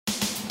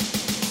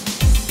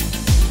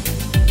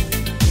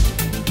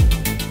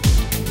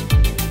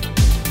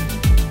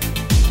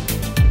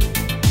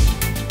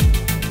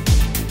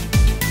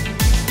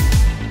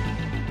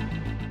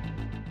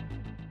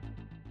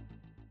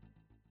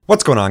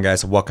What's going on,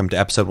 guys? Welcome to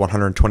episode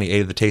 128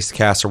 of the Taste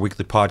Cast, our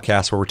weekly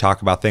podcast where we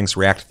talk about things,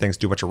 react to things,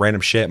 do a bunch of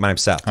random shit. My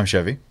name's Seth. I'm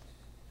Chevy.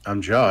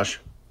 I'm Josh.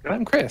 And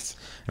I'm Chris.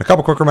 And a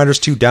couple quick reminders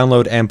to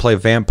download and play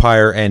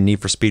Vampire and Need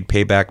for Speed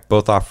Payback,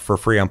 both off for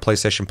free on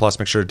PlayStation Plus.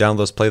 Make sure to download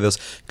those, play those,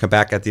 come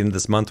back at the end of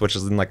this month, which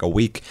is in like a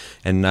week,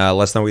 and let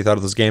us know what you thought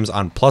of those games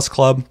on Plus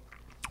Club.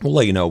 We'll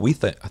let you know what we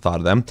thought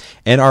of them.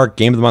 And our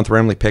game of the month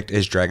randomly picked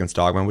is Dragon's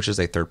Dogma, which is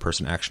a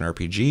third-person action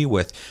RPG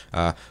with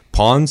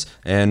pawns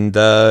and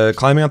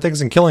climbing on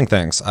things and killing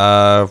things.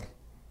 We're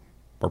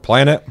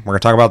playing it. We're going to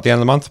talk about it at the end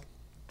of the month.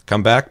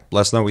 Come back.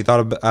 Let us know what we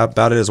thought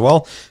about it as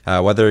well.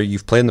 Whether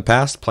you've played in the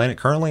past, playing it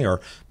currently, or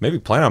maybe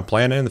plan on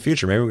playing it in the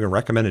future. Maybe we can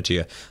recommend it to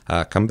you.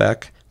 Come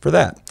back for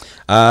that.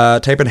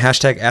 Type in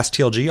hashtag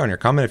AskTLG on your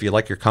comment if you'd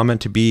like your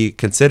comment to be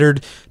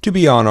considered to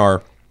be on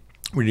our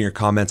reading your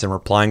comments and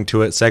replying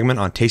to it segment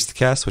on Taste the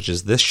Cast, which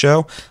is this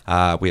show.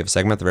 We have a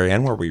segment at the very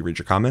end where we read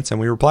your comments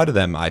and we reply to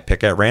them. I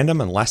pick at random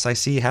unless I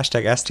see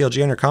hashtag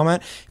AskTLG on your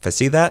comment. If I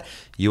see that,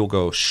 you'll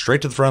go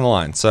straight to the front of the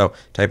line. So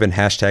type in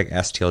hashtag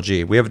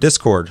AskTLG. We have a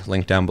Discord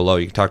link down below.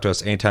 You can talk to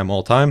us anytime,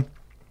 all the time.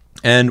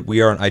 And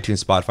we are on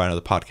iTunes, Spotify, and other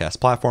podcast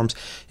platforms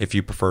if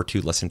you prefer to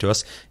listen to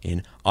us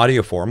in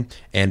audio form.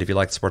 And if you'd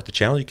like to support the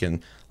channel, you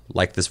can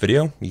like this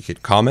video, you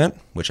could comment,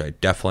 which I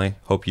definitely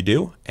hope you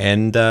do,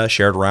 and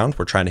share it around.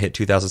 We're trying to hit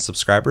 2,000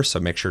 subscribers, so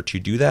make sure to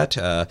do that.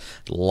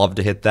 Love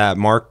to hit that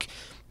mark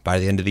by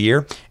the end of the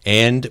year.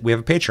 And we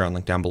have a Patreon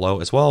link down below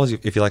as well, as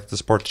if you'd like to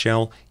support the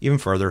channel even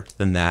further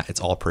than that.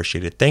 It's all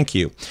appreciated. Thank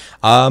you.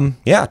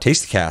 Yeah,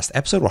 Taste the Cast,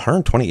 episode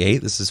 128.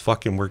 This is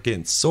fucking, we're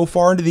getting so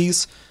far into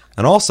these.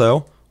 And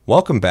also,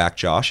 welcome back,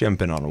 Josh. You haven't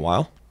been on in a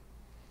while.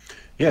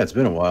 Yeah, it's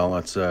been a while.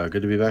 It's good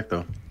to be back,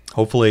 though.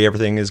 Hopefully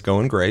everything is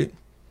going great.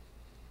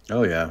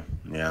 Oh, yeah.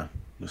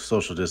 The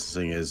social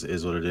distancing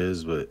is what it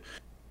is, but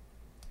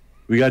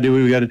we got to do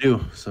what we got to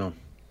do, so.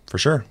 For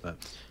sure.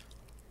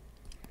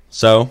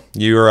 So,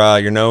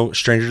 you're no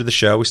stranger to the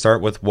show. We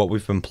start with what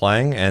we've been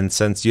playing, and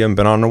since you haven't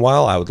been on in a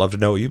while, I would love to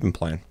know what you've been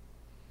playing.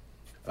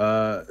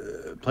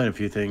 Playing a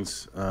few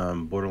things.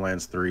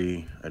 Borderlands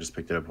 3, I just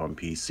picked it up on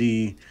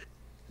PC.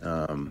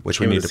 Which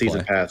we need to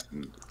play.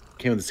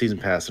 Came with the season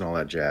pass and all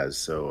that jazz,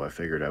 so I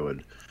figured I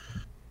would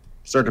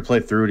start to play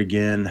through it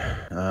again.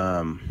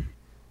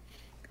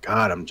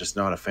 God, I'm just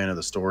not a fan of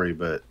the story,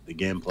 but the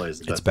gameplay is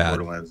the best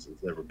Borderlands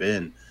has ever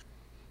been.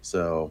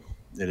 So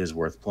it is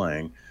worth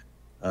playing.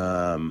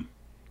 Been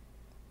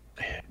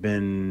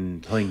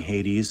playing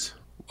Hades.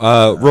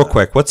 Real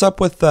quick, what's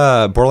up with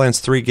Borderlands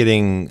 3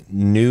 getting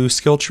new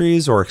skill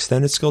trees or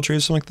extended skill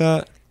trees, something like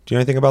that? Do you know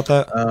anything about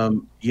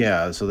that?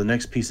 Yeah, so the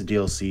next piece of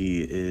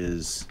DLC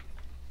is,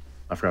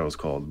 I forgot what it's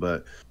called,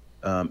 but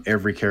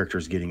every character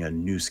is getting a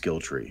new skill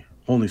tree,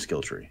 whole new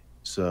skill tree.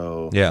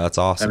 So yeah, that's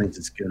awesome. That means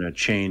it's gonna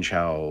change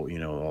how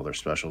all their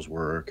specials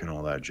work and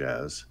all that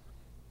jazz.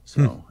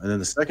 So and then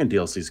the second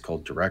DLC is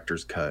called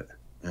Director's Cut,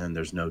 and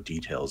there's no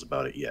details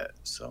about it yet.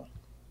 So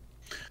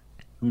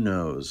who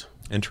knows?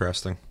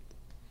 Interesting.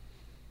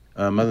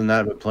 Other than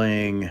that, I've been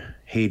playing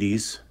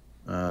Hades,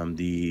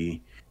 the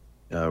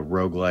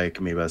roguelike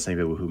made by the same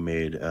people who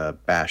made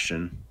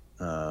Bastion.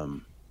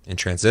 And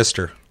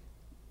Transistor.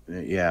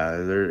 Yeah,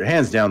 they're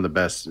hands down the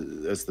best.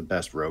 That's the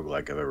best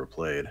roguelike I've ever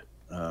played.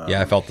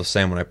 Yeah, I felt the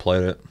same when I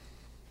played it.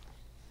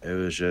 It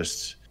was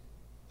just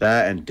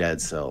that, and Dead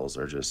Cells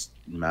are just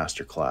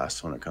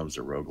masterclass when it comes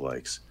to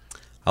roguelikes.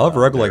 I love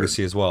Rogue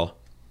Legacy as well.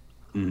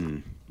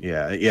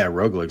 Yeah,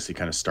 Rogue Legacy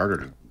kind of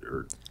started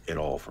it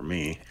all for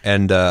me.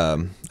 And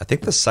I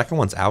think the second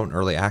one's out in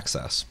early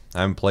access.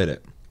 I haven't played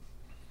it.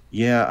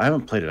 Yeah, I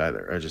haven't played it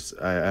either.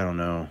 I don't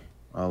know.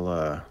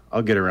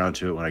 I'll get around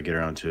to it when I get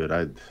around to it.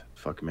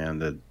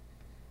 The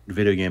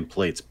video game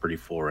plate's pretty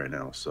full right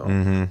now.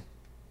 So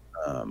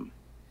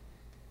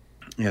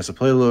so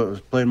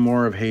played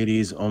more of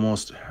Hades.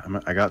 Almost,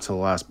 I got to the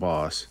last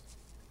boss,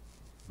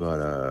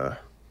 but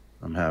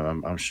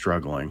I'm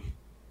struggling.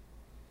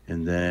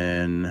 And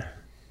then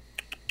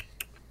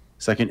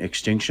second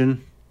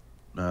Extinction.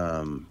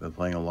 Been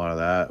playing a lot of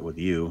that with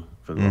you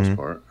for the most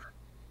part.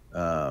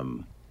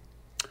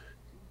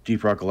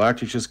 Deep Rock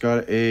Galactic just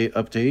got a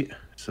update,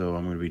 so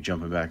I'm going to be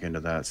jumping back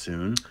into that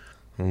soon.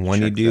 And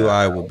when you do,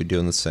 I will be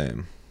doing the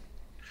same.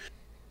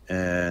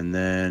 And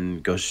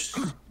then Ghosts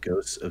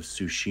of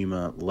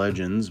Tsushima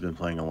Legends, been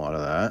playing a lot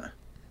of that.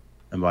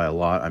 And by a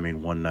lot, I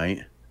mean one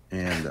night.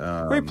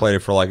 And we played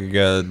it for like a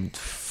good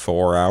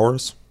 4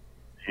 hours.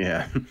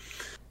 Yeah.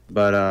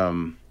 But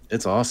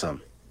it's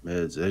awesome.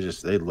 They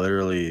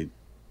literally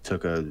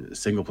took a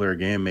single player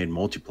game, made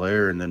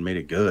multiplayer, and then made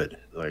it good.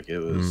 Like it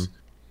was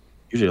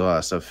usually a lot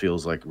of stuff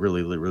feels like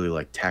really, really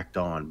like tacked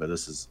on, but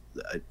this is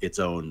its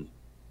own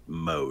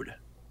mode.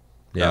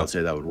 Yeah. I would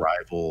say that would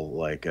rival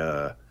like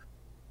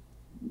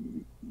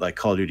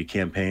Call of Duty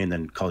campaign,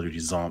 then Call of Duty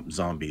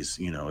zombies.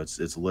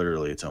 It's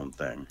literally its own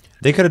thing.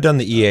 They could have done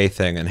the EA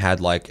thing and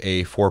had like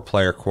a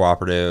 4-player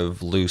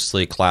cooperative,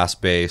 loosely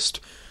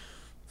class-based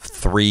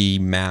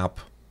 3-map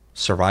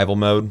survival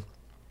mode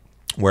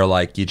where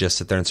like you just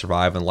sit there and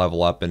survive and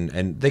level up,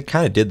 and they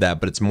kind of did that,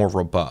 but it's more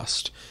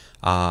robust.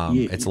 Yeah,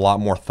 It's a lot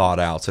more thought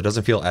out, so it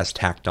doesn't feel as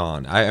tacked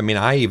on. I mean,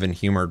 I even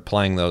humored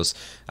playing those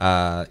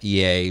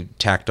EA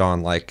tacked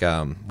on, like,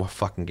 what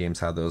fucking games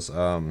had those?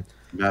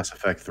 Mass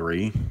Effect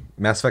 3.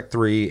 Mass Effect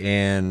 3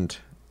 and,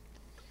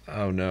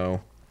 oh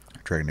no,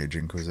 Dragon Age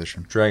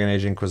Inquisition. Dragon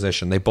Age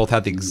Inquisition. They both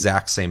had the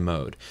exact same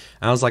mode.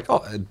 And I was like,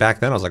 oh,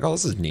 back then I was like, oh,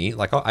 this is neat.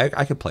 Like, oh,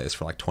 I could play this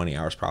for like 20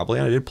 hours probably.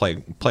 And I did play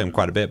them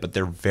quite a bit, but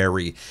they're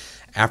very,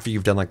 after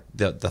you've done like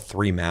the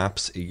 3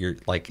 maps, you're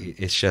like,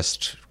 it's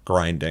just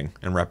grinding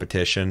and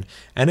repetition.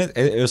 And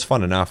it was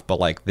fun enough, but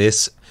like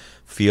this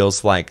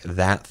feels like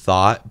that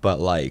thought, but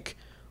like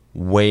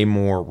way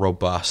more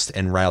robust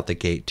and right out the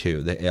gate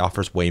too. It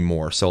offers way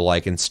more. So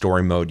like in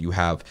story mode, you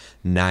have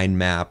 9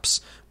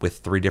 maps with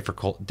 3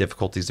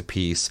 difficulties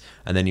apiece,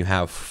 and then you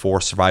have 4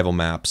 survival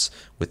maps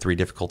with 3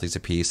 difficulties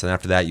apiece, and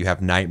after that you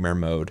have nightmare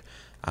mode,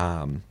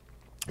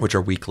 which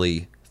are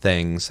weekly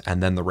things,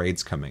 and then the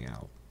raids coming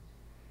out.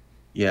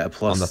 Yeah,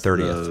 plus on the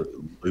 30th.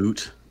 the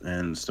loot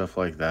and stuff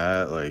like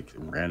that, like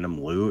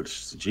random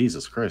loot.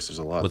 Jesus Christ, there's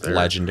a lot with there.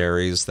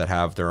 legendaries that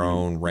have their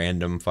own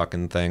random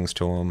fucking things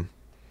to them.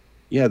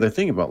 Yeah, they're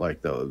thinking about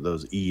like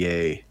those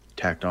EA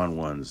tacked on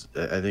ones.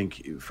 I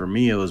think for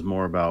me it was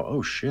more about,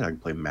 oh shit, I can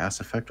play Mass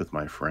Effect with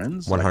my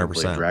friends. 100%. I can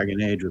play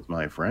Dragon Age with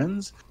my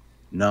friends.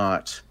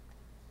 Not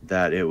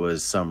that it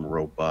was some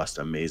robust,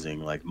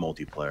 amazing like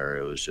multiplayer.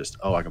 It was just,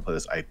 oh, I can play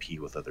this IP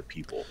with other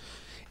people.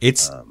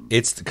 It's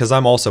because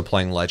I'm also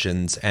playing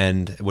Legends,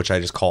 and which I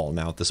just call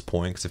now at this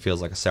point because it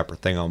feels like a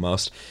separate thing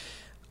almost.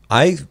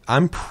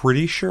 I'm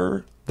pretty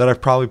sure that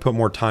I've probably put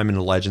more time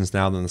into Legends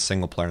now than the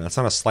single player. And that's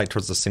not a slight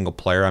towards the single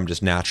player. I'm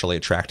just naturally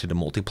attracted to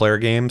multiplayer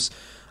games.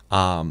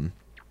 And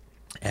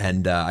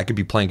I could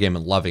be playing a game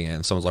and loving it,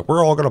 and someone's like,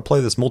 we're all going to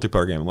play this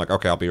multiplayer game. I'm like,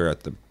 okay, I'll be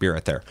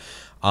right there.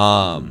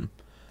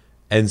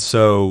 And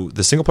so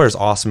the single player is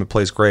awesome. It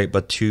plays great.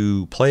 But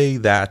to play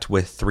that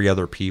with 3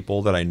 other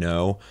people that I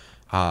know,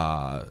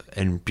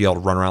 and be able to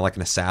run around like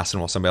an assassin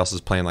while somebody else is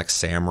playing like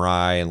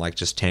samurai and like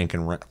just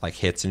tanking like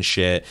hits and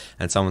shit,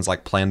 and someone's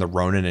like playing the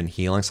Ronin and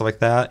healing, stuff like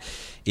that,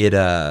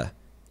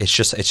 it's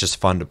just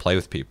fun to play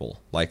with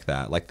people like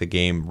that. Like the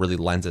game really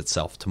lends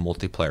itself to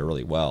multiplayer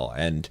really well,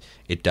 and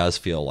it does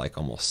feel like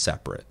almost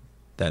separate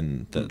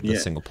than the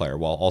single player,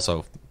 while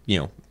also, you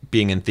know,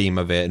 being in theme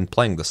of it and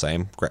playing the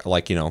same,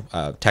 like, you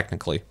know,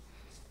 technically.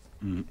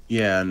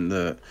 Yeah, and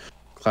the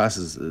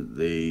classes,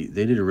 they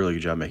did a really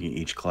good job making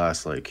each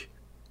class like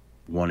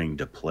wanting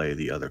to play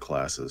the other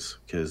classes,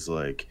 because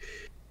like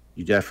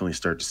you definitely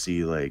start to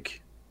see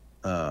like,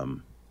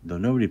 though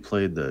nobody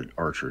played the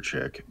archer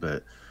chick,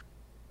 but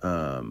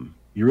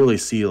you really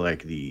see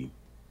like the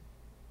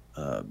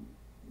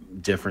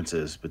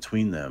differences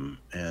between them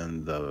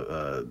and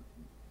the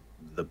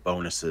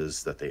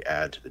bonuses that they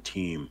add to the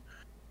team.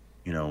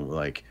 You know,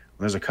 like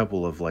when there's a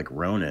couple of like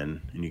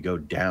Ronin and you go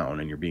down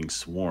and you're being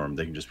swarmed,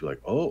 they can just be like,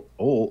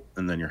 oh,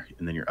 and then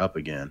you're up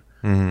again.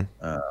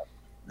 Mm-hmm.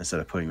 Instead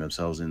of putting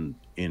themselves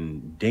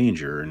in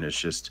danger. And it's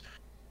just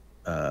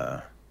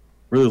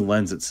really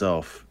lends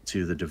itself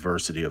to the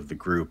diversity of the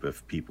group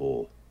if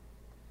people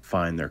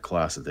find their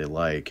class that they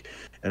like,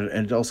 and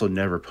it also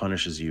never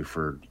punishes you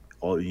for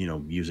all, you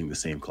know, using the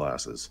same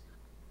classes.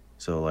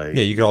 So like,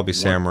 yeah, you could all be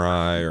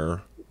samurai,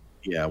 or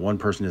one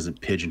person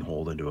isn't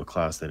pigeonholed into a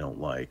class they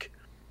don't like,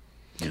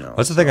 you know.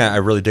 That's the thing I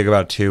really dig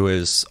about too,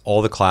 is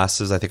all the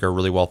classes I think are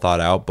really well thought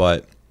out,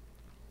 but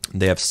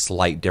they have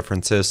slight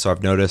differences. So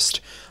I've noticed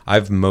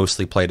I've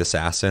mostly played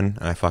assassin,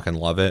 and I fucking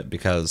love it,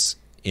 because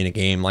in a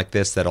game like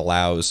this that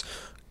allows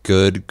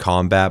good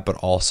combat but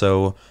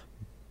also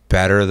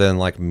better than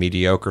like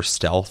mediocre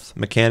stealth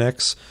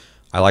mechanics,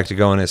 I like to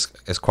go in as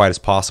quiet as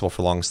possible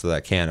for long as that I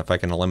can. If I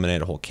can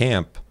eliminate a whole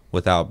camp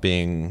without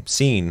being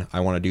seen, I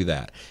want to do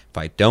that. If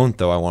I don't,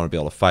 though, I want to be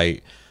able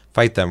to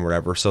fight them or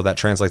whatever. So that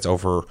translates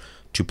over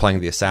to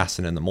playing the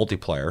assassin in the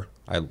multiplayer.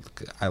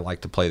 I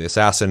like to play the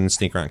assassin and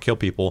sneak around and kill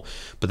people.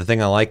 But the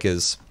thing I like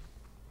is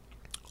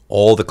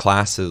all the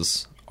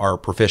classes are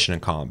proficient in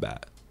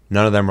combat.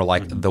 None of them are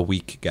like the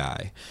weak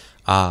guy.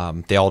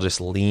 They all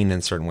just lean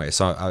in certain ways.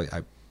 So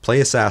I play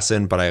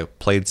assassin, but I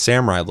played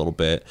samurai a little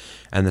bit,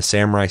 and the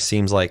samurai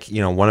seems like, you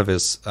know, one of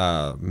his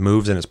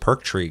moves in his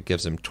perk tree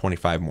gives him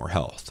 25 more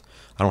health.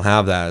 I don't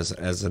have that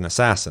as an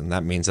assassin.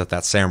 That means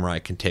that samurai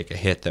can take a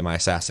hit that my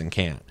assassin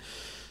can't.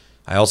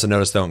 I also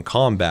noticed, though, in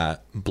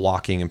combat,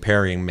 blocking and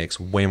parrying makes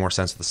way more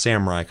sense with the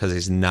samurai because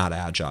he's not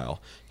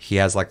agile. He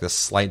has like this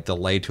slight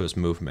delay to his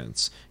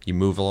movements. You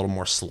move a little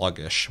more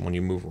sluggish when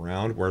you move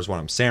around, whereas when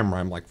I'm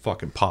samurai, I'm like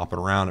fucking popping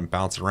around and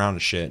bouncing around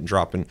and shit and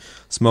dropping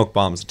smoke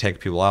bombs to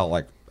take people out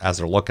like as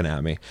they're looking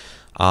at me.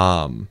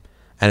 And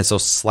it's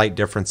those slight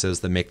differences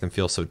that make them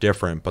feel so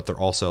different, but they're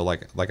also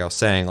like I was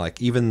saying, like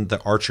even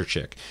the archer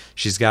chick,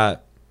 she's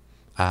got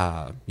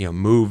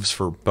moves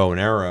for bow and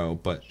arrow,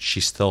 but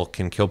she still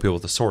can kill people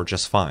with a sword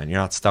just fine. You're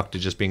not stuck to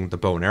just being the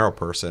bow and arrow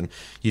person.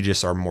 You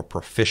just are more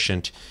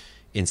proficient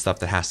in stuff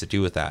that has to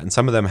do with that. And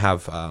some of them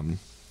have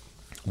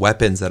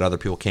weapons that other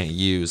people can't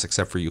use,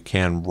 except for you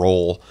can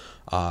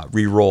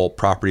re-roll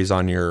properties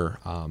on your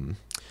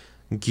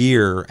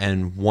gear,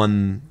 and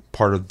one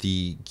part of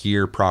the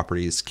gear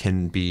properties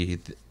can be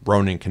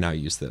Ronin can now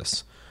use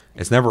this.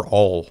 It's never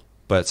all,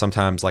 but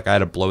sometimes, like I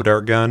had a blow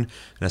dart gun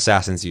and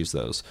assassins use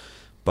those,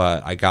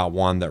 but I got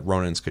one that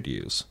Ronins could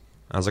use.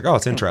 I was like, oh,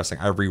 it's interesting.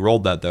 I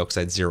re-rolled that though because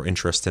I had zero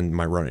interest in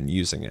my Ronin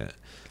using it.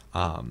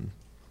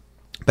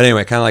 But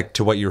anyway, kind of like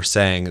to what you were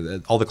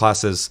saying, all the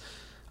classes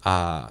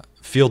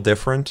feel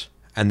different,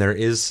 and there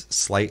is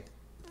slight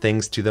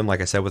things to them. Like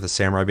I said, with the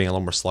samurai being a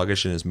little more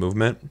sluggish in his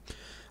movement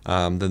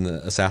than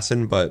the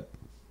assassin, but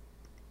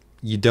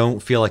you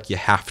don't feel like you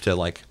have to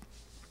like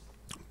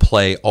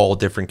play all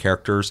different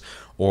characters,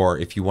 or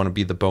if you want to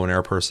be the bow and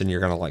arrow person, you're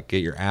gonna like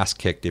get your ass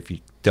kicked if you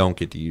don't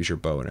get to use your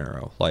bow and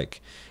arrow.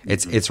 Like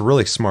it's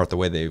really smart the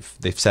way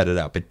they've set it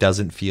up. It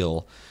doesn't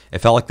feel. It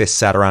felt like they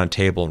sat around a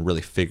table and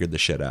really figured the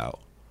shit out.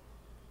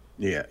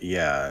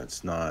 Yeah,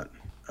 it's not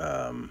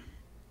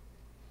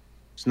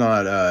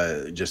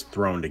just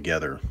thrown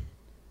together.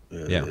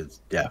 It's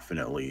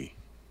definitely,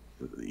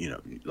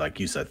 like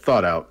you said,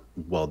 thought out,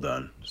 well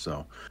done.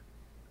 So,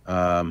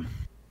 but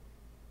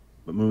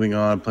moving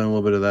on, playing a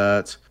little bit of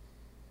that,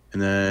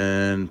 and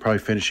then probably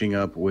finishing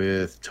up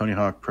with Tony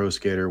Hawk Pro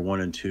Skater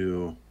 1 and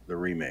 2, the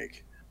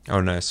remake.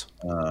 Oh, nice.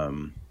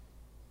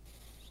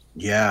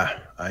 Yeah,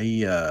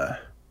 I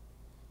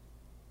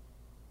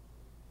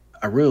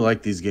really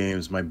like these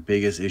games. My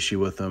biggest issue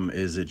with them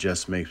is it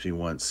just makes me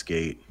want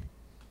Skate,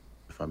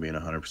 if I'm being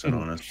 100%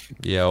 honest.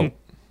 Yeah.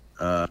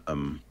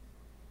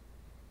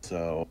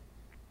 So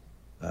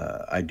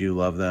I do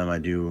love them. I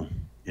do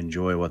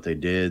enjoy what they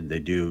did.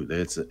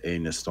 It's a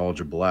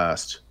nostalgia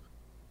blast.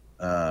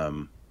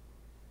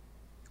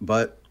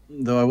 But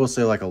though I will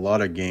say, like a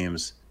lot of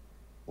games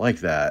like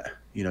that,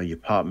 you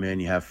pop them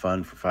in, you have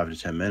fun for 5 to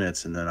 10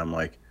 minutes, and then I'm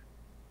like,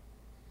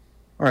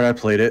 all right, I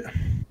played it.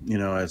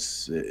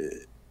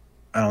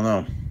 I don't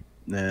know.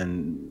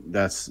 And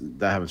that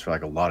happens for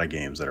like a lot of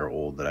games that are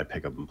old that I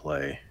pick up and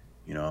play.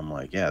 I'm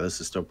like, yeah, this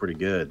is still pretty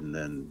good,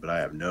 but I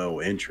have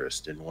no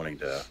interest in wanting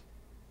to,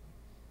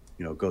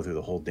 go through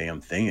the whole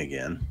damn thing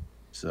again.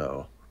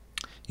 So,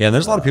 yeah, and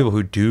there's a lot of people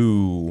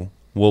who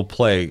will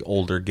play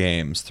older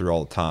games through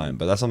all the time,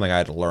 but that's something I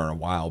had to learn a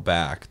while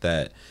back,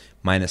 that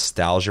my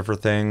nostalgia for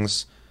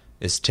things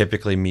is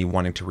typically me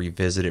wanting to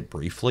revisit it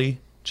briefly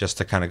just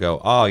to kind of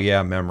go, oh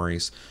yeah,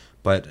 memories.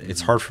 But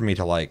it's hard for me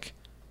to like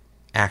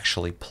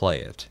actually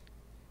play it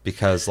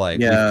because like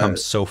we've come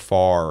so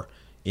far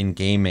in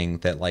gaming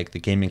that like the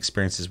gaming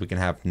experiences we can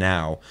have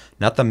now,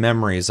 not the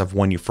memories of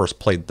when you first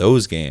played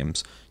those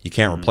games, you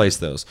can't replace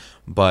those,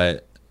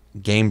 but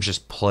games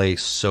just play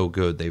so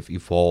good. They've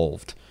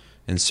evolved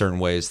in certain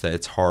ways that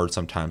it's hard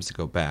sometimes to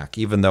go back,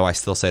 even though I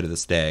still say to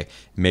this day,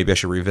 maybe I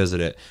should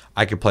revisit it.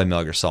 I could play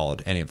Metal Gear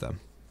Solid, any of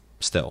them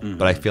still,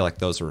 but I feel like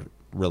those are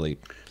really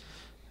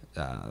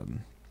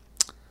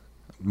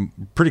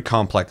pretty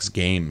complex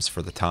games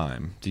for the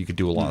time. You could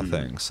do a lot of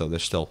things, so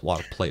there's still a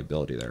lot of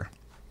playability there.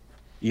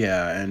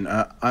 Yeah, and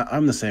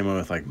I'm the same way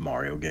with like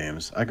Mario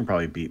games. I can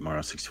probably beat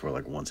Mario 64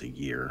 like once a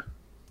year.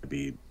 I'd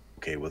be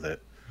okay with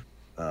it.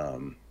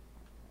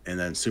 And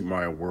then Super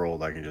Mario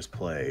World, I can just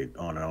play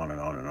on and on and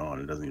on and on.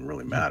 It doesn't even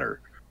really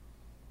matter.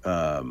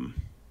 But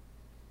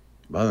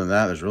other than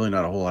that, there's really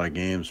not a whole lot of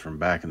games from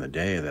back in the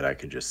day that I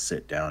could just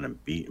sit down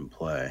and beat and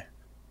play.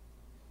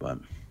 But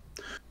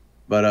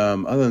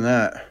other than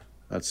that,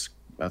 that's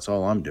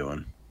all I'm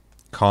doing.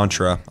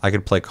 Contra. I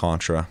could play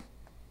Contra.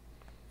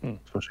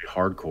 Especially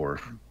hardcore.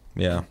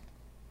 Yeah,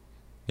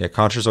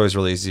 Contra's always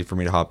really easy for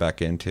me to hop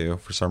back into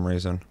for some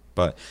reason.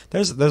 But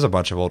there's a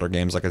bunch of older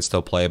games I could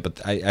still play,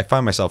 but I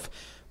find myself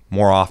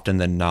more often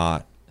than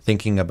not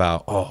thinking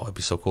about, oh, it'd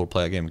be so cool to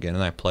play a game again.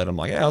 And I play it, I'm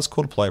like, yeah, it's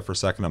cool to play it for a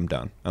second, I'm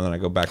done. And then I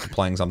go back to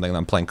playing something that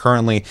I'm playing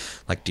currently,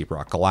 like Deep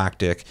Rock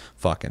Galactic,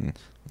 fucking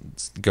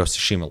Ghost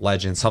of Tsushima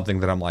Legends, something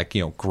that I'm like,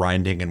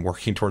 grinding and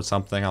working towards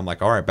something. I'm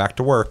like, all right, back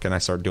to work, and I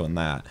start doing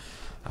that.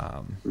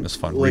 It was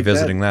fun like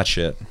revisiting that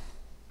shit.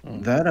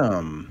 That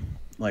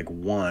like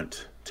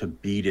want to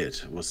beat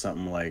it was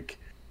something like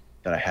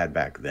that I had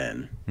back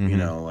then.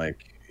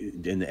 Like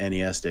in the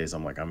NES days,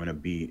 I'm like, I'm gonna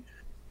beat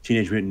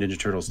Teenage Mutant Ninja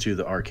Turtles 2,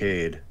 the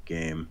arcade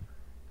game.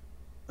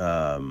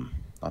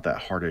 Not that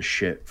hard as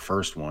shit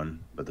first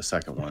one, but the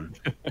second one.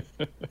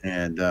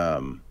 And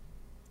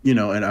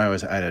and I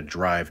had a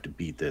drive to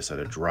beat this, I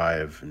had a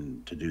drive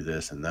and to do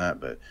this and that,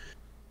 but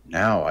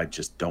now I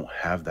just don't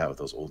have that with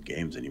those old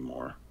games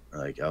anymore.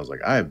 Like I was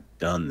like, I've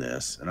done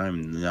this, and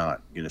I'm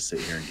not gonna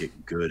sit here and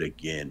get good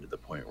again to the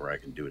point where I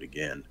can do it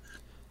again.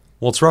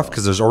 Well, it's rough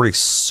because there's already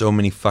so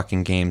many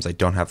fucking games I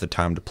don't have the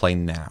time to play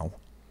now,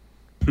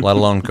 let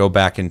alone go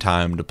back in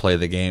time to play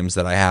the games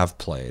that I have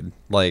played.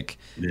 Like,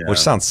 which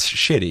sounds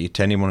shitty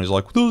to anyone who's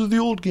like, those are the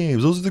old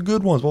games, those are the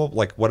good ones. Well,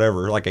 like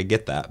whatever, like I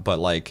get that, but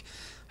like,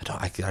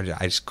 I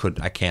just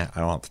couldn't, I can't,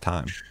 I don't have the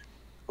time.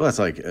 Well, that's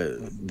like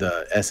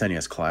the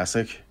SNES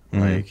Classic,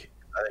 like.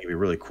 I think it'd be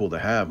really cool to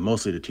have,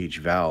 mostly to teach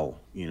Val,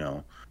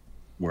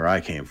 where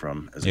I came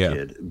from as a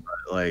kid.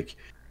 But like,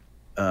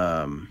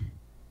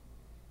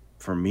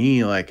 for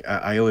me, like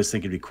I always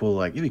think it'd be cool.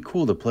 Like it'd be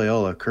cool to play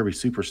all of Kirby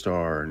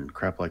Superstar and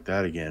crap like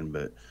that again.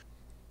 But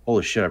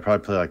holy shit, I'd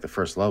probably play like the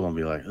first level and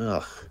be like,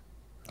 ugh,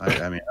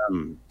 I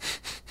mean,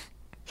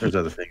 there's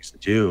other things to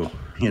do,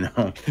 you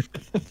know.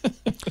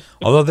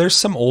 Although there's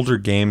some older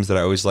games that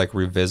I always like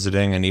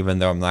revisiting, and even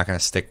though I'm not going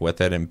to stick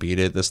with it and beat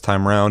it this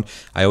time around,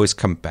 I always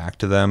come back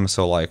to them.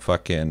 So like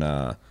fucking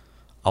a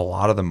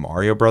lot of the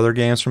Mario Brother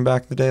games from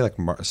back in the day, like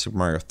Super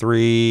Mario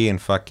 3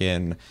 and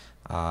fucking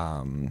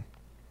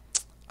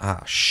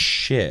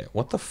shit.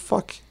 What the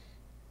fuck?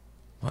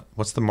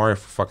 What's the Mario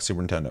for fuck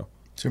Super Nintendo?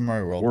 Super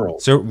Mario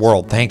World. So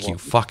World, thank you.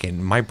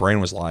 Fucking my brain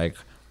was like,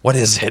 what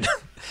is it?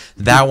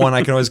 That one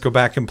I can always go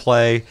back and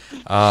play.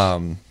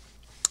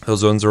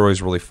 Those ones are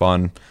always really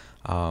fun.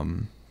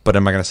 But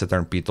am I going to sit there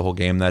and beat the whole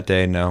game that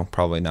day? No,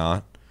 probably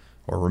not.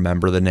 Or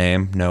remember the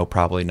name? No,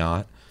 probably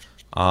not.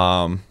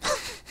 But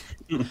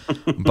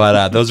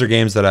those are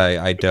games that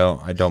I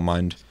don't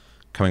mind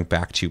coming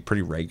back to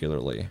pretty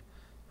regularly.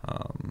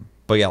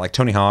 But yeah, like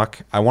Tony Hawk,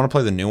 I want to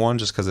play the new one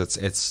just because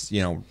it's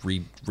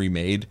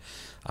remade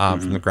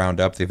from the ground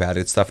up. They've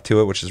added stuff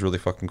to it, which is really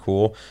fucking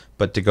cool.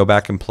 But to go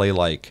back and play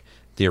like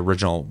the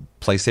original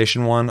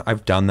PlayStation one,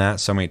 I've done that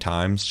so many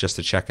times just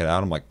to check it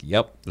out. I'm like,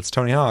 yep, that's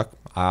Tony Hawk.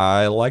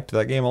 I liked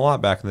that game a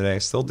lot back in the day. I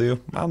still do.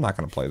 I'm not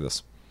going to play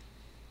this.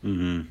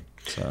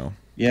 So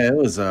yeah, it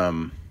was.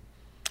 I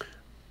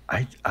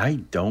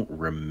don't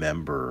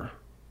remember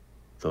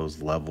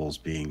those levels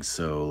being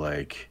so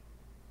like.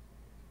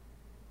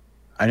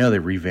 I know they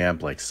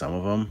revamped like some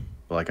of them,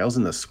 but like I was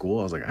in the school,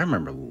 I was like, I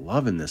remember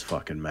loving this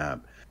fucking map,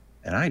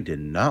 and I did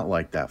not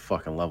like that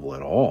fucking level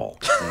at all.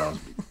 When I was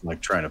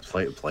like trying to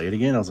play it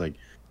again, I was like,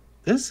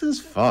 this is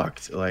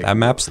fucked. Like that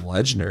map's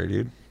legendary,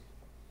 dude.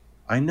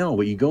 I know,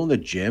 but you go in the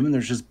gym and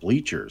there's just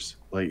bleachers.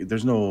 Like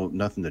there's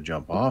nothing to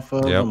jump off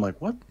of. Yep. I'm like,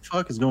 what the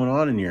fuck is going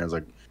on in here? I was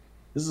like,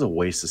 this is a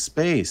waste of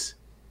space,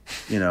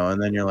 you know. And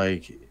then you're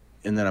like,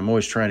 and then I'm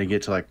always trying to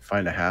get to like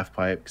find a half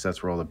pipe because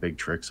that's where all the big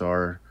tricks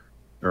are.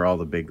 Or all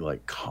the big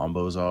like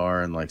combos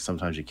are, and like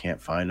sometimes you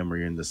can't find them, or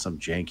you're into some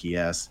janky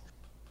ass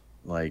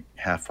like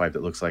half pipe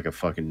that looks like a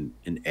fucking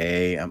an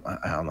A. I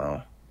don't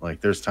know. Like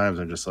there's times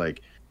I'm just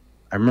like,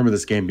 I remember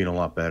this game being a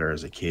lot better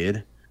as a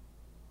kid,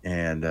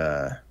 and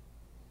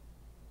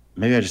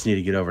maybe I just need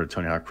to get over to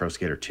Tony Hawk Pro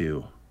Skater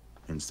 2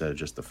 instead of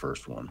just the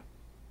first one.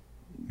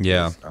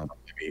 Yeah. I don't know,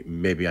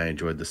 maybe I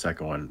enjoyed the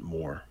second one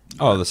more.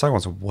 Oh, the second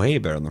one's way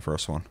better than the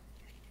first one.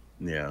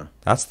 Yeah.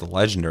 That's the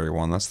legendary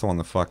one. That's the one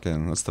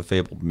that's the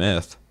fabled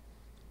myth.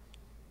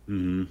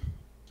 So,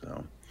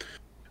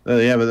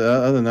 yeah, but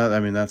other than that, I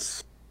mean,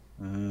 that's,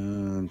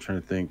 I'm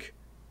trying to think.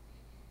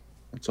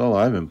 That's all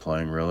I've been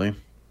playing, really.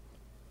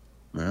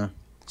 Yeah.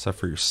 Except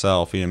for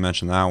yourself. You didn't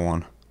mention that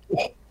one.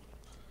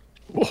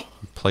 You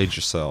played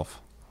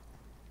yourself.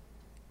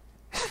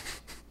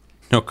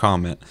 No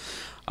comment.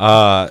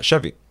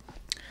 Chevy.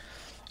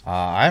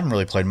 I haven't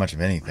really played much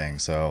of anything,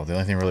 so the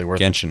only thing really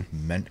worth Genshin.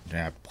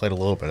 I played a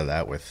little bit of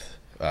that with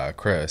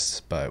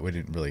Chris, but we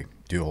didn't really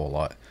do a whole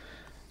lot.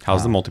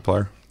 How's the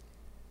multiplayer?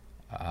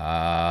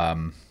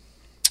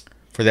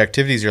 For the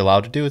activities you're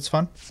allowed to do, it's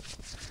fun.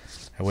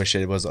 I wish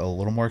it was a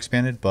little more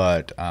expanded,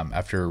 but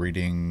after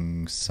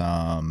reading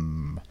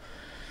some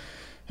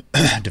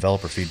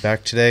developer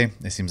feedback today,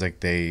 it seems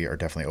like they are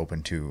definitely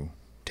open to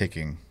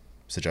taking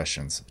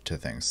suggestions to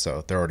things.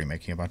 So they're already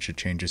making a bunch of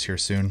changes here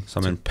soon.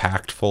 Some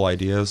impactful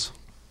ideas?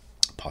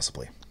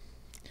 Possibly.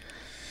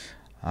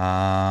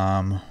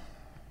 Yeah.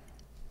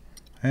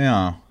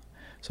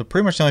 So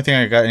pretty much the only thing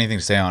I got anything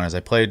to say on is I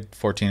played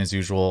 14 as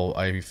usual.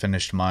 I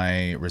finished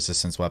my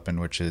resistance weapon,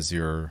 which is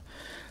your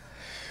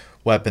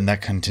weapon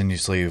that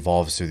continuously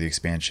evolves through the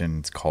expansion.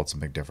 It's called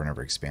something different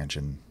every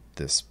expansion.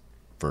 This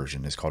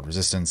version is called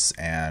Resistance,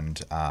 and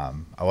I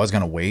was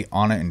going to wait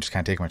on it and just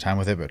kind of take my time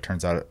with it, but it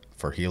turns out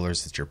for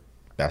healers it's your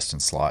best in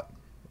slot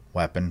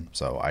weapon,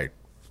 so I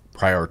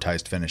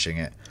prioritized finishing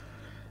it.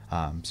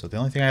 So the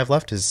only thing I have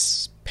left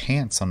is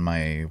pants on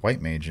my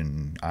white mage,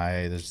 and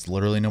there's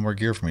literally no more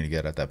gear for me to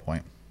get at that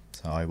point,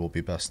 so I will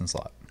be best in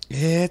slot.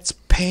 It's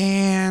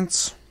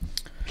pants.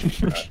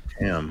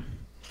 Damn.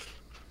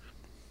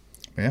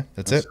 Yeah,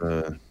 that's it.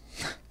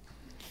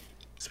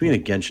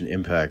 Speaking of Genshin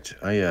Impact,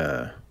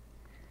 I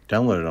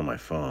downloaded it on my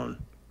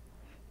phone,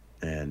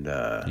 and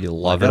You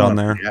love it on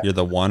there? You're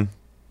the one?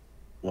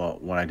 Well,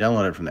 when I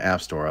downloaded it from the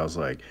App Store, I was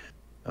like,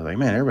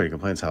 man, everybody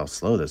complains how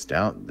slow this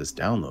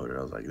downloaded.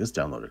 I was like, this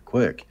downloaded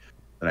quick.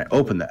 Then I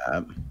opened the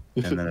app,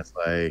 and then it's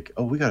like,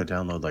 oh, we got to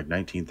download like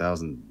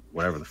 19,000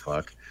 whatever the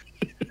fuck.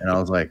 And I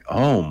was like,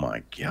 oh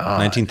my god,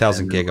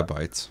 19,000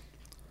 gigabytes.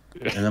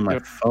 And then my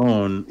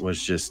phone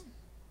was just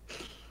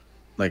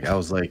like, I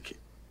was like,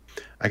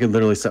 I could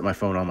literally set my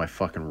phone on my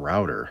fucking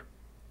router,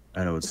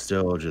 and it would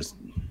still just,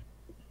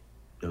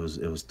 it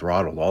was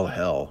throttled all the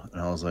hell.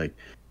 And I was like,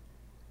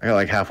 I got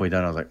like halfway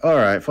done. I was like, all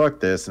right, fuck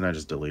this. And I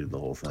just deleted the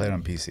whole thing. Play it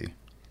on PC.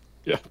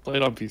 Yeah, play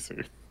it on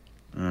PC.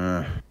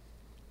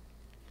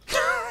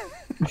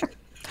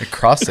 It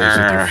cross saves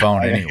with your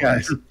phone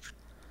anyways.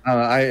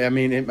 I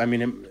mean,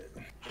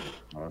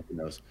 who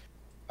knows?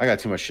 I got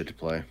too much shit to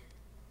play.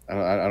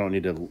 I don't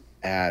need to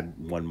add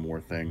one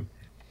more thing.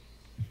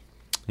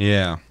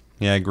 Yeah,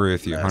 I agree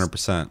with you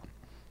 100%.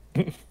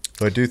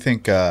 So I do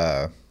think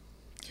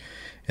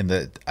in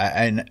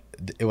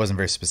it wasn't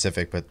very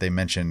specific, but they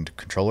mentioned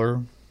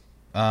controller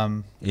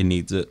It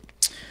needs it.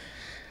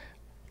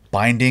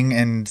 binding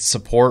and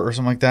support or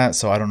something like that.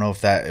 So I don't know if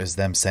that is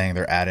them saying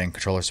they're adding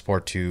controller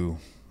support to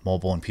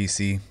mobile and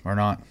PC or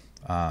not.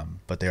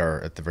 But they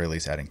are at the very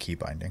least adding key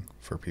binding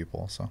for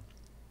people. So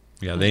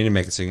Yeah, they need to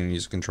make it so you can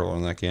use a controller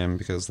in that game,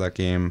 because that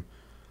game,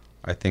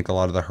 I think a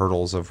lot of the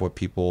hurdles of what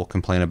people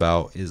complain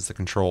about is the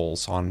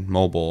controls on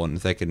mobile, and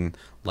if they can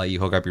let you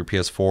hook up your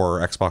PS4 or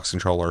Xbox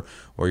controller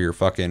or your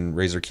fucking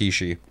Razer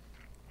Kishi,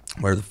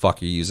 where the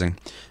fuck you're using,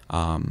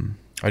 I'd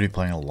be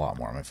playing a lot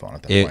more on my phone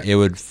at that point. it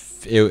would,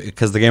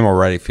 because the game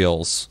already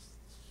feels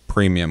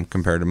premium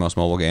compared to most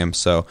mobile games,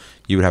 so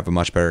you would have a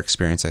much better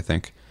experience, I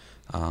think.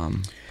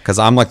 Because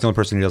I'm like the only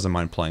person who doesn't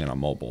mind playing it on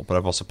mobile, but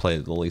I've also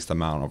played the least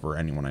amount over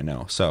anyone I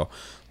know. So,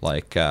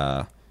 like,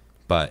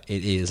 but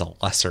it is a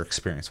lesser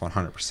experience,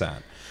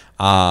 100%.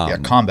 Yeah,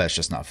 combat's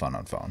just not fun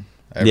on phone.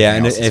 Yeah, Everything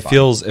and else is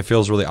fine. it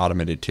feels really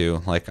automated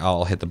too. Like,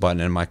 I'll hit the button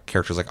and my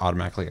character's like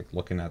automatically like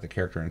looking at the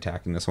character and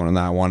attacking this one and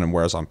that one. And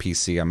whereas on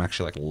PC, I'm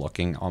actually like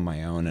looking on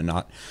my own and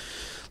not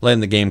letting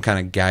the game kind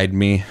of guide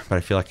me. But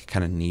I feel like it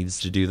kind of needs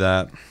to do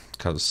that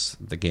because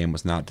the game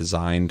was not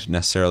designed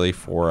necessarily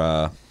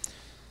for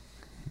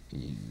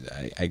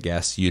I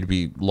guess you'd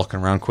be looking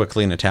around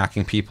quickly and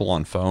attacking people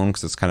on phone,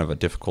 because it's kind of a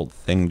difficult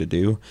thing to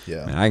do.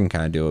 Yeah. I mean, I can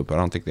kind of do it, but I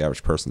don't think the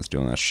average person's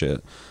doing that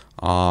shit.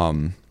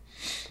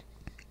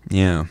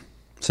 Yeah.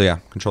 So yeah,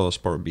 controller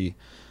support would be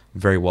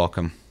very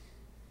welcome.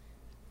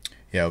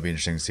 Yeah, it'll be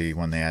interesting to see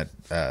when they add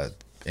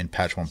in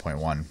patch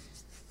 1.1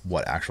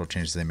 what actual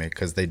changes they make,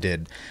 because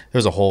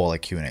there's a whole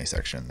like Q&A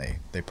section.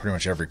 They pretty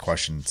much every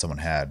question someone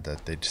had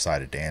that they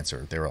decided to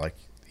answer, they were like,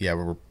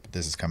 yeah,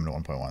 this is coming to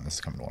 1.1, this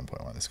is coming to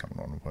 1.1, this is coming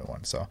to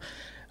 1.1. So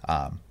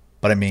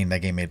but I mean,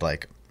 that game made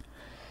like, I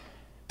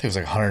think it was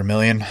like 100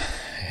 million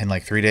in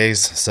like 3 days,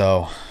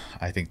 so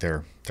I think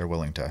they're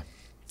willing to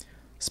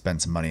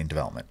spend some money in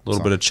development. A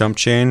little bit of chump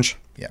change.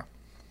 Yeah.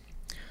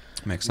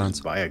 Makes sense.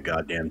 Just buy a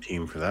goddamn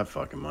team for that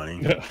fucking money.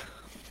 Yeah.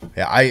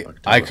 Yeah,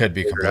 I could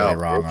be Figure it completely out,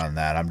 wrong bitch. on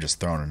that. I'm just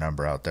throwing a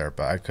number out there,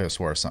 but I could have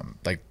swore something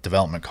like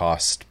development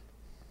cost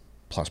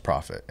plus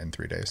profit in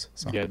 3 days.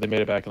 So Yeah, they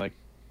made it back in like,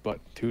 what,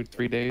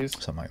 2-3 days?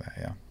 something like that.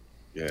 Yeah,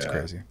 Yeah, it's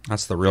crazy.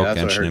 That's the real that's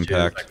what I Genshin heard, too.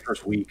 impact. It's like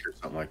first week or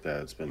something like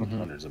that. It's been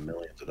hundreds of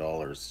millions of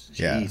dollars.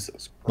 Yeah. Jesus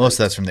Most of Christ.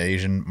 that's from the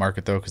Asian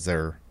market though, because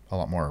they're a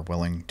lot more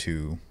willing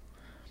to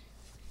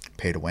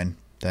pay to win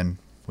than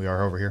we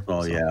are over here.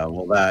 Well, So, yeah.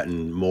 Well, that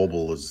and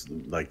mobile is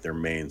like their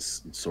main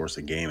source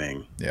of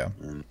gaming yeah.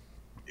 in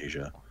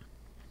Asia.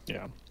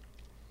 Yeah.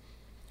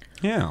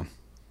 Yeah.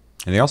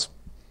 Anything else?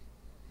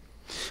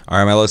 All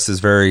right, my list is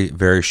very,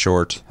 very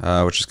short,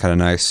 which is kind of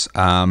nice.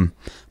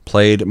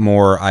 Played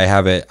more. I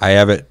have it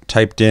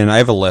typed in. I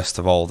have a list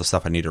of all the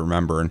stuff I need to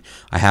remember, and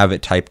I have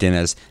it typed in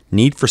as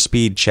Need for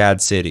Speed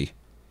Chad City.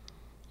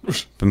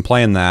 Been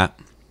playing that.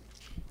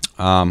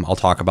 I'll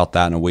talk about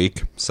that in a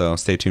week, so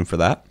stay tuned for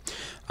that.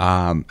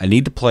 I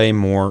need to play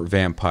more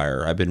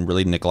Vampire. I've been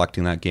really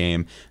neglecting that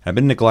game. I've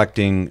been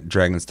neglecting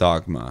Dragon's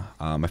Dogma.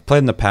 I've played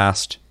in the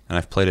past, and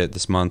I've played it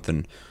this month,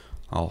 and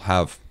I'll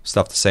have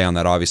stuff to say on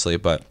that, obviously,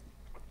 but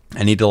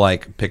I need to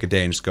like pick a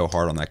day and just go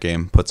hard on that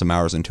game, put some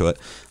hours into it,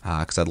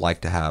 because I'd like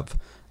to have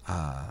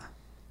a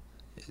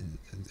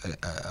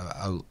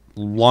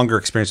longer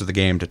experience with the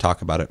game to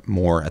talk about it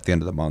more at the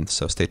end of the month.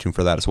 So stay tuned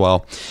for that as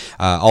well.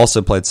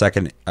 Also played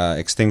Second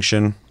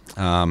Extinction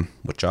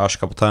with Josh a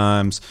couple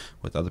times,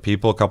 with other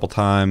people a couple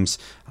times.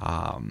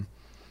 I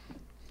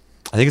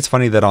think it's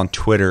funny that on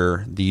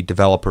Twitter the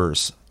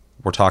developers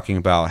were talking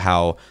about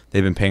how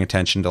they've been paying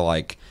attention to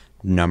like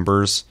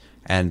numbers,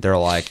 and they're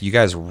like, you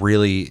guys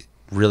really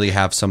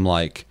have some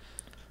like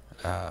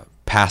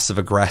passive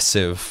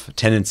aggressive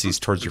tendencies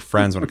towards your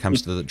friends when it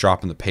comes to the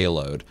dropping the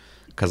payload,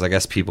 because I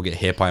guess people get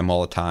hit by them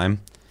all the time.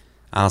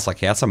 I was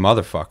like, yeah, that's a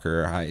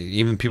motherfucker.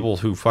 Even people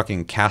who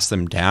fucking cast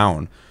them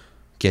down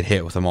get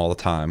hit with them all the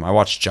time. I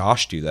watched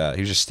Josh do that.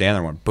 He was just standing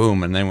there, went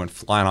boom, and then went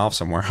flying off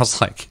somewhere. I was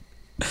like,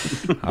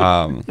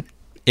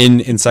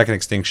 in Second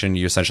Extinction,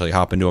 you essentially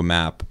hop into a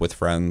map with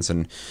friends,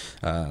 and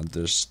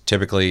there's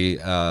typically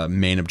a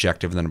main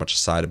objective and then a bunch of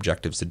side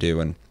objectives to do.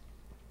 And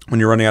when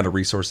you're running out of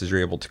resources,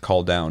 you're able to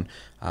call down,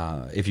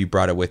 if you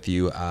brought it with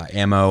you,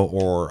 ammo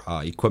or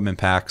equipment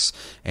packs.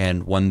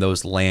 And when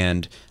those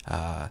land,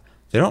 they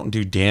don't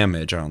do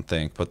damage, I don't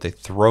think, but they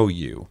throw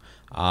you,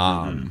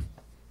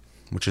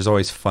 which is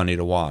always funny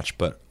to watch,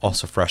 but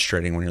also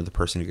frustrating when you're the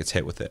person who gets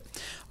hit with it.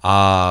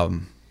 But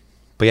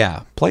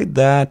yeah, played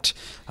that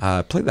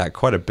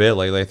quite a bit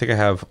lately. I think I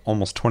have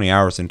almost 20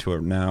 hours into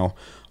it now.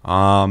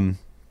 I'm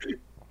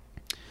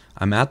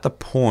at the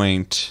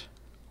point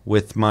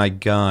with my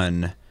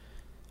gun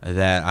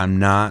that I'm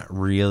not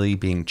really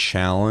being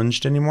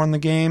challenged anymore in the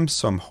game,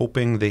 so I'm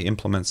hoping they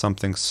implement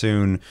something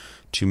soon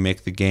to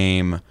make the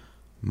game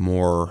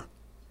more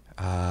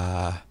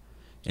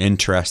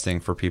interesting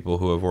for people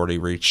who have already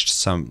reached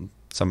some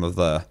of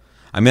the...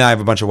 I mean, I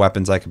have a bunch of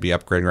weapons I could be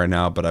upgrading right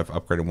now, but I've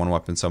upgraded one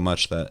weapon so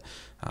much that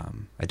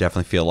I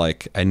definitely feel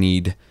like I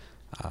need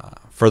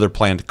further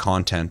planned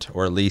content,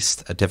 or at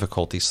least a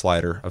difficulty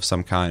slider of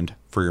some kind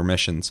for your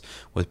missions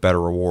with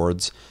better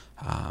rewards,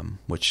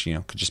 which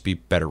could just be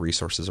better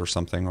resources or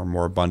something, or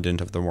more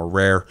abundant of the more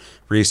rare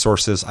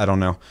resources. I don't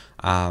know.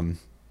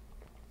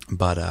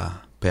 But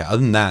yeah, other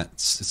than that,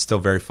 it's still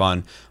very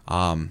fun.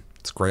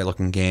 It's a great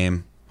looking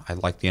game. I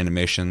like the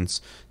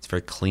animations. It's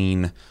very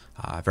clean,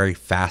 very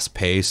fast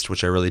paced,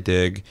 which I really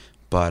dig.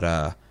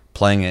 But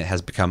playing it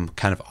has become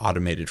kind of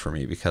automated for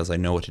me because I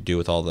know what to do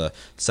with all the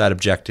side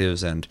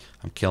objectives, and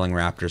I'm killing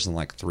raptors in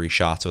like 3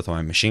 shots with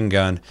my machine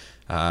gun.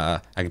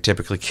 I can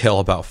typically kill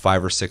about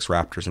 5 or 6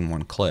 raptors in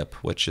one clip,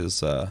 which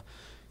is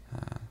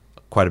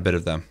quite a bit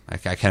of them. I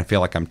kind of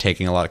feel like I'm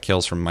taking a lot of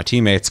kills from my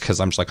teammates because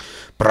I'm just like,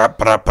 brap,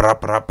 brap, brap,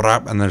 brap,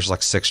 brap, and there's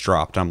like 6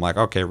 dropped. I'm like,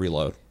 okay,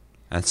 reload.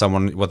 And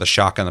someone with a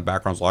shotgun in the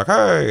background is like,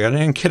 hey, I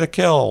didn't get a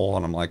kill.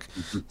 And I'm like,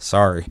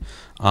 sorry.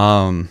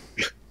 Well,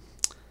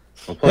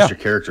 plus your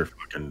character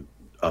fucking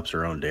ups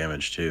her own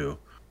damage too.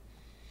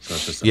 So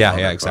it's just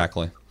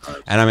exactly.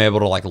 And I'm able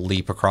to like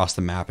leap across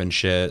the map and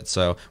shit.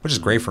 So, which is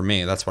great for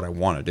me. That's what I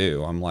want to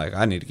do. I'm like,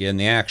 I need to get in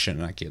the action,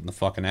 and I get in the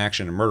fucking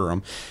action and murder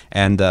them.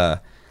 And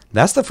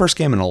that's the first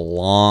game in a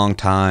long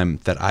time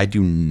that I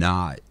do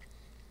not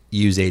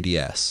use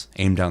ADS,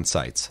 aim down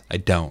sights. I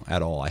don't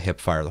at all. I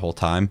hip fire the whole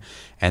time.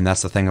 And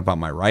that's the thing about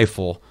my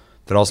rifle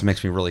that also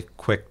makes me really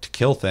quick to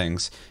kill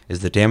things,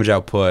 is the damage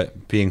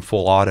output being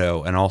full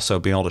auto, and also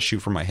being able to shoot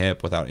from my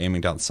hip without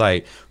aiming down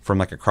sight from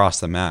like across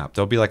the map.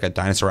 There'll be like a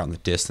dinosaur out in the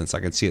distance. I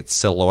can see its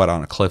silhouette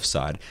on a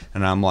cliffside,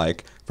 and I'm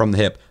like, from the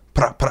hip,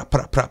 prop, prop,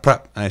 prop, prop,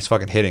 prop, and I just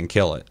fucking hit it and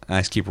kill it. And I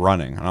just keep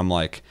running. And I'm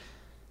like,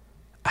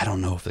 I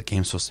don't know if the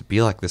game's supposed to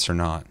be like this or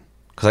not.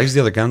 Because I use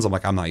the other guns, I'm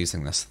like, I'm not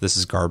using this. This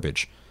is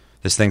garbage.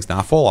 This thing's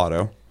not full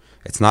auto.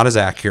 It's not as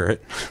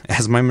accurate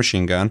as my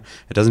machine gun.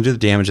 It doesn't do the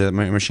damage that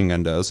my machine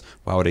gun does.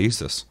 Why would I use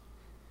this?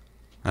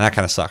 And that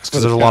kind of sucks,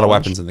 because there's a lot of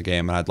weapons in the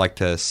game, and I'd like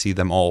to see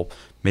them all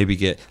maybe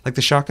get... Like,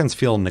 the shotguns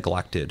feel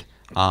neglected.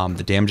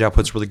 The damage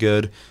output's really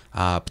good,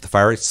 but the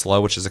fire rate's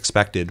slow, which is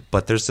expected.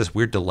 But there's this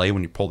weird delay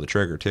when you pull the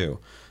trigger, too.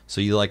 So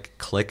you, like,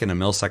 click, and a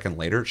millisecond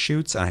later it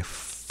shoots, and I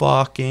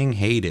fucking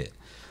hate it.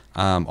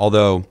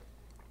 Although...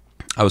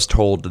 I was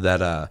told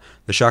that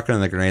the shotgun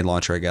and the grenade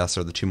launcher, I guess,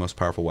 are the 2 most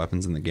powerful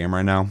weapons in the game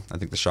right now. I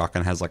think the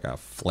shotgun has like a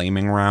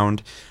flaming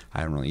round.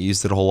 I haven't really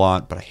used it a whole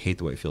lot, but I hate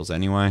the way it feels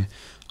anyway.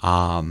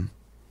 But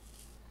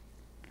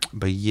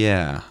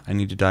yeah, I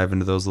need to dive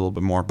into those a little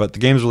bit more. But the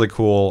game's really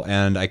cool,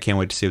 and I can't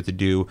wait to see what they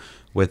do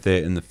with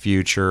it in the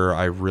future.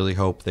 I really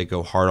hope they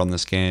go hard on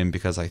this game,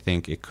 because I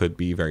think it could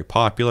be very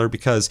popular,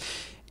 because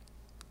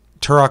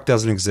Turok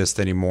doesn't exist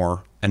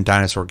anymore, and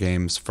dinosaur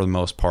games, for the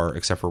most part,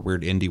 except for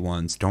weird indie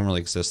ones, don't really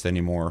exist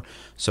anymore.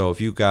 So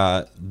if you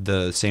got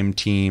the same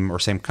team or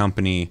same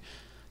company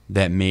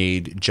that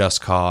made Just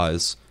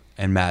Cause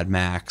and Mad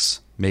Max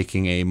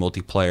making a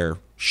multiplayer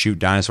shoot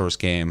dinosaurs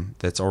game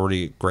that's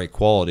already great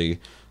quality,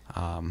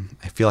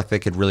 I feel like they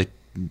could really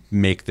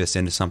make this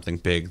into something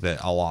big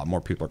that a lot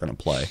more people are going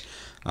to play.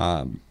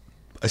 I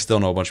still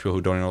know a bunch of people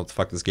who don't even know what the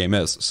fuck this game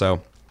is,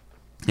 so...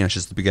 it's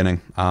just the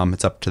beginning.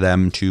 It's up to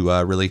them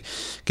to really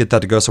get that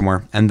to go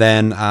somewhere. And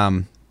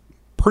then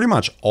pretty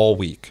much all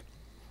week,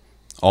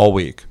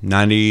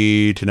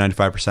 90 to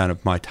 95%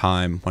 of my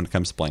time when it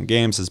comes to playing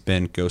games has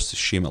been Ghost of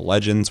Tsushima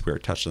Legends. We were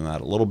touching on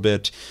that a little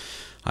bit.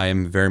 I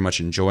am very much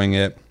enjoying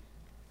it.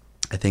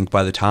 I think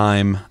by the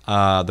time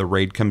the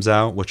raid comes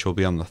out, which will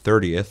be on the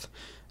 30th,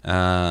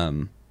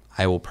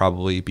 I will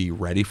probably be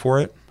ready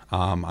for it.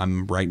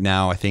 I'm right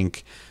now, I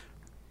think...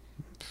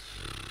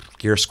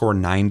 gear score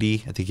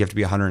 90. I think you have to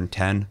be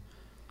 110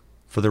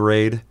 for the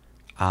raid.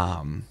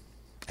 I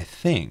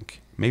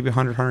think maybe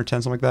 100,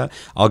 110, something like that.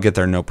 I'll get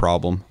there, no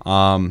problem.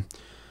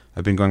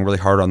 I've been going really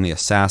hard on the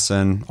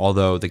assassin,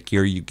 although the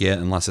gear you get,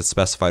 unless it's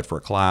specified for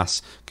a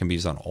class, can be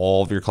used on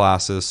all of your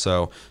classes.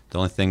 So the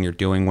only thing you're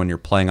doing when you're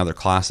playing other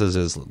classes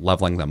is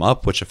leveling them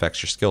up, which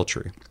affects your skill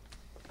tree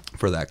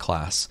for that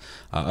class.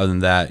 Other than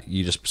that,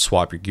 you just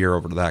swap your gear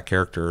over to that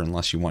character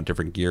unless you want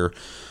different gear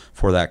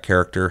for that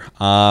character.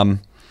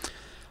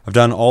 I've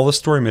done all the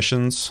story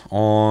missions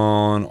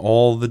on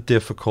all the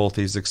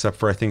difficulties, except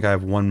for I think I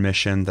have one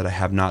mission that I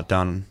have not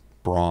done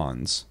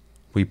bronze.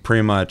 We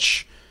pretty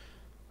much,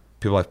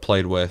 people I've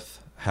played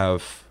with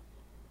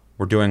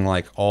we're doing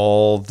like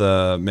all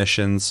the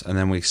missions, and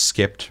then we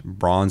skipped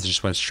bronze and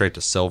just went straight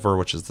to silver,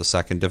 which is the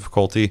second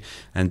difficulty,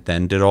 and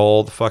then did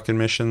all the fucking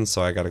missions.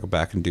 So I got to go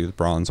back and do the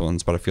bronze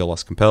ones, but I feel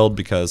less compelled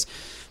because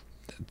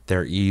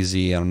they're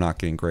easy and I'm not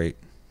getting great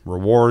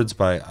rewards,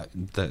 but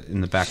in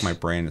the back of my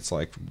brain it's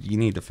like, you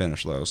need to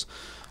finish those.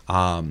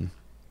 So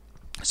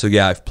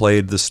yeah, I've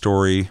played the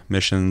story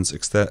missions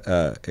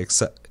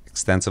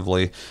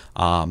extensively.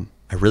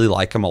 I really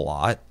like them a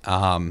lot.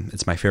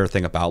 It's my favorite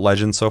thing about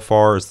Legends so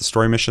far is the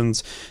story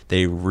missions.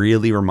 They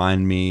really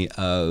remind me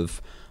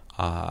of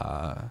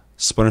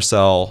Splinter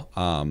Cell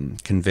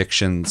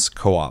Convictions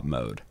co-op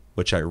mode,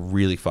 which I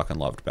really fucking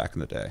loved back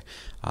in the day.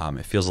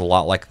 It feels a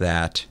lot like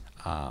that.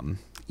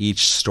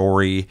 Each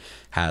story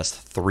has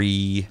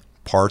 3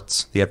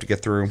 parts that you have to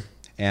get through,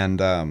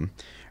 and I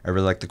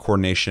really like the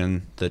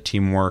coordination, the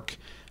teamwork,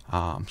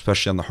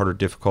 especially on the harder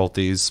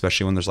difficulties,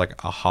 especially when there's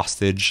like a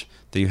hostage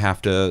that you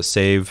have to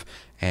save.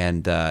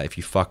 And if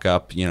you fuck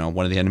up,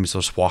 one of the enemies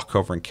will just walk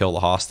over and kill the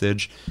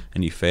hostage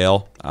and you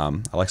fail.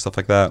 I like stuff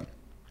like that.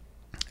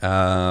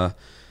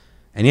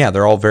 And yeah,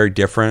 they're all very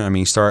different. I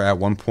mean, you start at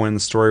one point in the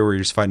story where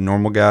you're just fighting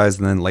normal guys,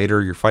 and then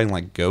later you're fighting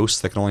like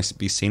ghosts that can only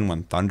be seen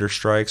when thunder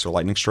strikes or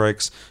lightning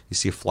strikes. You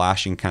see a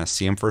flash, you can kind of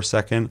see them for a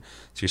second.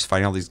 So you're just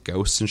fighting all these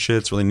ghosts and shit.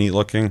 It's really neat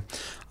looking.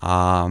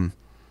 And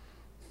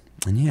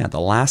yeah, the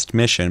last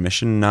mission,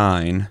 mission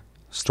 9,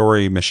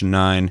 story mission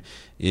 9,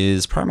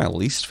 is probably my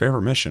least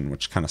favorite mission,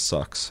 which kind of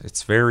sucks.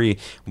 It's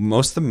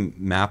most of the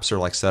maps are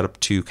like set up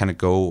to kind of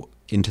go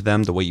into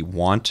them the way you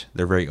want.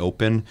 They're very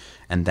open,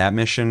 and that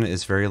mission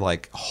is very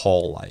like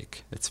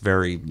Hall-like. It's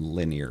very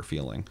linear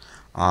feeling.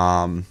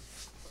 But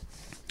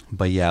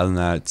yeah, other than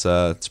that,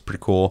 it's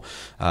pretty cool.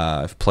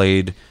 I've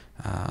played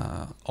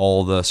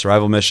all the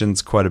survival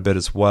missions quite a bit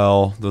as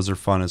well. Those are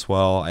fun as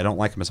well. I don't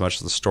like them as much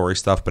as the story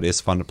stuff, but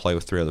it's fun to play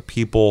with 3 other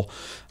people.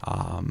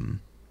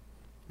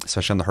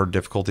 Especially on the hard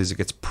difficulties, it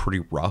gets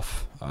pretty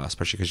rough,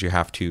 especially because you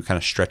have to kind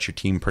of stretch your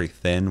team pretty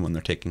thin when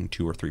they're taking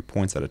 2 or 3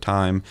 points at a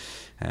time.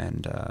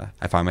 And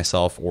I find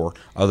myself or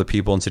other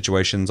people in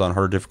situations on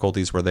hard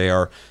difficulties where they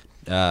are,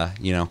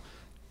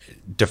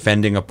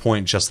 defending a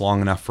point just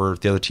long enough for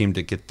the other team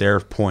to get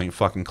their point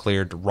fucking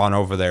cleared to run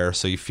over there.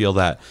 So you feel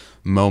that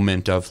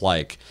moment of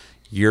like,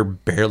 you're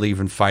barely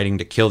even fighting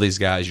to kill these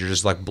guys. You're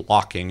just like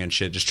blocking and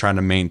shit, just trying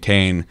to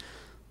maintain,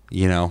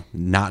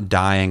 not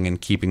dying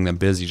and keeping them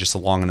busy just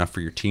long enough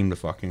for your team to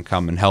fucking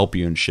come and help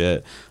you and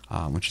shit,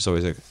 which is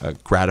always a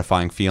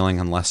gratifying feeling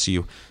unless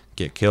you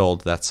get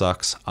killed. That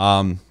sucks.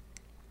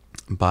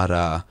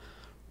 But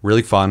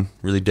really fun,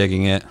 really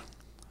digging it.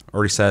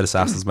 Already said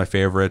Assassin's my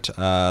favorite.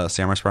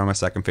 Samurai's probably my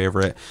second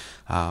favorite.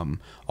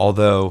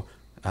 Although,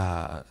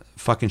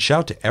 fucking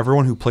shout to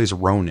everyone who plays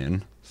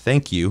Ronin.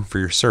 Thank you for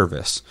your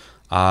service.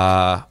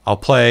 I'll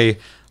play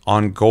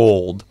on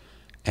gold,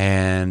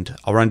 and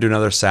I'll run to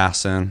another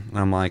assassin, and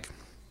I'm like,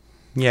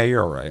 yeah,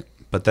 you're all right.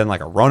 But then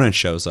like a Ronin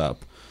shows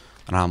up,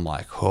 and I'm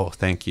like, oh,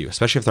 thank you.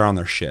 Especially if they're on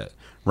their shit.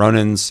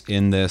 Ronins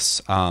in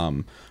this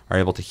are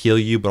able to heal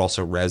you, but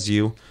also res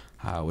you,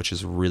 which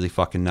is really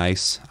fucking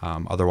nice.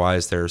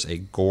 Otherwise, there's a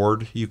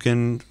gourd you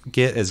can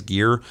get as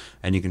gear,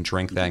 and you can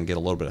drink that and get a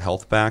little bit of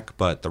health back.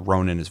 But the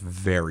Ronin is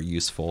very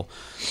useful,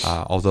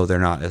 although they're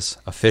not as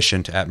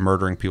efficient at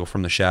murdering people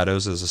from the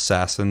shadows as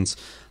assassins.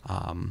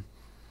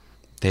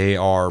 They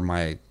are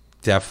my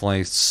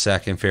definitely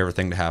second favorite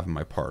thing to have in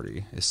my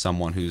party, is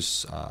someone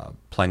who's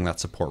playing that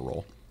support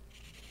role.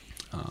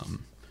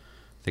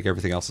 I think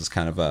everything else is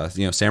kind of,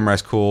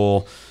 Samurai's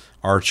cool,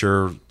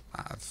 Archer,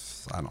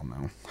 I don't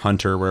know,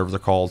 Hunter, whatever they're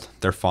called.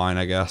 They're fine,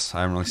 I guess.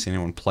 I haven't really seen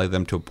anyone play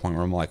them to a point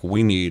where I'm like,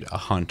 we need a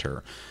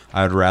Hunter.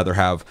 I would rather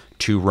have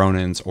 2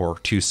 Ronins or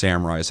 2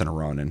 Samurais and a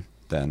Ronin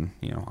than,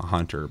 a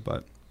Hunter,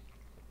 but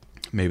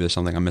maybe there's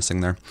something I'm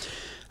missing there.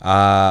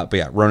 But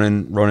yeah,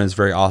 Ronin is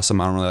very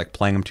awesome. I don't really like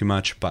playing him too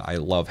much, but I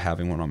love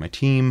having one on my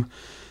team.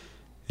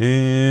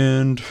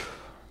 And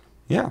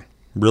yeah,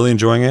 really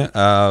enjoying it.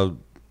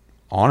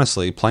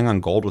 Honestly, playing on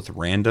gold with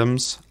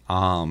randoms,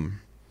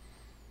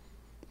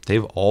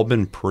 they've all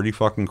been pretty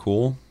fucking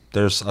cool.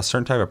 There's a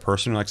certain type of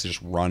person who likes to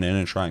just run in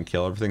and try and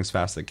kill everything as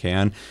fast as they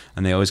can,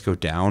 and they always go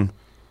down.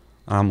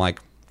 And I'm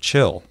like,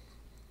 chill.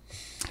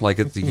 Like,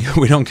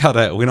 we don't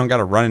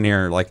gotta run in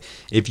here. Like,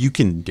 if you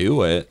can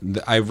do it,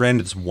 I ran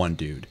into this one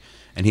dude,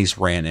 and he's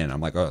ran in. I'm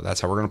like, oh,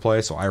 that's how we're gonna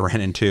play. So I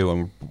ran in too,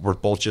 and we're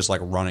both just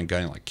like running,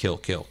 gunning, like kill,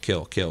 kill,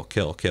 kill, kill,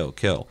 kill, kill,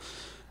 kill.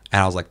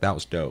 And I was like, that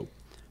was dope.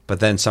 But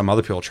then some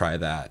other people try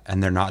that,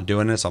 and they're not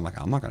doing it. So I'm like,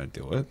 I'm not gonna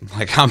do it.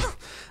 Like, I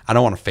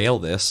don't want to fail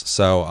this.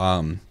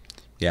 So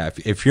yeah,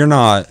 if you're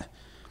not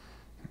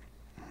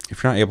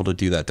able to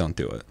do that, don't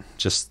do it.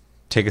 Just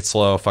take it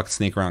slow, fucking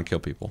sneak around, kill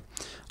people.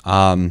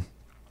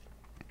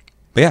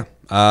 But yeah,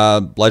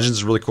 Legends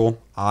is really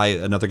cool.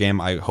 Another game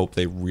I hope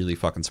they really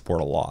fucking support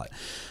a lot.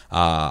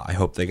 I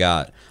hope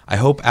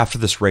after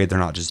this raid they're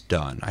not just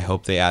done. I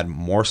hope they add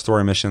more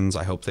story missions.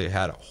 I hope they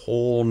had a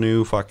whole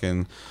new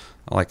fucking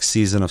like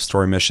season of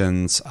story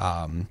missions.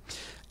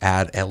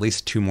 Add at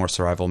least 2 more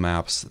survival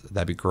maps.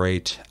 That'd be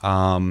great.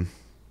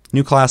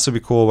 New class would be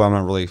cool, but I'm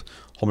not really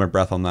holding my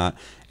breath on that.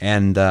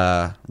 And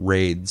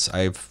raids.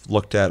 I've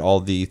looked at all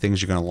the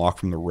things you're going to unlock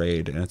from the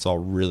raid, and it's all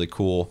really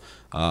cool.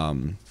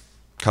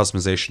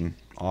 Customization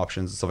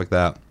options and stuff like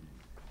that.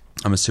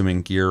 I'm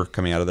assuming gear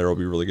coming out of there will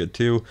be really good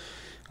too.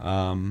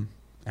 And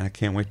I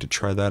can't wait to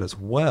try that as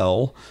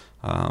well.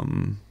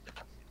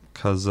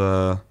 Because,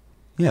 yeah,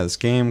 this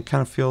game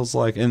kind of feels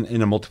like,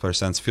 in a multiplayer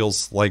sense,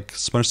 feels like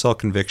Splinter Cell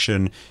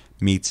Conviction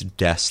meets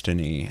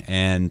Destiny.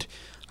 And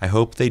I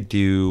hope they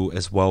do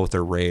as well with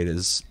their raid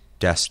as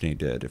Destiny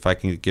did. If I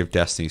can give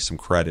Destiny some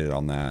credit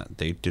on that,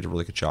 they did a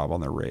really good job on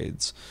their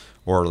raids.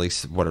 Or at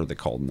least, what are they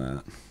called in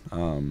that?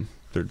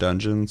 Their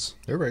dungeons?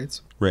 They're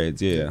raids.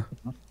 Raids, yeah.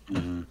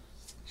 Mm-hmm.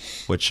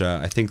 Which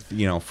I think,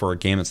 for a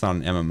game that's not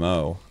an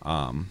MMO,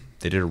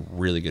 they did a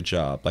really good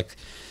job. Like,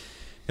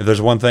 if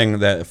there's one thing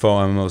that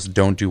faux MMOs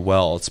don't do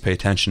well, it's pay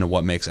attention to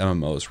what makes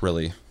MMOs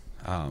really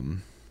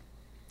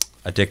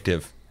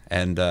addictive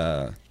and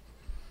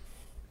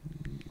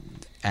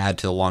add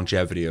to the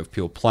longevity of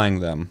people playing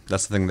them.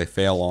 That's the thing they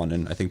fail on,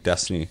 and I think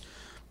Destiny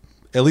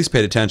at least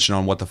paid attention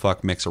on what the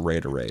fuck makes a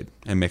raid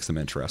and makes them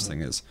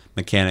interesting is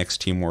mechanics,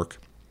 teamwork.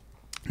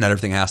 Not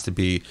everything has to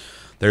be,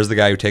 there's the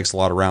guy who takes a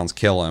lot of rounds,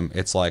 kill him.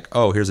 It's like,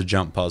 oh, here's a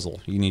jump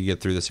puzzle. You need to get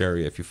through this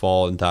area. If you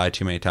fall and die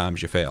too many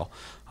times, you fail.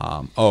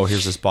 Oh,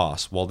 here's this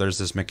boss. Well, there's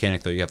this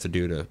mechanic that you have to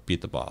do to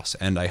beat the boss.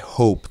 And I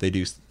hope they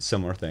do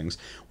similar things,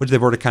 which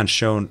they've already kind of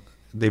shown.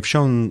 They've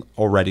shown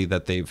already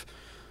that they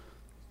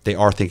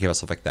are thinking about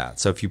stuff like that.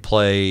 So if you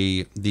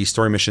play the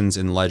story missions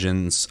in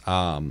Legends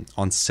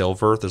on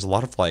Silver, there's a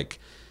lot of like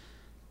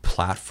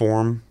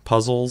platform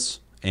puzzles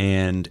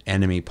and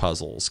enemy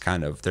puzzles,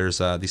 kind of. There's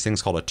these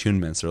things called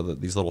attunements, or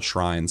these little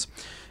shrines,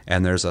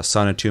 and there's a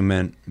sun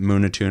attunement,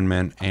 moon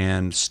attunement,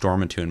 and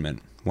storm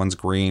attunement. One's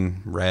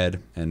green,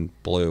 red, and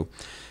blue,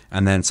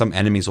 and then some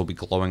enemies will be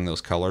glowing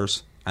those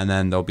colors, and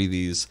then there'll be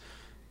these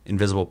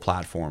invisible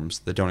platforms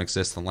that don't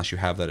exist unless you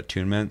have that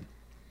attunement.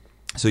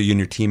 So you and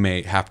your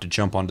teammate have to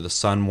jump onto the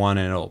sun one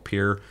and it'll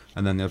appear,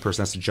 and then the other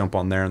person has to jump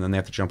on there, and then they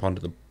have to jump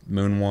onto the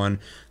moon one,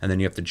 and then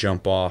you have to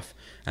jump off,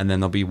 and then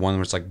there'll be one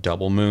where it's like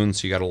double moon,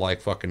 so you gotta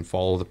like fucking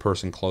follow the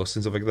person close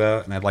and stuff like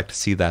that. And I'd like to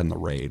see that in the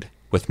raid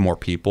with more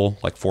people,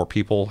 like 4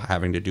 people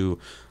having to do,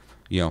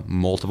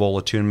 multiple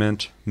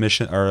attunement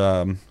mission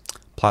or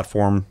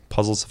platform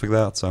puzzles, stuff like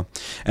that. So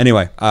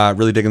anyway,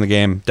 really digging the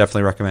game.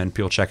 Definitely recommend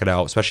people check it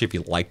out, especially if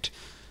you liked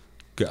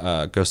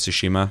Ghost of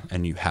Tsushima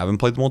and you haven't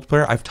played the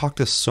multiplayer. I've talked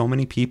to so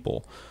many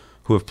people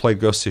who have played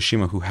Ghost of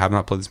Tsushima who have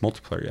not played this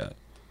multiplayer yet.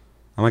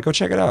 I'm like, go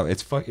check it out.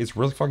 It's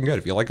really fucking good.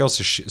 If you like Ghost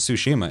of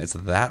Tsushima, it's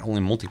that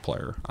only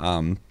multiplayer.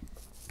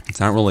 It's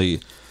not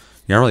really,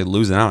 you're not really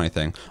losing out on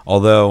anything.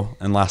 Although,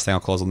 and last thing I'll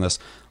close on this,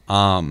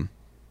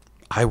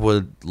 I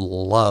would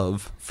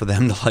love for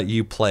them to let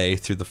you play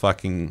through the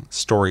fucking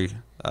story,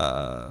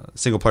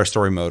 single player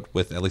story mode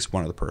with at least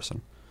one other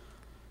person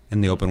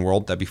in the open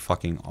world. That'd be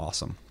fucking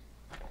awesome.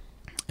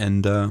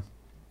 And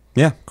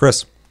yeah,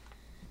 Chris.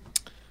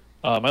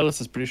 My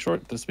list is pretty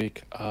short this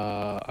week.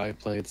 I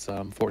played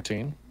some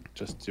 14,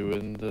 just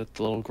doing the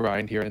little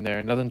grind here and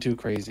there. Nothing too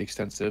crazy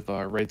extensive.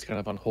 Our raid's kind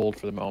of on hold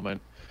for the moment.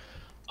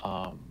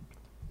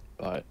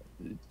 But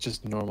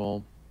just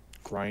normal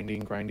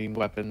grinding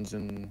weapons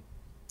and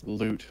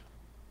loot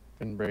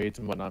and raids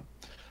and whatnot.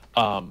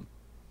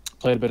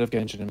 Played a bit of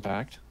Genshin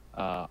Impact.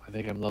 I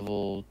think I'm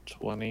level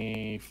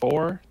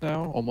 24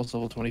 now, almost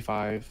level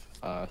 25.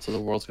 So the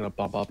world's going to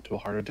bump up to a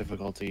harder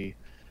difficulty,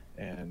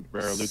 and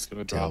rare loot's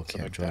going to drop. Still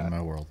can't join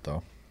my world,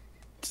 though.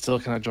 Still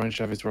cannot join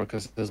Chevy's world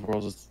because his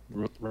world is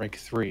rank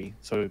 3.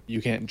 So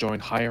you can't join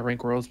higher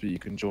rank worlds, but you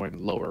can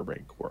join lower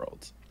rank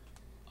worlds.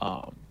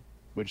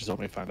 Which is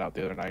something we found out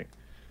the other night.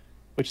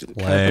 Which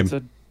kind of puts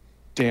a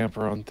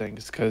damper on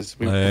things, because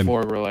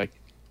before we were like,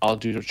 I'll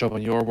jump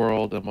on your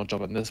world, then we'll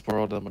jump on this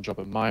world, then we'll jump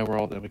on my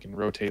world, and we can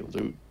rotate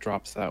loot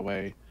drops that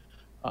way.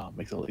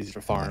 Makes it a little easier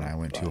to farm. And I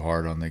went too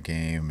hard on the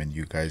game, and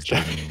you guys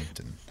didn't.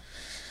 And...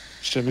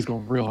 Chevy's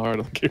going real hard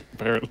on the game,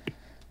 apparently.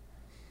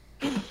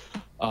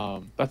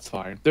 That's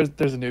fine.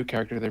 There's a new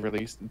character they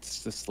released.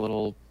 It's this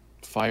little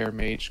fire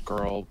mage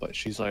girl, but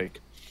she doesn't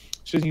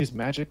use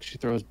magic. She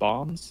throws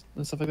bombs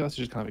and stuff like that. So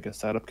she's kind of like a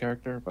setup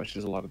character, but she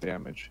does a lot of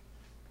damage.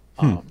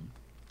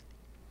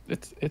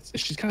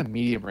 She's kind of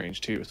medium range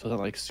too, so it's not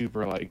like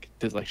super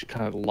she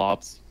kind of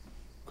lobs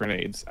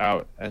grenades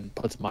out and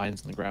puts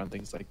mines in the ground,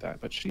 things like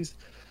that. But she's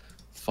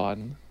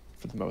fun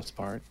for the most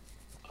part.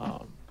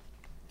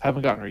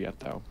 Haven't gotten her yet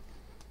though.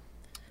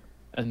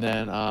 And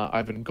then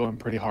I've been going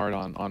pretty hard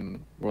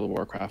on World of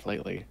Warcraft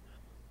lately.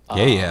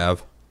 Yeah, you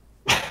have.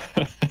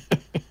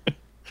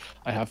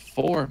 I have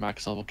 4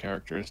 max level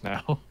characters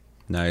now.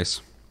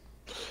 Nice.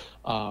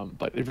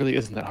 But it really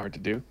isn't that hard to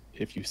do.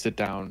 If you sit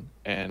down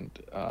and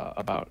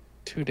about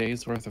 2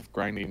 days worth of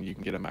grinding, you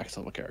can get a max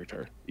level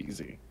character.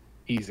 Easy.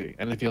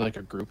 And if you're like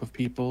a group of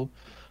people,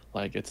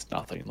 like it's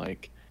nothing.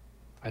 Like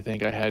I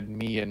think I had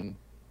me and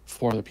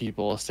 4 other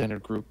people, a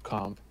standard group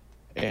comp,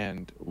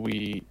 and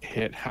we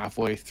hit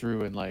halfway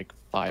through in like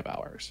 5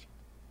 hours.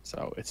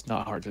 So it's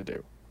not hard to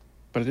do,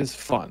 but it is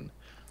fun.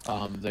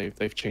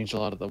 They've changed a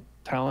lot of the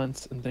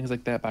talents and things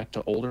like that back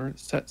to older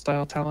set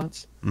style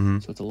talents. Mm-hmm.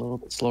 So it's a little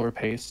bit slower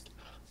paced.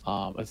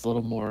 There's a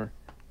little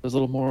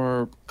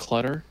more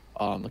clutter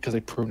because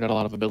they pruned out a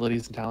lot of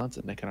abilities and talents,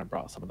 and they kind of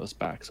brought some of those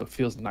back. So it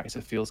feels nice.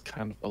 It feels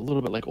kind of a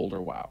little bit like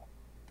older WoW.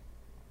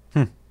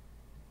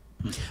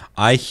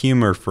 I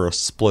humor for a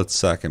split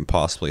second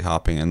possibly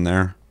hopping in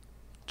there,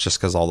 just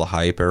because all the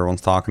hype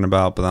everyone's talking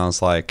about. But then I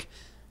was like,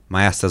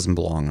 my ass doesn't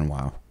belong in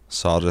WoW,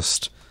 so I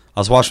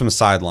was watching the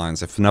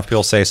sidelines. If enough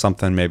people say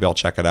something, maybe I'll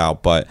check it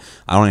out. But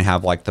I don't even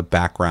have like the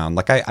background.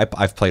 Like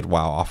I've played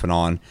WoW off and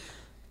on.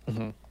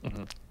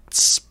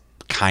 It's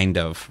kind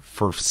of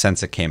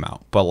since it came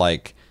out, but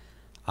like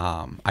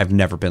I've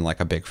never been like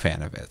a big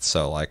fan of it.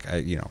 So like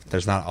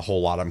there's not a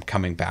whole lot I'm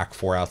coming back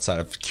for outside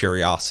of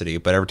curiosity.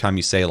 But every time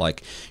you say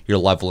like you're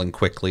leveling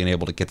quickly and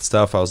able to get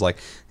stuff, I was like,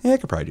 yeah, I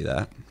could probably do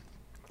that.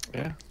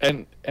 Yeah,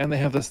 and they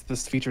have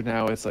this feature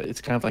now. It's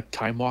kind of like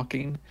time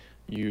walking.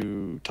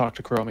 you talk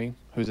to Chromie,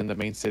 who's in the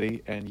main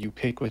city, and you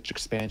pick which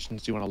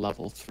expansions you want to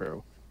level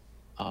through.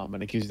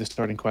 And it gives you the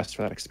starting quest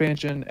for that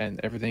expansion, and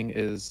everything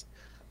is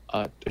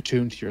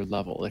attuned to your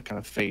level. It kind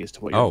of phased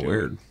to what you're Oh, doing.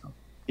 weird.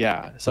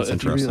 Yeah, so That's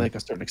if you really interesting. like a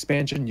certain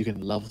expansion, you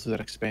can level through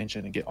that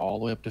expansion and get all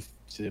the way up to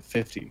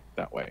 50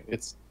 that way.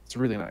 It's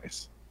really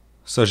nice.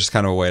 So it's just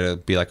kind of a way to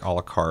be like a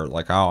la carte,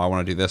 like, oh, I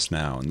want to do this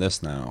now and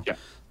this now. Yeah.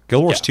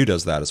 Guild Wars Yeah. 2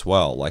 does that as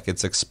well. Like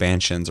its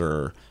expansions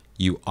or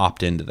you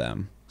opt into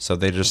them. So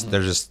they're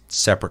just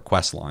separate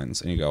quest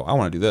lines and you go, I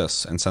want to do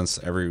this. And since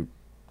every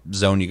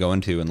zone you go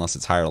into, unless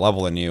it's higher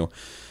level than you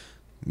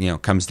know,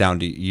 comes down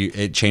to you,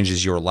 it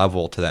changes your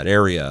level to that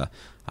area.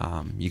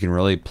 You can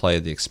really play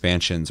the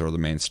expansions or the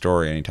main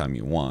story anytime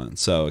you want.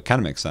 So it kind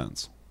of makes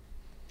sense.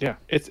 Yeah,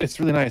 it's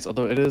really nice.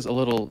 Although it is a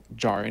little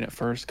jarring at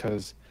first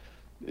because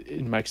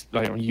in my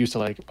like I'm used to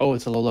like, oh,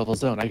 it's a low level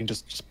zone. I can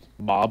just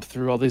mob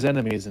through all these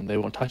enemies and they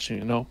won't touch me.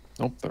 Nope,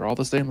 they're all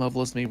the same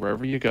level as me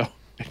wherever you go.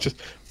 They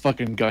just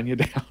fucking gun you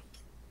down.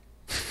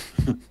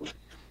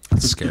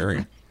 That's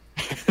scary.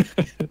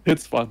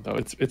 It's fun though.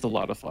 It's a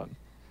lot of fun.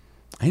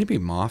 I need to be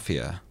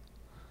Mafia.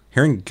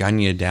 Hearing gun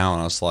you down,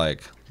 I was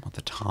like, what,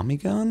 the Tommy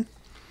gun?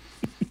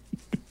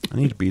 I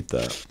need to beat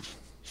that.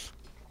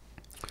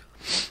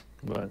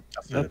 But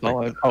the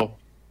that's all.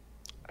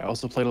 I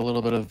also played a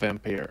little bit of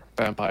Vampire.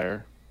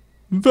 Vampire.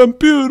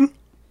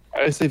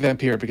 I say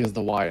Vampire because of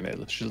the Y in it.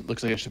 It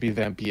looks like it should be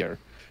Vampire.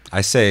 I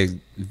say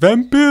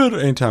vampire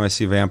anytime I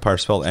see vampire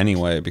spelled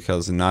anyway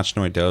because in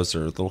Nachnoi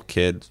Dozer, little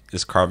kid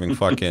is carving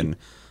fucking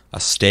a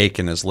steak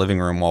in his living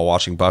room while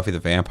watching Buffy the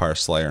Vampire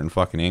Slayer in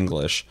fucking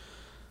English.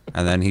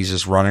 And then he's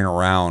just running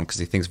around because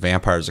he thinks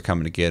vampires are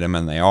coming to get him,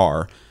 and they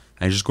are.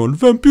 And he's just going,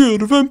 vampire,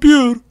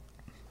 vampire.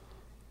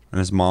 And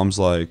his mom's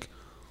like,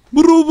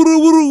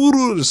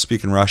 just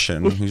speaking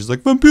Russian. He's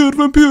like, vampire,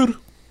 vampire.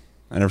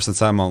 And ever since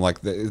then, I'm like,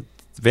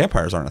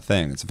 vampires aren't a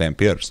thing. It's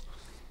vampires.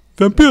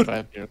 Vampire.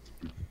 Vampire.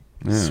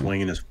 Yeah.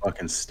 Swinging his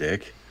fucking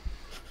stick.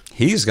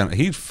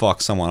 He'd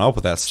fuck someone up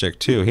with that stick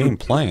too. He ain't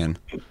playing.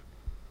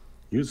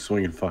 He was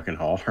swinging fucking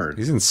hard.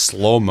 He's in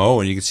slow mo,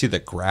 and you can see the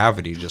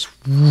gravity just.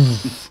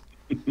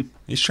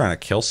 He's trying to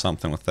kill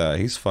something with that.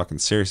 He's fucking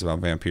serious about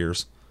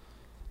vampires.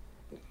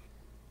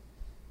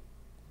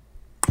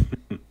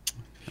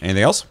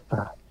 Anything else?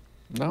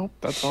 No,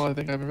 that's all I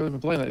think I've really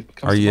been playing. That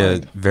comes Are to you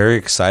mind. very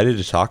excited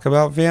to talk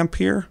about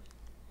Vampire?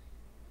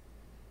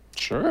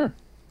 Sure.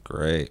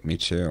 Great, me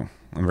too.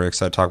 I'm very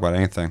excited to talk about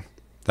anything.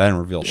 That didn't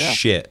reveal Yeah.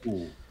 shit.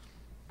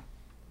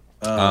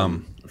 I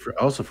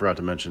also forgot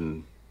to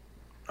mention,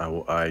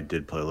 I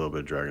did play a little bit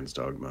of Dragon's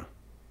Dogma.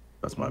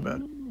 That's my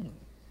bad.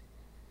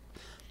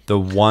 The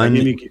one, I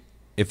mean,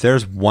 if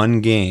there's one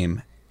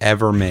game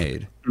ever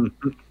made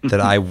that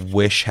I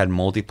wish had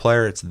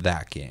multiplayer, it's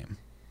that game.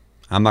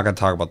 I'm not going to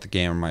talk about the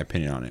game or my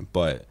opinion on it,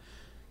 but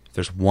if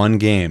there's one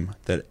game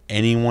that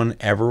anyone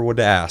ever would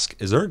ask,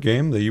 is there a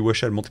game that you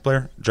wish had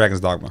multiplayer?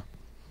 Dragon's Dogma.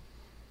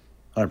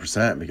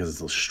 100%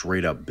 because it's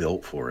straight up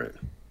built for it.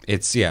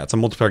 It's a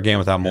multiplayer game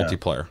without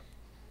multiplayer.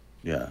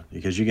 Yeah,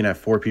 because you can have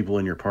 4 people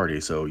in your party,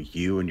 so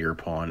you and your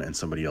pawn and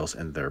somebody else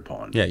and their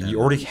pawn. Yeah, And you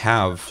already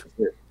have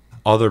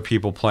other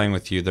people playing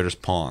with you. They're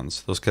just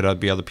pawns. Those could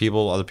be other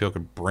people. Other people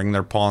could bring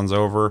their pawns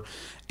over.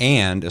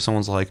 And if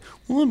someone's like,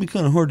 well, that'd be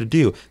kind of hard to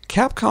do.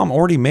 Capcom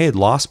already made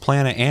Lost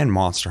Planet and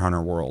Monster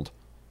Hunter World.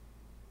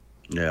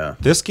 Yeah.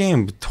 This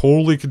game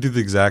totally could do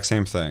the exact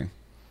same thing.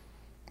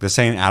 This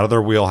ain't out of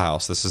their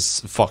wheelhouse. This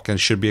is fucking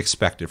should be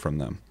expected from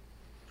them.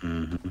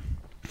 Mm-hmm.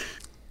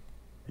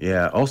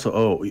 Yeah.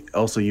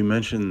 Also, you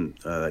mentioned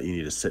that you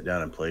need to sit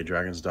down and play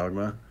Dragon's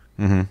Dogma.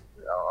 Mm-hmm.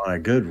 On a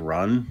good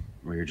run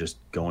where you're just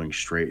going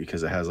straight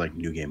because it has like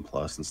New Game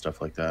Plus and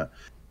stuff like that.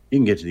 You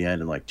can get to the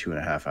end in like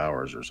 2.5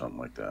 hours or something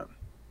like that.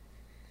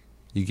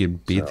 You can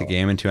beat the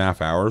game in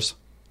 2.5 hours.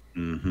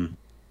 Mm-hmm.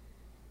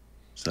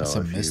 So That's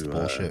some if missed you,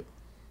 bullshit.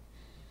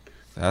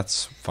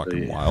 That's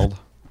fucking yeah. wild.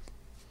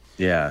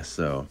 Yeah.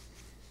 So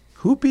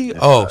Who beat?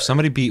 Oh,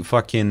 somebody beat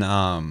fucking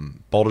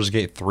Baldur's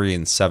Gate 3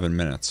 in 7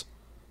 minutes.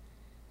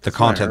 The That's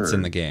what I content's in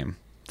heard. the game,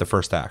 the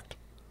first act.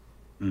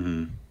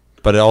 Mm-hmm.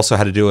 But it also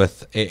had to do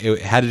with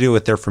it had to do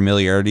with their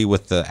familiarity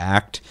with the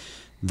act,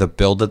 the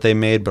build that they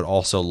made, but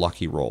also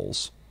lucky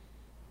rolls.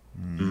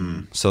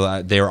 So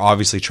that they were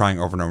obviously trying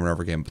over and over and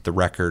over again. But the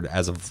record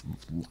as of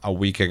a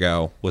week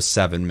ago was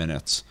 7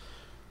 minutes.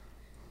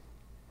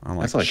 I'm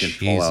That's like in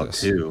Fallout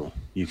Jesus. 2.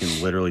 You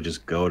can literally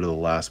just go to the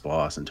last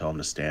boss and tell him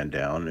to stand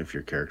down if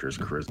your character is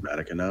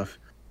charismatic enough.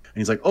 And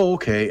he's like, oh,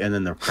 okay. And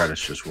then the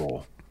credits just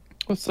roll.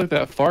 Well, it's like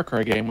that Far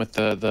Cry game with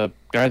the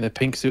guy in the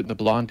pink suit and the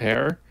blonde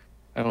hair.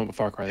 I don't know what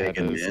Far Cry that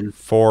Taken is. in.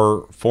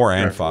 4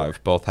 and Right.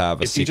 5 both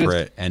have a If you just-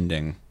 secret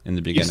ending in the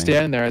You beginning.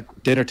 stand there at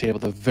the dinner table,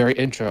 the very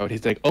intro, and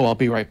he's like, "Oh, I'll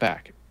be right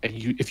back." And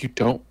if you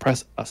don't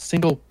press a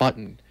single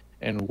button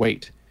and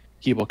wait,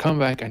 he will come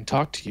back and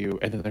talk to you,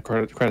 and then the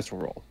credits will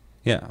roll.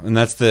 Yeah, and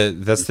that's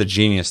the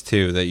genius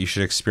too, that you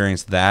should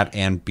experience that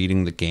and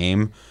beating the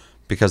game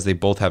because they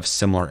both have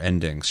similar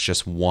endings.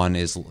 Just one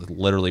is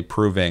literally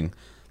proving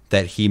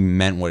that he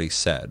meant what he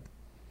said.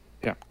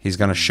 Yeah. He's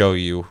gonna show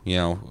you,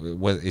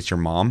 what it's your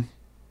mom.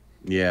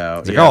 Yeah.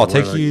 He's like, yeah, oh, I'll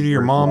where, take you to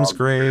your where mom's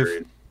grave,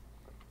 buried.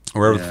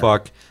 wherever the Yeah.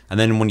 fuck. And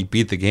then when you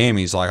beat the game,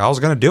 he's like, I was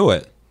gonna do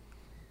it.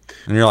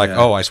 And you're like, Yeah.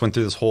 oh, I just went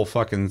through this whole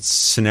fucking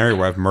scenario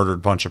where I've murdered a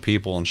bunch of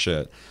people and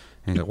shit.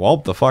 And he's like, well,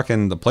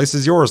 the place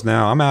is yours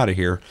now. I'm out of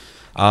here.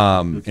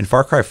 In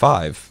Far Cry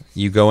 5,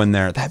 you go in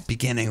there. That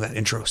beginning, that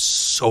intro is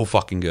so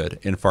fucking good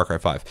in Far Cry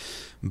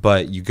 5.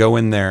 But you go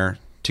in there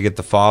to get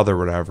the father or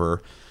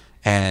whatever,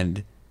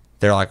 and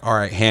they're like, all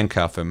right,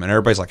 handcuff him. And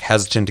everybody's like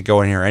hesitant to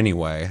go in here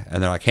anyway.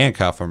 And they're like,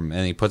 handcuff him.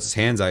 And he puts his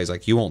hands out. He's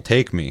like, you won't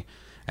take me.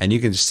 And you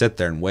can just sit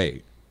there and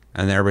wait.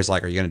 And then everybody's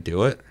like, are you going to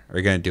do it? Are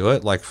you going to do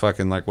it? Like,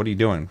 fucking, like, what are you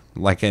doing?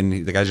 Like, and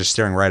the guy's just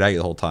staring right at you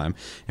the whole time.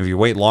 If you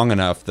wait long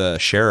enough, the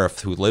sheriff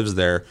who lives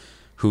there,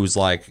 who's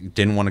like,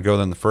 didn't want to go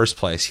there in the first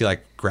place, he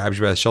like grabs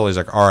you by the shoulder. He's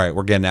like, all right,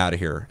 we're getting out of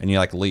here. And you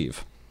like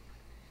leave.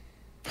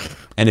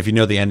 And if you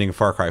know the ending of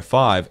Far Cry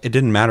 5, it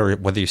didn't matter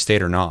whether you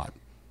stayed or not.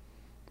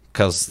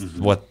 Because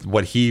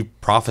what he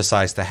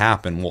prophesies to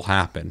happen will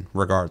happen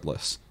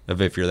regardless of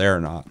if you're there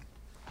or not.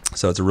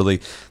 So it's a really,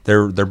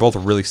 they're both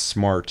really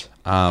smart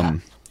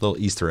little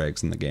Easter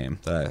eggs in the game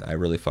that I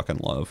really fucking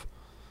love.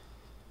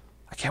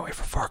 I can't wait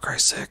for Far Cry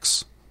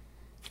 6.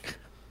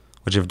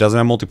 Which if it doesn't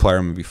have multiplayer,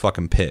 I'm going to be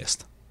fucking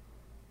pissed.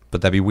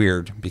 But that'd be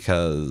weird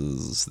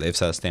because they've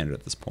set a standard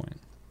at this point.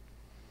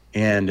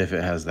 And if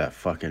it has that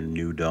fucking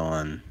New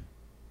Dawn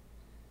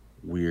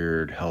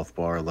weird health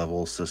bar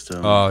level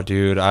system. Oh,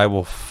 dude, I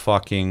will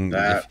fucking...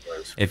 That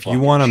was If you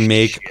fucking want to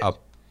make shit. a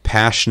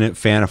passionate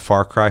fan of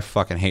Far Cry,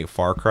 fucking hate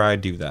Far Cry,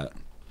 do that.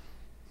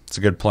 It's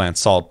a good plan.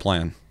 Solid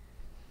plan.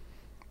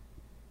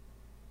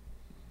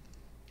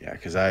 Yeah,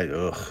 because I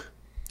thought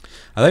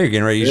you were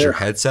getting ready to use your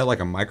headset like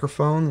a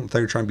microphone. I thought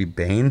you were trying to be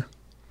Bane.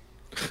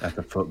 at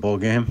the football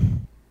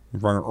game. You're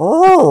running,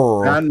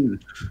 "Oh!"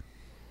 And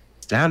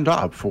stand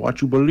up for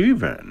what you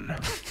believe in.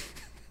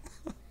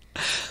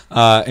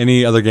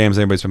 Any other games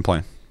anybody's been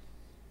playing?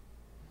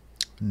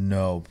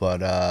 No,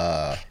 but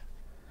I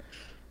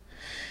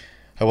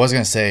was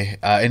gonna say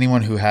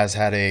anyone who has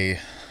had a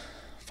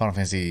Final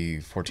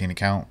Fantasy 14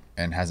 account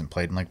and hasn't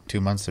played in like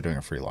 2 months, they're doing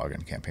a free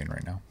login campaign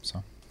right now.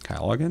 So, Can I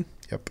log in?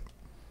 yep.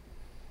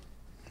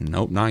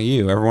 Nope, not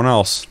you. Everyone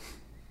else.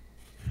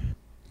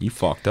 You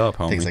fucked up,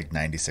 homie. Takes like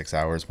 96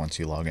 hours once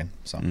you log in.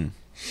 So,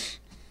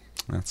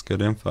 That's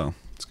good info.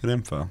 That's good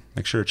info.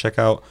 Make sure to check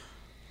out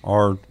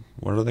our,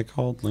 what are they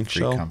called? Link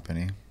free Shell?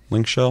 company.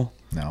 Link Shell?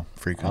 No,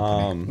 free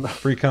company.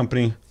 Free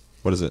company.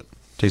 What is it?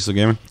 Tasteless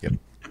Gaming? Yep.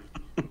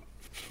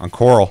 On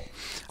Coral.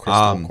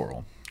 Crystal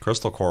Coral.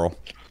 Crystal Coral.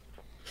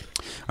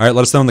 All right,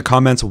 let us know in the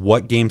comments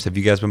what games have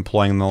you guys been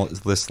playing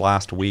this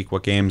last week.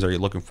 What games are you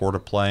looking forward to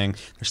playing?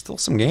 There's still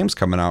some games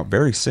coming out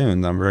very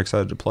soon that I'm very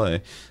excited to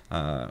play.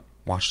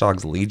 Watch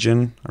Dogs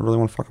Legion. I really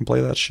want to fucking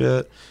play that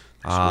shit.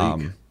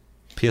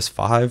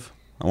 PS5.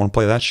 I want to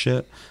play that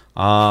shit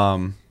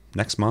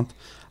next month.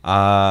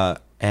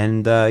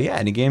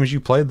 Any games you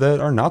played that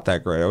are not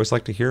that great. I always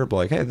like to hear,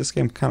 like, hey, this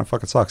game kind of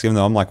fucking sucks. Even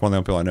though I'm like one of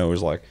the people I know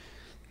who's like,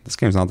 this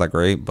game's not that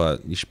great,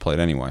 but you should play it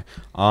anyway.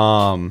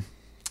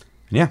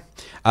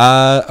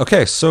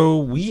 Okay, so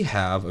we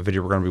have a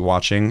video we're going to be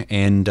watching,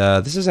 and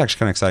this is actually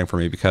kind of exciting for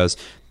me because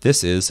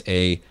this is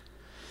an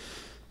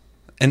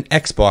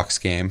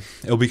Xbox game.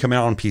 It'll be coming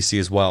out on PC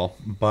as well,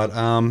 but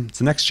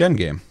it's a next-gen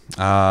game.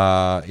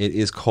 It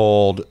is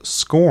called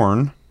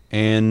Scorn,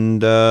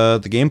 and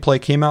the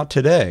gameplay came out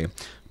today.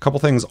 A couple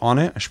things on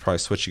it. I should probably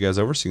switch you guys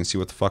over so you can see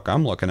what the fuck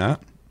I'm looking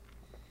at.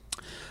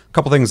 A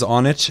couple things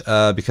on it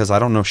because I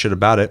don't know shit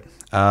about it.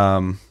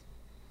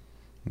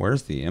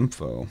 Where's the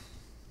info?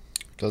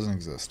 Doesn't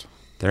exist.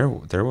 There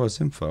was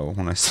info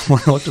when I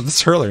looked at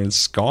this earlier, and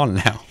it's gone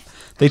now.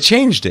 They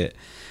changed it.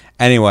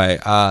 Anyway,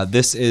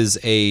 this is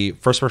a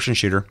first-person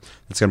shooter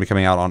that's going to be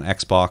coming out on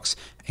Xbox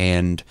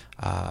and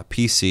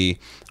PC.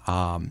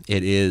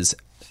 It is,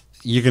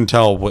 you can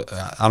tell,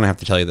 I don't have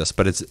to tell you this,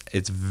 but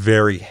it's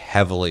very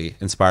heavily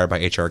inspired by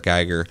H.R.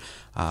 Geiger,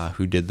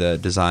 who did the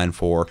design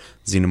for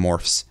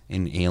Xenomorphs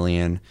in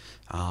Alien,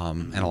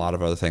 and a lot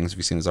of other things. If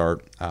you've seen his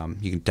art,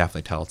 you can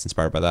definitely tell it's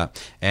inspired by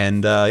that.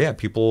 And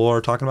people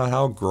are talking about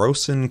how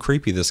gross and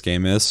creepy this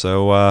game is.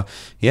 So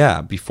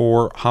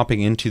before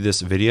hopping into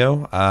this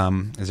video,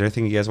 is there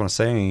anything you guys want to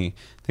say? Any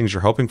things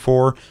you're hoping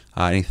for?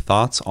 Any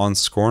thoughts on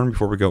Scorn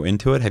before we go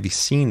into it? Have you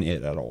seen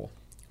it at all?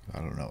 I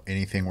don't know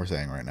anything we're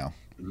saying right now.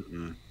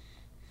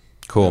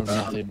 Cool.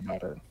 Nothing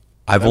about it.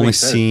 I've That only makes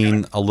sense,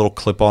 seen a little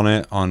clip on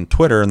it on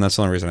Twitter, and that's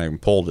the only reason I even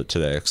pulled it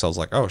today. Because I was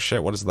like, "Oh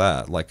shit, what is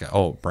that?" Like,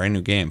 "Oh, brand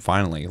new game,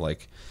 finally!"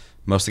 Like,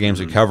 most of the games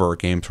we cover are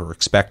games we're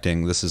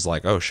expecting. This is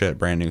like, "Oh shit,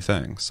 brand new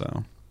thing."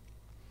 So,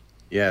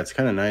 Yeah, it's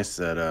kind of nice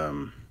that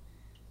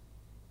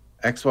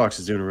Xbox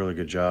is doing a really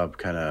good job,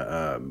 kind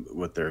of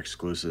with their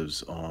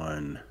exclusives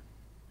on.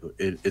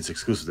 It's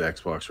exclusive to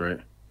Xbox, right?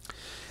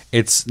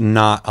 it's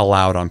not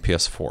allowed on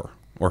PS4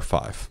 or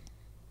 5.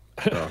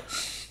 Oh.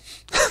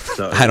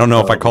 So, I don't know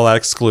if I call that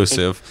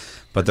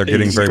exclusive, but they're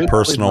getting very It's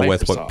personal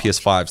with what Microsoft.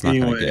 PS5's not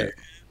going to Anyway, get.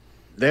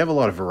 they have a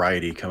lot of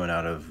variety coming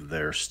out of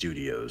their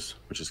studios,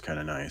 which is kind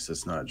of nice.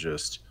 It's not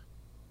just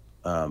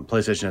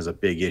PlayStation has a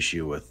big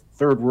issue with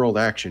third world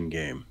action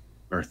game.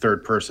 or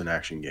third person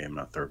action game,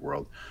 not third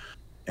world.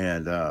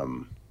 And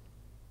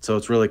so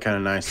it's really kind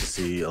of nice to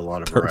see a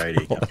lot of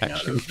variety coming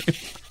out of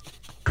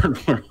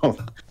third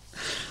world.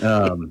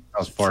 That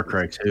was Far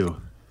Cry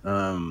 2.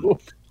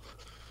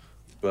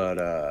 But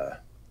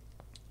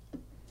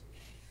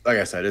like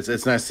I said,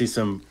 it's nice to see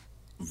some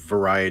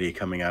variety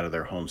coming out of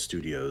their home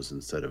studios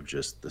instead of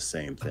just the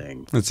same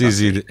thing. It's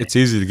easy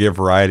to get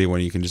variety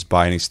when you can just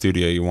buy any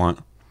studio you want.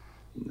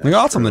 You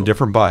got something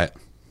different, buy it.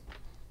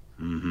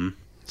 Mm-hmm.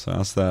 So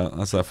that's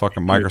that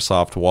fucking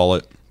Microsoft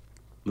wallet.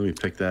 Let me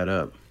pick that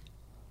up.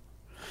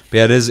 But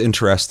yeah, it is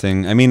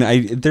interesting. I mean,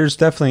 there's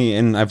definitely,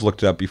 and I've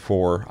looked it up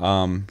before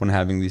when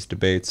having these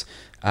debates.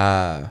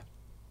 There's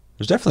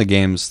definitely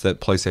games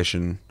that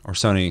PlayStation or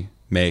Sony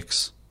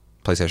makes,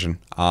 PlayStation,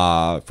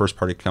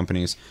 first-party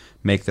companies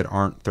make that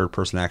aren't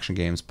third-person action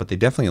games, but they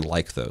definitely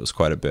like those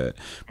quite a bit.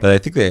 But I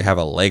think they have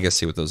a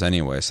legacy with those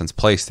anyway, since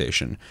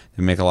PlayStation.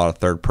 They make a lot of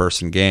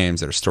third-person games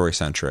that are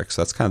story-centric,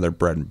 so that's kind of their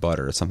bread and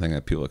butter. It's something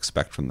that people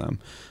expect from them.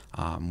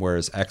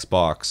 Whereas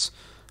Xbox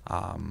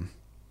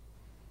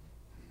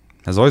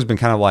has always been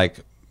kind of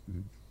like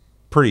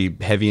pretty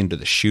heavy into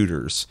the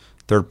shooters,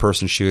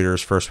 third-person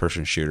shooters,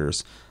 first-person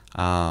shooters.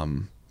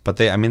 But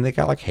they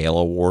got like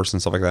Halo Wars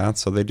and stuff like that,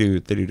 so they do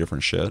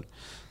different shit.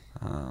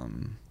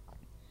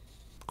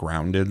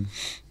 Grounded,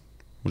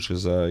 which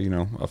is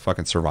a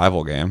fucking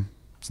survival game.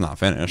 It's not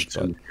finished,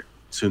 but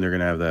soon they're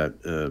gonna have that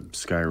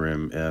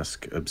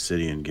Skyrim-esque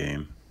Obsidian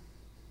game.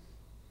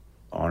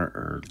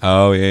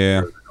 Oh yeah.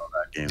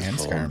 That game And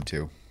Skyrim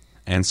 2.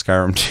 And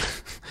Skyrim 2.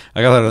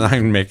 I got that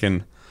I'm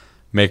making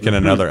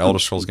another Elder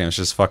Scrolls game. It's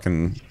just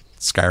fucking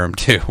Skyrim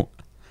 2.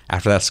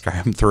 After that,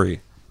 Skyrim 3. You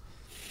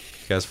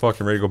guys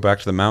fucking ready to go back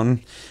to the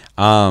mountain?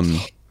 A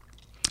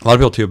lot of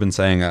people too have been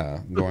saying,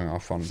 going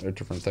off on a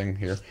different thing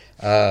here,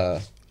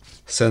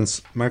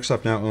 since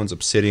Microsoft now owns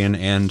Obsidian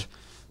and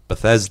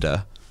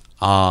Bethesda,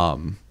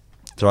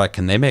 they're like,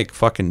 can they make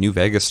fucking New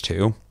Vegas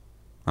too?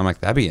 I'm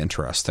like, that'd be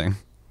interesting.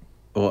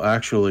 Well,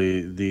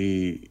 actually,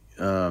 the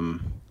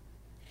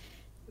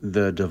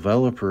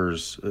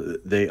developers,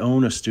 they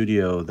own a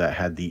studio that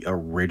had the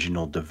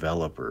original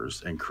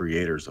developers and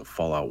creators of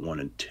Fallout 1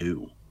 and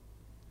 2.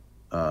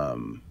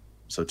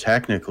 So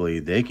technically,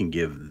 they can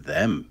give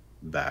them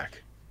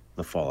back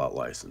the Fallout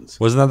license.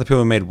 Wasn't that the people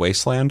who made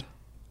Wasteland?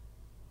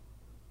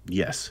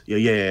 Yes.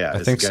 Yeah. I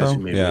It's think the guys so.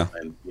 who made Yeah.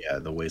 Wasteland. Yeah,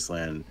 the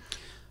Wasteland.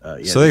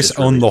 So they just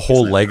own the released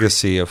whole Wasteland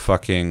legacy of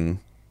fucking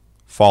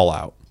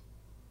Fallout.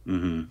 3.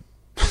 Mm-hmm.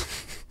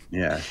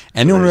 Yeah.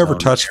 Anyone who They ever own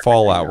touched everything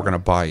Fallout, now. we're gonna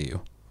buy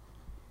you.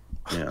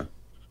 Yeah.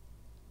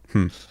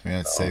 Yeah,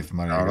 it's safe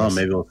money. I I don't know. guess.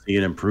 Maybe we'll see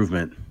an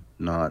improvement,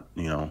 not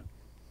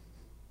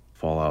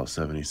Fallout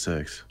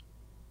 76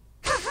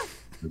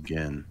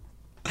 again.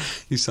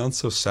 You sound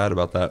so sad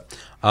about that.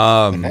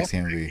 The next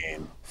game will be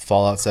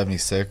Fallout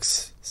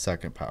 76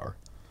 Second Power.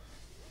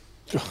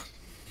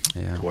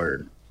 Yeah.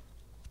 Word.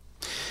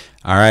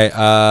 All right.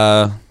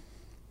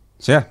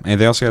 So yeah,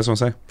 anything else you guys want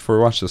to say before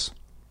we watch this?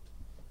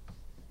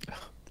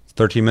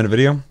 13-minute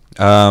video.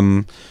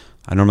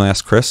 I normally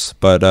ask Chris,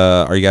 but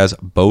are you guys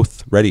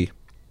both ready?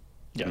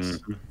 Yes.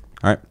 Mm-hmm.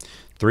 All right.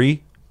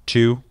 3,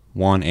 2,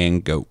 1,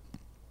 and go.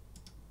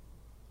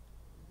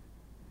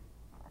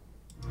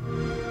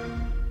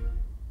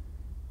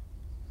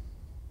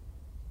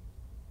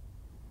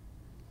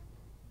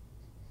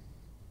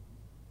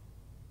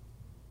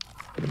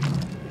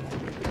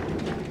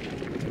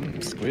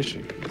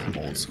 Squishy.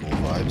 Old school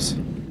vibes.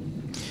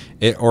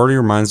 It already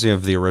reminds me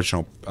of the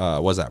original.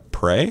 Was that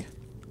Prey?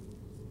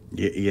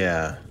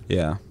 Yeah.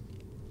 Yeah.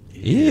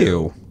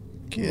 Ew.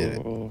 Get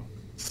it. Oh,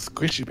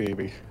 squishy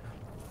baby.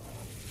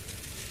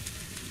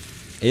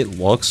 It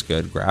looks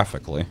good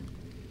graphically.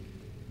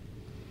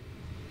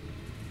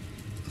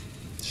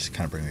 Just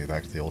kind of bring me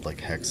back to the old like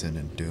Hexen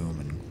and Doom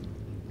and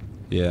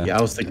Yeah. Yeah,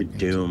 I was thinking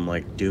Doom,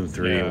 like Doom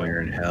 3 Yeah. when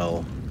you're in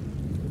hell.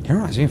 It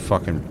reminds me of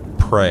fucking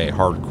Prey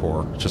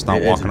hardcore. Just not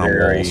It's walking on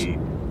walls. very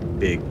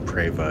big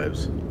Prey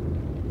vibes.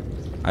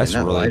 I And just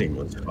that really. lighting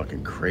was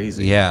fucking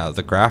crazy. Yeah,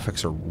 the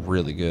graphics are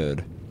really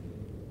good.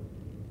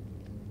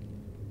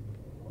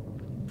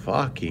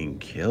 Fucking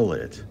kill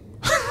it.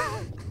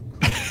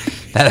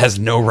 That has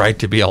no right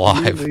to be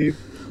alive. You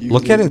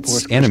Look at leave its poor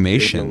squishy baby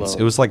animations.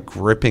 alone. It was like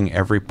gripping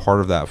every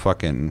part of that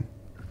fucking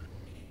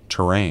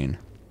terrain.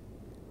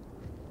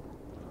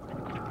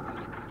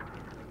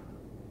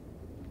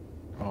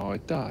 Oh,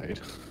 it died.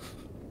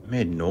 It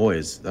made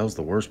noise. That was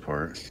the worst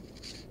part.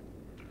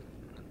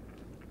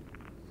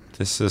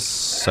 This is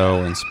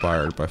so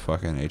inspired by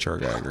fucking H.R.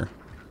 Geiger.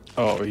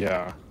 Oh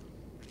yeah.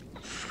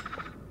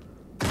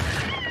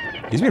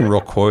 He's being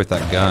real coy with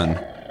that gun.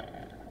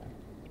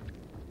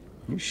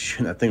 You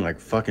shoot that thing like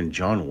fucking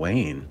John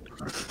Wayne.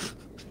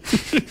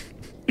 It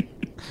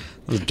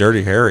was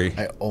Dirty Harry.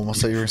 I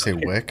almost thought you were gonna say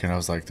Wick, and I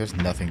was like, "There's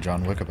nothing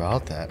John Wick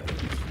about that."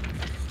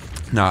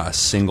 Not a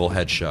single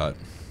headshot.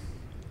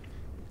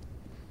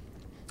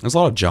 There's a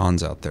lot of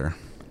Johns out there.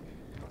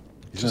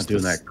 He's not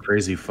doing that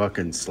crazy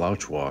fucking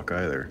slouch walk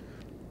either.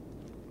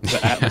 The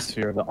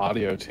atmosphere of the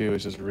audio too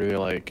is just really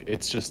like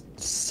it's just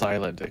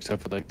silent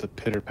except for like the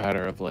pitter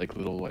patter of like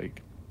little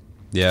like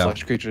Yeah.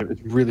 flesh creatures.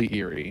 It's really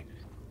eerie.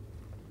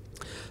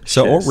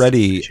 So Yes.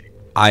 already,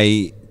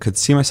 I could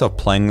see myself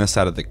playing this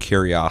out of the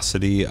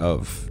curiosity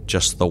of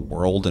just the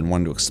world and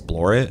wanting to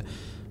explore it.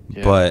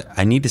 Yeah. But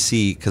I need to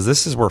see, because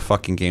this is where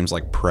fucking games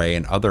like Prey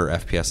and other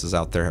FPSs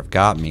out there have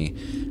got me.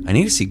 I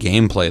need to see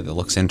gameplay that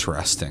looks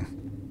interesting.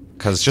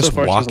 Because just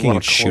far, it's just a walking lot and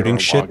of shooting corridor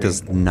shit walking.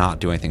 does not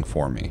do anything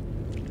for me.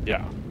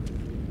 Yeah.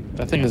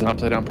 That thing is an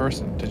upside down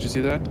person. Did you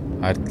see that?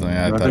 I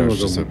thought it was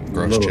just a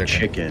gross little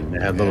chicken.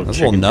 It had little That's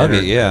a little chicken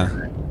nugget, dinner.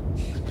 yeah.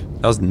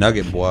 That was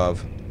Nugget Boav.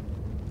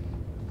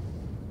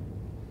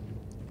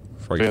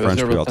 For you Yeah, there's French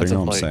no people out there, you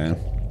know sense what I'm of,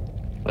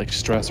 saying. Like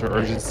stress or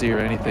urgency or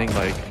anything.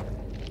 Like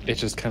it's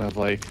just kind of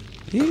like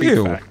creep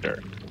Ew.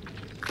 factor.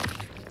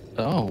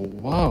 Oh,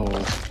 whoa.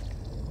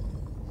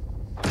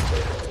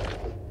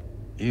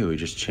 Ew, he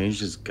just changed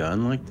his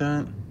gun like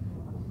that?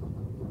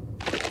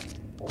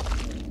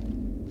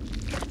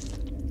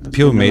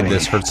 People who made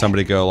this heard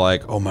somebody go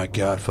like, "Oh my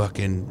god,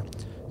 fucking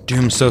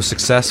Doom's so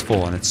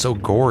successful and it's so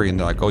gory," and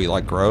they're like, "Oh, you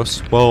like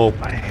gross? Well,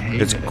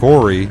 it's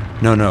gory.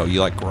 No,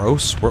 you like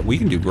gross? We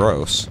can do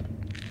gross."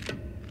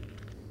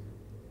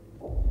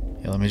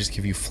 Yeah, let me just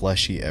give you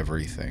fleshy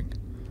everything.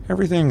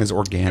 Everything is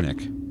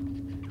organic.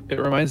 It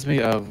reminds me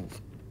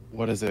of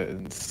what is it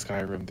in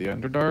Skyrim? The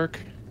Underdark?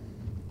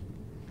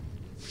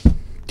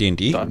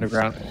 D&D. The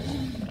underground.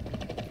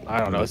 I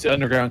don't know. It's the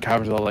underground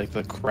caverns with all like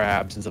the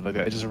crabs and stuff like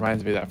that. It just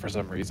reminds me of that for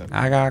some reason.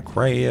 I got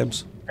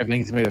crabs.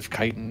 Everything's made of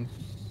chitin.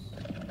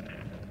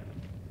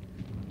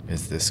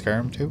 Is this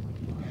Skyrim too?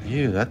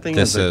 Ew, that thing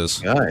This has is.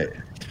 a gut.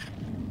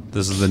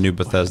 This is the new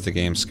Bethesda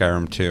game,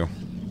 Skyrim 2.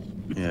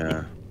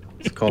 Yeah.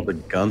 It's called The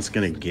Gun's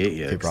Gonna Get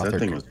You. They 'Cause brought that their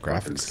thing was fucking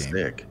graphics game.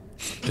 sick.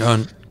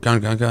 Gun.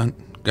 Gun.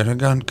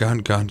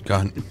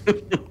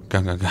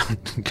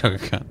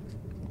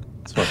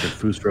 It's fucking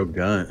Fusro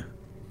Gun.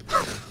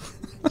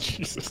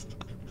 Jesus.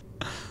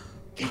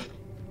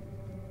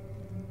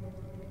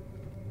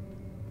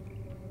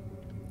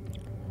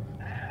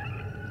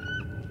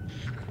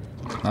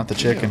 Not the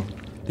chicken.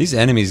 These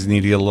enemies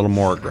need to get a little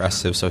more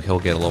aggressive, so he'll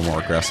get a little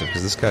more aggressive.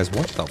 Because this guy's,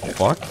 what the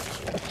fuck?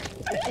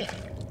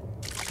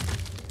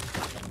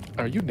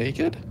 Are you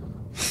naked?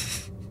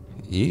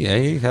 Yeah,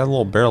 he had a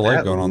little bare leg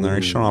That going on there.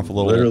 He's showing off a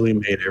little, Literally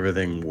made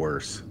everything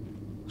worse.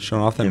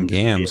 showing off them Him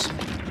gams.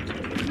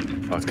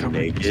 Fucking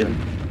Coming. naked.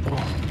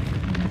 Oh.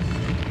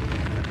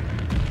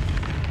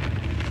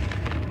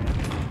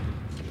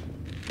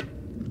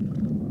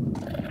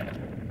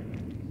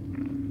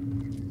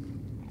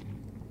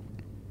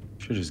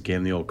 Should just gave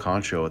him the old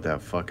concho with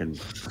that fucking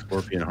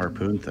scorpion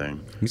harpoon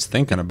thing. He's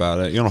thinking about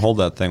it. You don't hold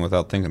that thing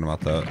without thinking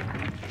about that.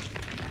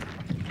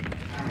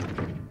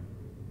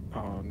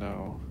 Oh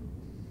no.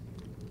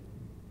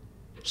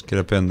 Just get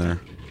up in there.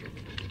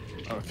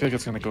 Oh, I feel like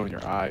it's gonna go in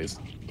your eyes.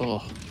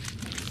 Ugh.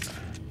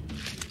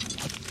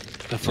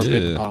 The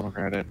forbidden Ew.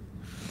 pomegranate.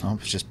 Oh,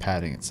 it's just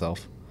patting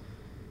itself.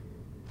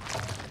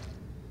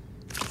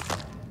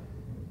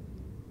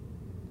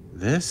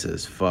 This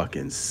is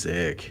fucking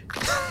sick.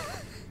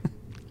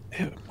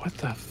 Ew, what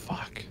the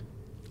fuck?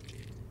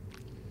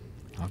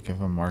 I'll give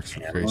him marks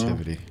for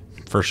creativity.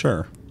 For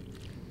sure.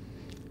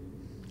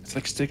 It's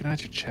like sticking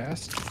out your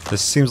chest.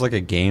 This seems like a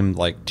game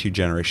like 2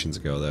 generations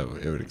ago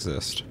that it would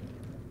exist.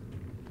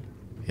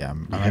 Yeah,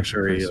 I'm I'm actually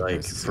sure pretty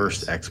like surprised to see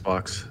first this.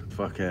 Xbox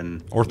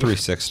fucking Or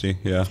 360,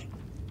 yeah.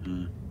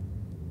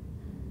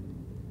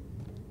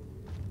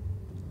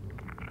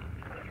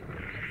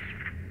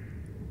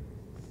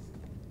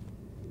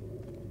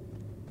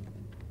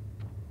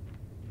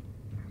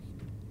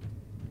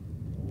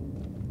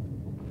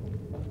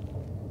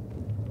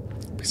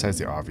 Besides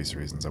the obvious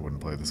reasons I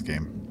wouldn't play this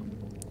game.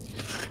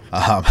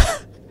 Um,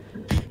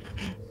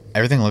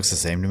 everything looks the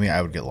same to me.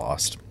 I would get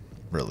lost.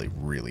 Really,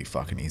 really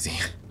fucking easy.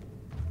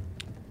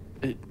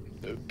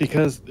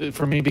 Because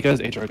for me,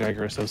 because H.R.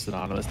 Geiger is so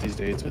synonymous these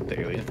days with the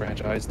Alien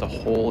franchise, the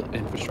whole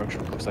infrastructure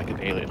looks like an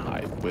alien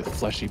hive with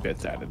fleshy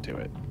bits added to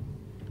it.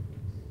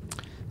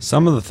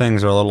 Some of the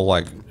things are a little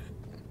like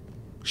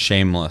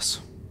shameless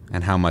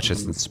and how much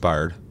it's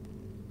inspired.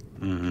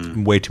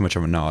 Way too much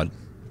of a nod.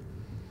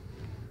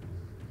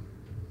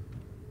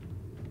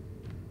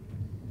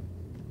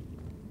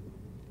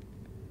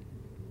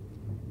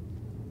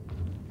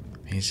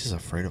 He's just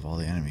afraid of all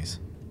the enemies.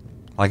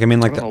 Like, I mean,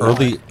 like I the don't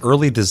know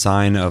early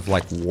design of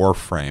like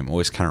Warframe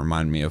always kind of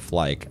remind me of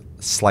like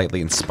slightly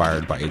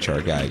inspired by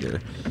H.R. Geiger,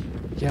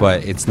 Yeah.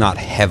 but it's not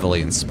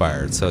heavily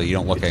inspired. So you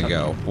don't look and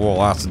go, "Well,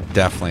 that's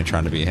definitely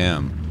trying to be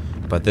him."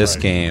 But this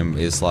Right. game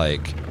is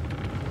like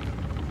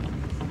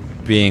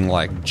being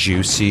like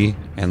juicy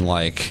and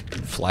like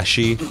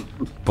fleshy,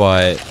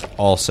 but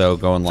also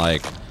going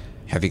like,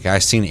 "Have you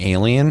guys seen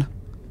Alien?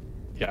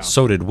 Yeah.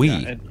 So did we."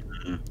 Yeah,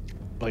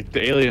 like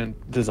the alien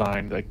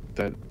design, like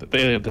the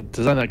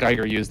design that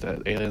Geiger used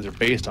that aliens are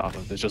based off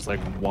of is just like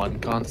one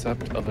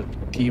concept of a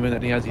demon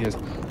that he has. He has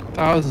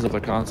thousands of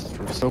the concepts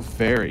that are so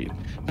varied.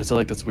 It's still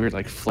like this weird,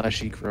 like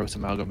fleshy, gross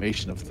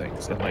amalgamation of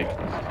things, and like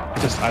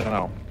it just, I don't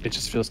know, it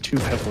just feels too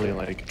heavily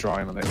like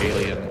drawing on the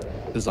alien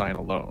design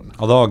alone.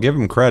 Although I'll give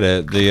him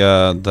credit,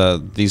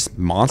 these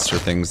monster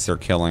things they're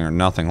killing are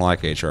nothing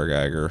like H.R.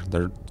 Geiger.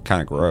 They're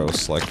kind of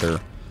gross, like they're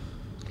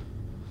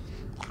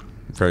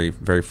very,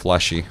 very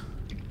fleshy.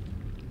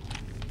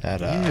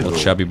 That Little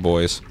chubby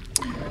boys.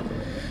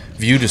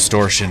 view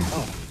distortion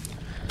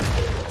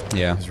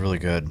Yeah, is really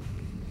good.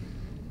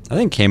 I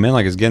think came in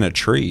like it's getting a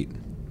treat.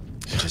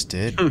 It just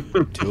did.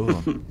 2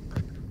 of them.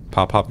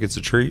 Pop gets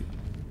a treat.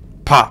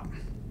 Pop.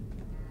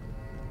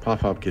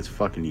 Pop gets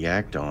fucking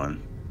yacked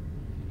on.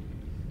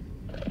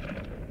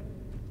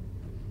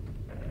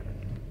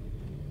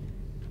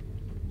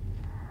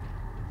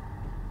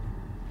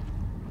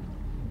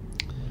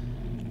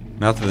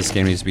 Not that this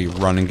game needs to be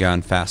run and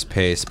gun, fast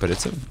paced, but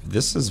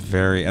this is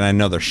very, and I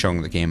know they're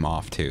showing the game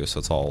off too, so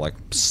it's all like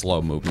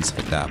slow movements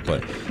like that.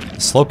 But the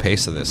slow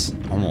pace of this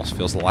almost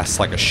feels less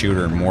like a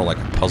shooter and more like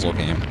a puzzle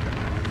game.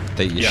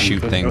 That you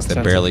shoot there's things no that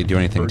sense barely of do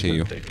anything to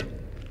you. urgency.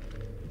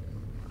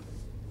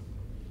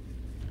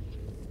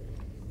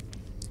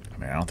 I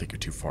mean, I don't think you're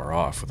too far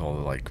off with all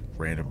the like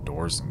random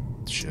doors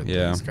and shit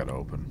Yeah. that he's got to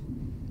open.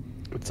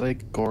 It's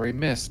like gory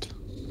mist.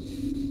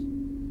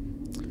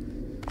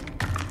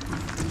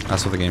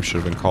 That's what the game should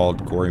have been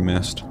called, Gory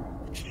Mist.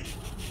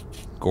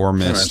 Gore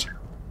Mist.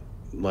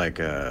 Like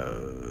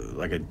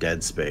a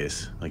Dead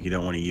Space. Like you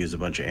don't want to use a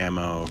bunch of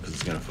ammo because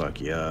it's gonna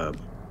fuck you up.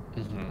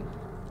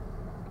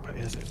 What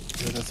is it?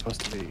 What is that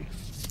supposed to be?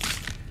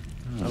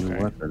 New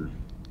Okay. weapon.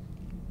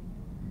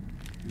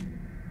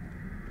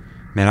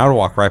 Man, I would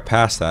walk right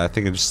past that. I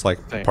think it's just like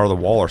Same. part of the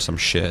wall or some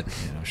shit.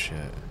 Yeah, no shit.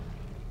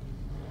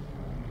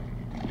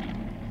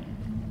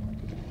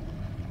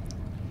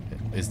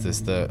 Is this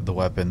the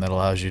weapon that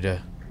allows you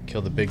to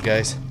kill the big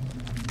guys?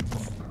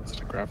 Is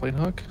it a grappling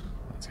hook?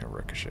 That's gonna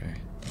ricochet.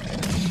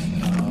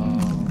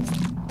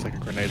 It's like a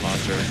grenade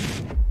launcher.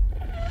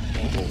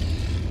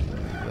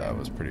 That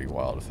was pretty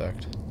wild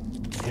effect.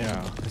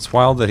 Yeah. It's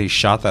wild that he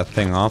shot that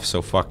thing off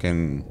so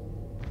fucking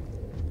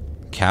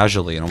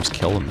casually and almost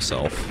killed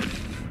himself.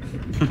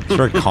 He's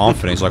very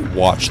confident. He's like,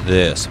 watch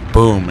this.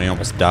 Boom. And he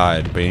almost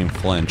died, but he didn't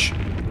flinch.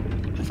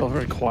 It felt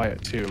very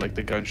quiet too. Like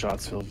the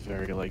gunshots feel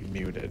very like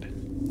muted.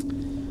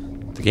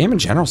 The game in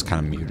general is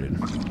kind of muted.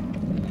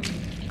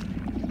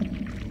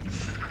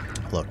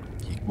 Look,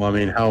 Well, I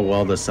mean, how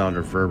well does sound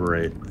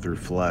reverberate through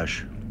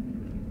flesh?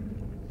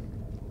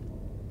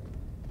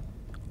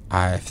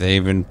 If they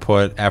even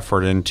put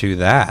effort into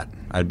that,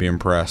 I'd be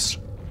impressed.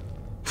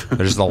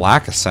 There's the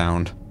lack of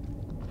sound.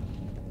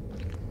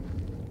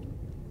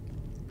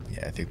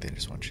 yeah, I think they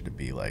just want you to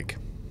be like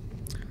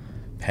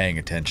paying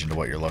attention to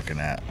what you're looking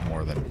at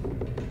more than.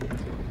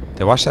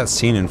 They watched that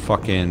scene in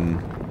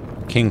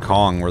fucking King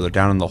Kong where they're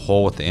down in the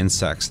hole with the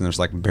insects and there's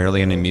like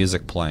barely any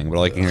music playing, but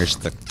all you can hear is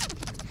the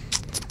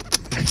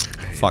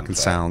fucking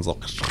sounds.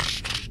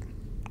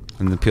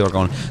 And the people are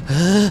going,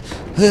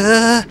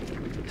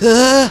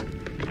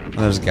 and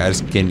there's a guy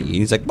just getting eaten.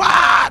 He's like,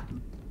 what?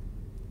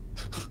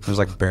 There's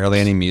like barely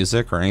any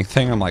music or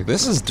anything. I'm like,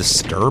 this is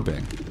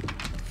disturbing.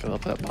 Fill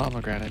up that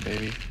pomegranate,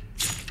 baby.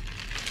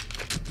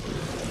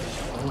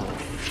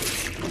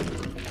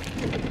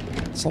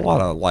 It's a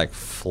lot of like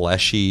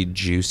fleshy,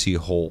 juicy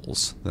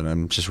holes that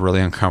I'm just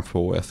really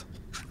uncomfortable with.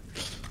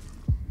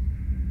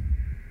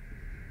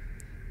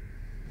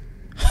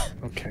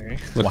 Okay.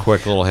 A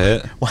quick little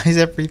hit. Why is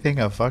everything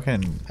a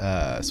fucking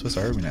Swiss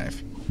Army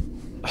knife?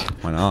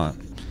 Why not?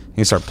 You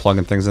can start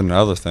plugging things into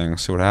other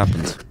things, see what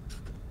happens.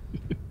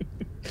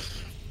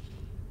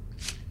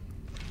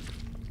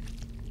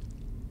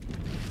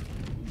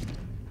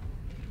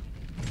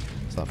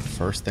 It's the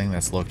first thing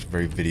that's looked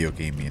very video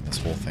gamey in this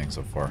whole thing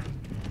so far.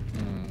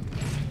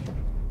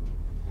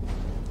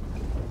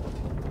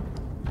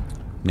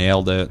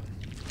 Nailed it.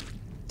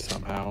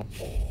 Somehow.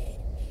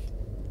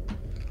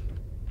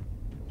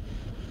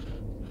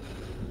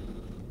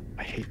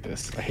 I hate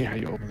this. I hate how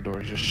you open the door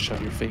and just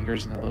shove your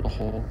fingers in that little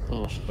hole.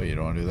 Ugh. But you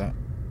don't want to do that?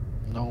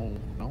 No,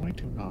 I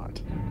do not.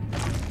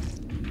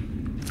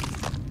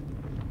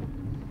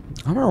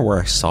 I don't remember where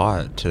I saw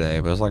it today,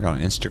 but it was like on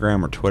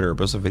Instagram or Twitter.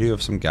 But it was a video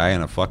of some guy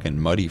in a fucking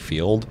muddy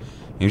field.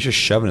 And he was just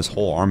shoving his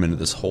whole arm into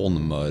this hole in the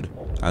mud.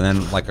 And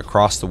then, like,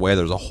 across the way,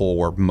 there's a hole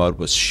where mud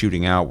was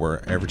shooting out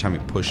where every time he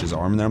pushed his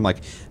arm in there, I'm like,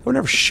 I would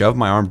never shove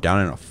my arm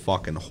down in a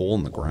fucking hole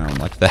in the ground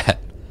like that.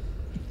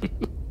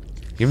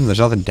 Even if there's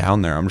nothing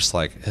down there, I'm just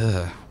like,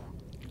 ugh.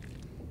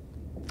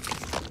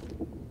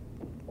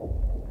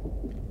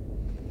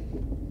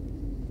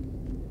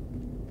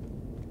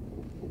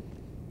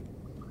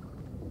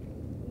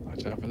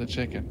 Watch out for the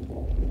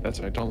chicken. That's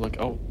right. Don't look.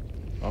 Oh.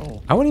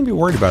 I wouldn't even be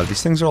worried about it.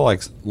 These things are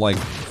like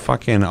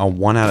fucking a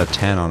 1 out of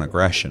 10 on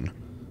aggression.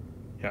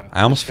 Yeah.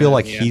 I almost feel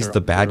like he's Neander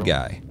the bad girl.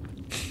 guy.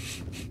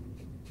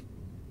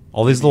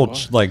 All these little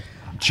Maybe like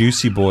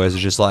juicy boys are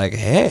just like,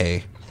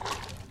 hey,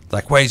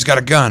 Like, wait, he's got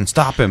a gun.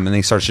 Stop him. And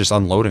he starts just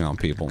unloading on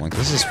people. I'm like,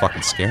 this is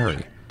fucking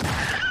scary.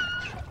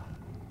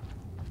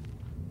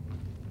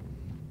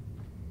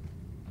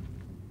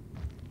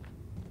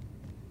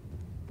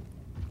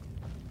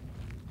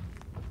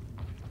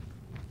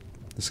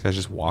 This guy's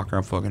just walking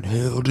around fucking,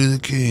 hail to the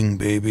king,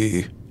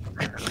 baby.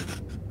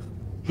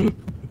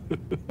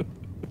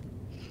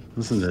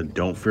 Listen to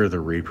Don't Fear the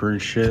Reaper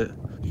and shit.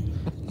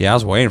 Yeah, I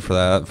was waiting for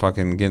that.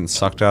 Fucking getting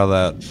sucked out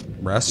of that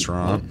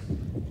restaurant.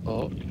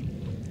 Oh,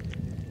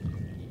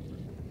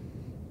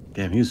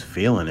 Damn, he was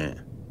feeling it.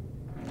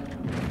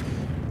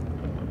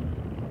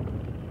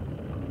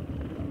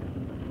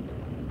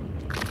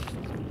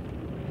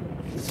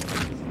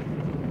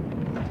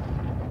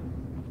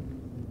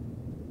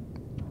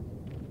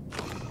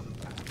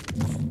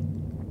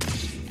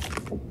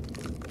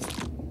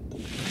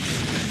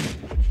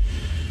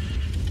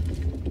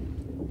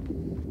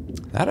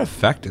 That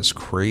effect is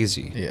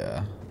crazy.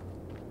 Yeah.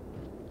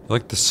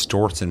 Like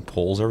distorts and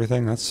pulls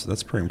everything. That's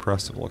pretty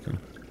impressive looking.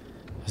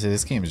 See,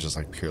 this game is just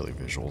like purely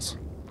visuals.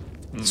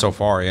 So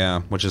far,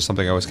 yeah. Which is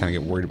something I always kind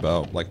of get worried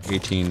about. Like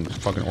 18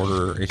 fucking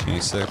Order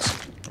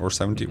 1886 or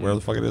 17, whatever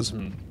the fuck it is.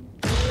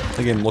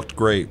 The game looked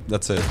great.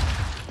 That's it.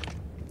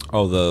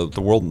 Oh,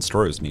 the world and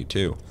story was neat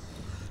too.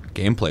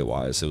 Gameplay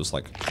wise, it was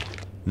like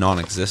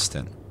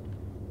non-existent.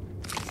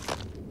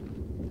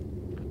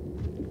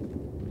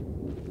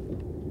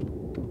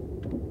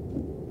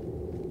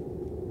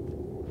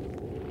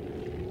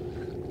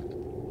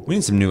 We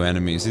need some new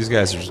enemies. These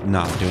guys are just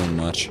not doing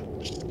much.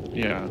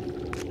 yeah.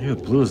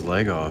 Dude, blew his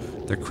leg off.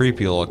 They're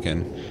creepy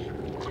looking,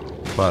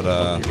 but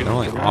they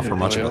don't really offer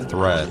much of a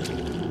threat.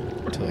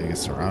 Until he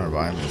gets surrounded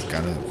by him, his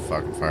gun doesn't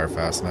fucking fire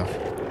fast enough.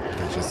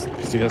 It's just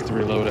Because he has to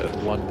reload it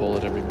one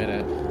bullet every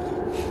minute.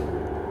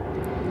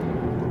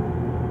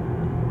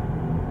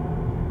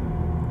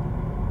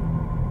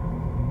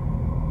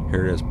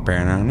 Here it is.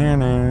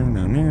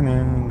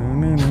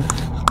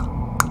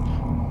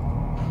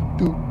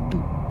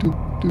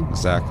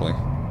 Exactly.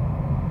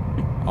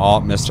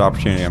 Oh, missed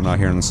opportunity. I'm not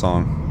hearing the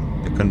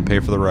song. They couldn't pay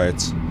for the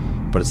rights,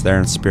 but it's there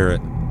in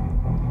spirit.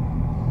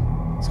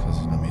 it's because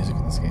there's no music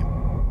in this game.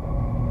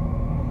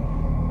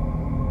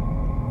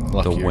 The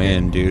Lucky you're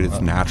wind, getting- dude.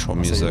 It's natural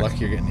I'll say music. you're lucky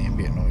you're getting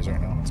ambient noise right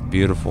now. It's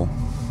beautiful.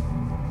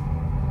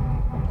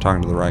 I'm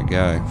talking to the right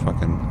guy.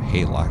 Fucking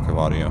hate lack of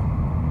audio.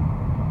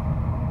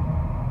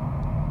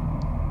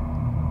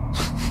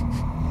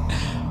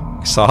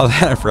 I saw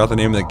that. I forgot the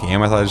name of the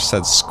game. I thought it just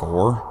said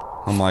score.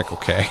 I'm like,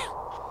 okay.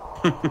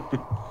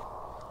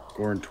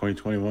 Score in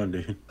 2021,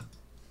 dude.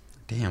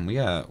 Damn, we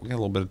got a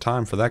little bit of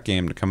time for that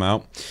game to come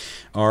out.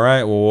 All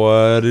right,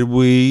 what did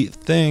we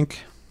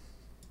think?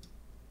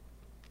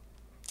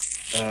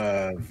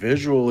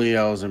 Visually,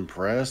 I was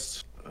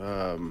impressed.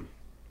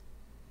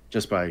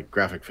 Just by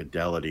graphic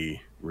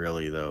fidelity,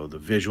 really, though. The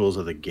visuals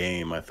of the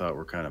game I thought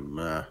were kind of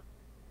meh.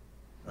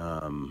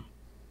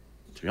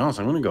 To be honest,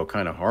 I'm going to go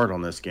kind of hard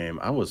on this game.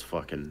 I was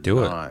fucking Do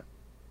it. not.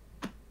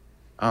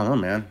 I don't know,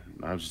 man.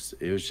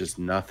 It was just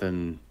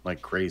nothing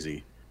like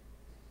crazy.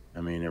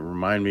 I mean, it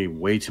reminded me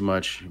way too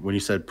much. When you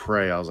said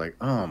Prey, I was like,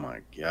 oh my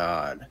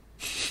God.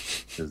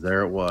 Because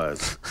there it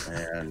was.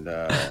 And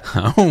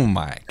Oh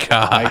my I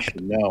god.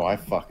 should know. I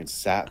fucking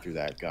sat through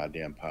that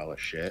goddamn pile of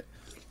shit.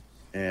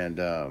 And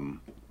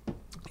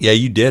Yeah,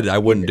 you did. I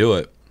wouldn't do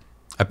it.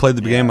 I played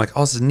the game Yeah. like,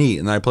 oh, this is neat.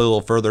 And then I played a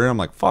little further in. I'm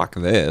like, fuck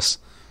this.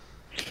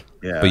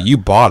 yeah. But you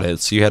bought it,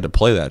 so you had to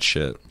play that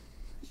shit.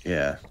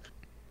 Yeah.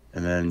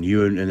 And then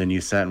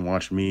you sat and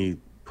watched me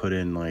put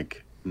in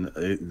like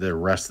the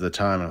rest of the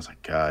time. And I was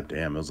like, God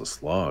damn, it was a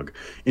slog.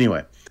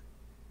 Anyway,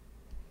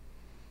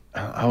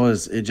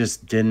 it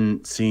just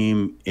didn't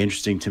seem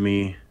interesting to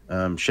me.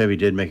 Chevy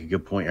did make a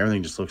good point.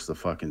 Everything just looks the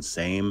fucking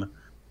same.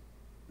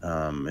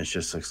 It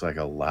just looks like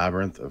a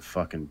labyrinth of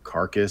fucking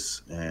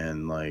carcass.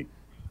 And like,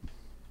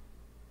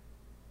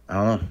 I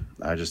don't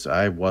know.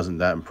 I wasn't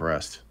that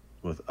impressed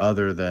with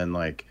other than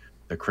like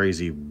the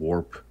crazy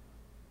warp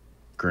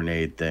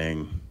grenade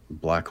thing,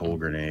 black hole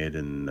grenade,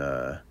 and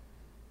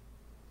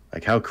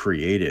like how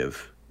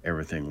creative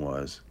everything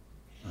was.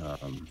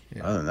 Other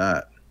than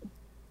that,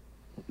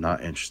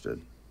 not interested.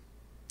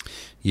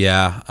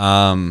 Yeah.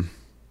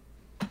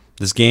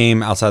 This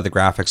game, outside the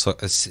graphics,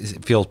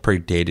 it feels pretty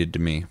dated to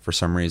me for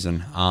some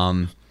reason.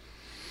 I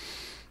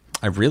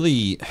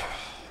really,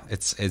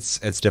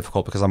 it's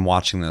difficult because I'm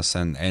watching this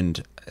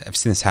and I've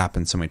seen this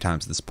happen so many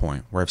times at this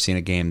point where I've seen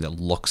a game that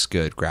looks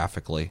good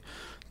graphically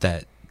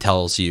that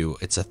tells you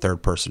it's a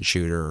third-person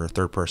shooter or a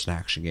third-person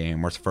action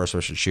game or it's a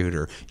first-person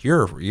shooter.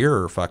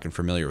 You're fucking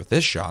familiar with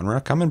this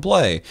genre. Come and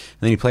play. And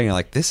then you play and you're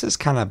like, this is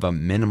kind of a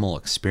minimal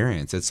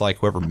experience. It's like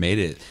whoever made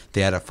it,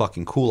 they had a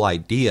fucking cool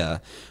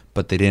idea,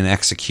 but they didn't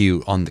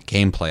execute on the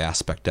gameplay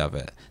aspect of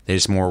it. They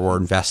just more were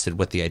invested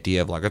with the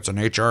idea of like, it's an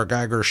H.R.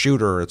 Geiger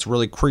shooter. It's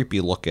really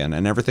creepy looking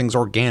and everything's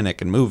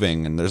organic and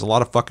moving and there's a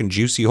lot of fucking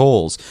juicy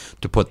holes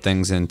to put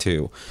things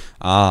into.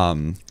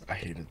 I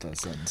hated that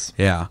sentence.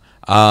 Yeah.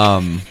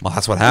 Well,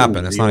 that's what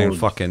happened. It's the not even old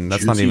fucking.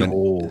 That's juicy not even.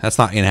 hole. That's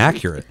not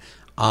inaccurate.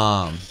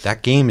 That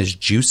game is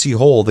Juicy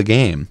Hole. The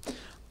game.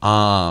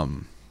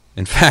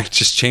 In fact,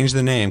 just change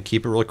the name,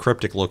 keep it really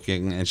cryptic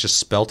looking, and it's just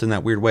spelt in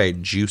that weird way,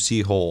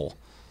 Juicy Hole.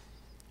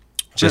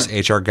 Just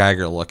H.R.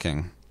 Geiger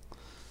looking.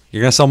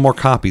 You're going to sell more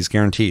copies,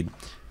 guaranteed.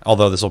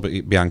 Although this will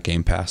be on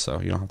Game Pass, so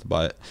you don't have to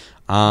buy it.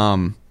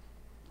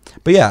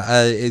 But yeah,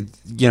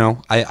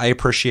 I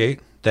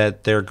appreciate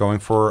that they're going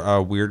for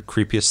a weird,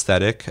 creepy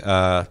aesthetic.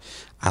 I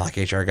like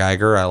H.R.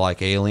 Geiger. I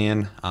like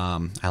Alien.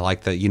 I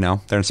like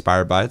that, they're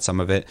inspired by it. Some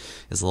of it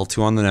is a little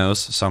too on the nose,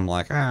 so I'm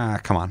like,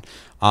 come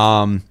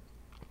on.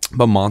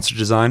 But monster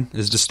design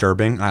is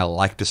disturbing. I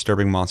like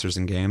disturbing monsters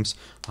in games.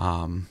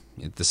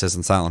 This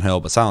isn't Silent Hill,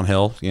 but Silent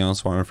Hill,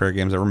 it's one of my favorite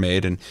games ever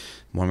made, and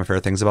one of my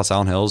favorite things about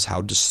Silent Hill is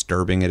how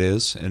disturbing it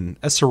is in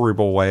a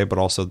cerebral way, but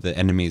also the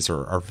enemies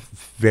are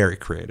very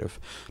creative,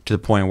 to the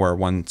point where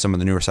when some of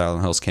the newer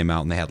Silent Hills came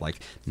out and they had like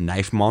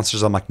knife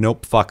monsters, I'm like,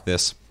 nope, fuck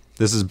this.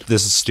 This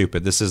is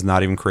stupid. This is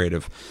not even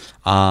creative.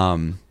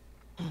 And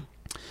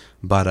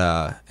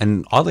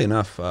oddly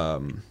enough,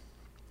 when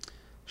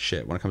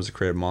it comes to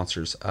creative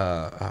monsters,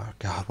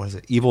 God, what is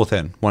it? Evil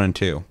Within 1 and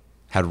 2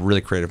 had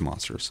really creative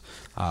monsters,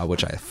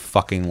 which I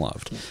fucking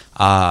loved.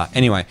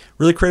 Anyway,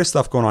 really creative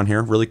stuff going on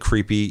here. Really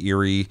creepy,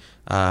 eerie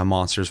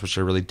monsters, which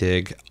I really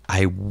dig.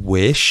 I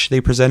wish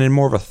they presented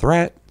more of a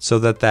threat so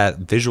that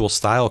visual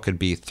style could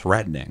be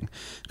threatening,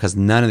 because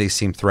none of these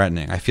seem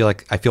threatening. I feel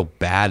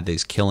bad that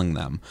he's killing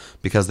them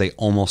because they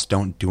almost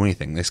don't do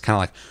anything. They just kind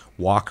of like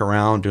walk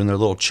around doing their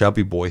little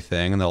chubby boy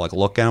thing, and they'll like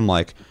look at him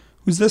like,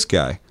 who's this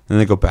guy? And then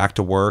they go back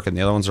to work, and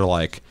the other ones are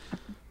like,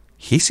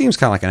 he seems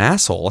kind of like an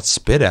asshole. Let's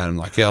spit at him.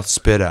 Like, yeah, let's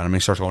spit at him. And he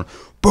starts going,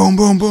 boom,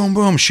 boom, boom,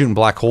 boom, shooting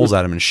black holes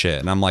at him and shit.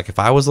 And I'm like, if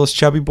I was those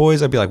chubby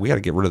boys, I'd be like, we got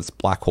to get rid of this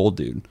black hole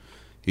dude.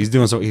 He's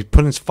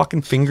putting his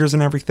fucking fingers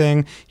in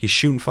everything. He's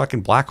shooting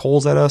fucking black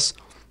holes at us.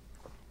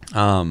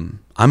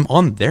 I'm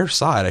on their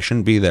side. I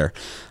shouldn't be there.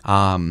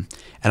 And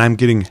I'm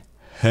getting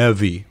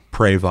heavy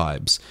Prey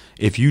vibes.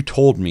 If you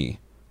told me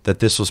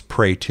that this was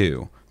Prey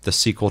 2, the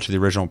sequel to the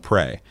original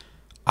Prey,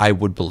 I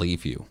would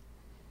believe you.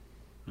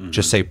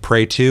 Just say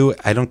Prey 2.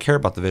 I don't care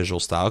about the visual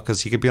style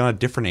because he could be on a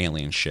different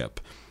alien ship.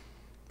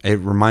 It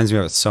reminds me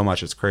of it so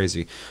much. It's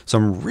crazy. So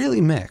I'm really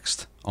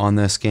mixed on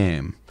this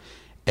game.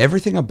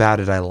 Everything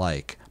about it I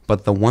like,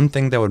 but the one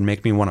thing that would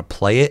make me want to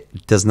play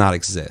it does not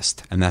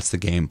exist, and that's the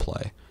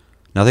gameplay.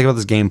 Nothing about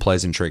this gameplay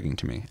is intriguing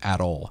to me at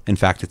all. In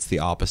fact, it's the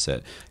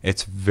opposite.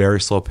 It's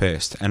very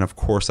slow-paced, and of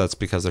course that's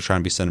because they're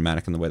trying to be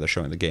cinematic in the way they're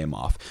showing the game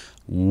off.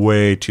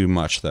 Way too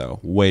much, though.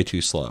 Way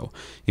too slow.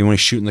 Even when he's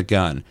shooting the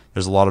gun,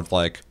 there's a lot of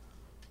like,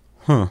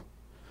 I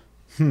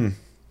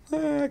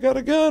got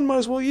a gun, might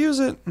as well use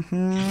it.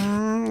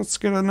 Let's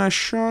get a nice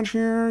shot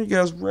here. You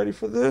guys ready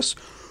for this?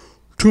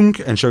 Tunk.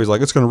 And Chevy's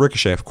like, it's going to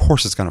ricochet. Of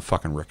course it's going to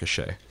fucking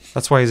ricochet.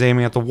 That's why he's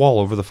aiming at the wall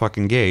over the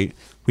fucking gate.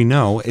 We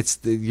know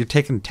you're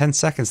taking 10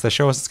 seconds to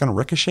show us it's going to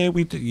ricochet.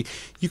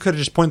 You could have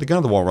just pointed the gun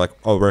at the wall. We're like,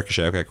 oh,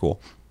 ricochet. Okay,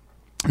 cool.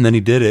 And then he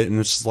did it, and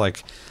it's just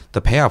like,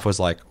 the payoff was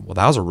like, well,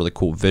 that was a really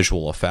cool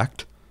visual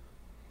effect.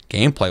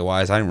 Gameplay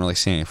wise, I didn't really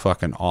see any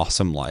fucking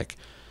awesome, like,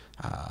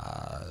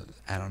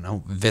 I don't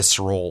know,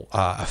 visceral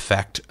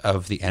effect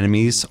of the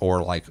enemies,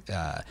 or like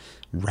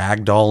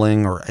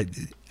ragdolling, or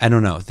I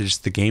don't know.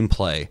 Just the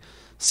gameplay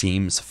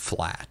seems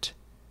flat.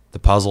 The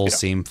puzzles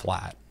seem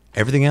flat.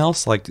 Everything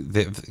else, like,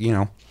 if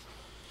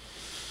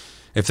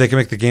they can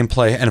make the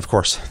gameplay, and of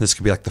course, this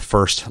could be like the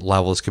first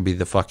level. This could be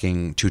the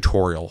fucking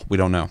tutorial. We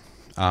don't know.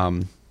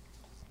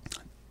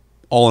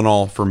 All in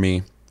all, for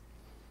me,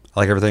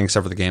 I like everything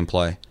except for the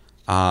gameplay,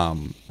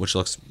 which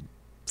looks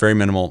very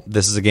minimal.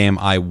 This is a game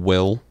I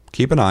will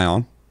keep an eye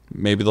on.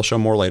 Maybe they'll show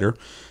more later,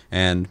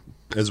 and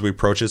as we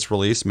approach its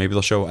release, maybe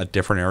they'll show a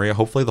different area.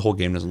 Hopefully the whole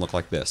game doesn't look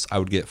like this. I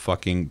would get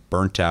fucking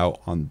burnt out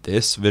on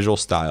this visual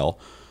style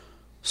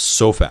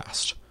so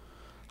fast.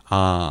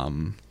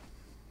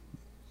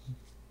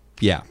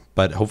 Yeah,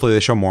 but hopefully they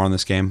show more on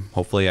this game.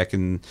 Hopefully I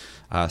can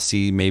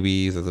see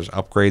maybe that there's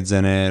upgrades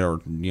in it,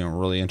 or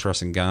really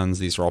interesting guns.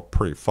 These are all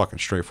pretty fucking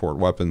straightforward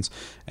weapons,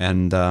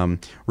 and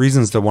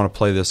reasons to want to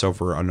play this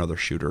over another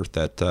shooter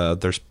that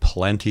there's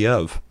plenty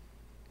of.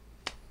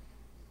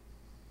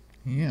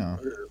 Yeah.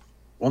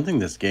 One thing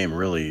this game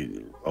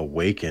really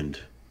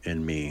awakened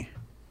in me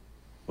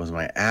was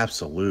my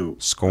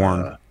absolute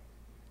scorn.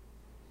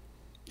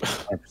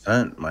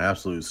 100%, my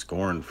absolute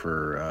scorn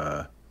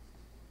for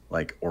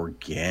like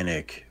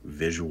organic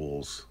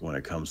visuals when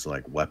it comes to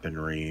like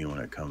weaponry, when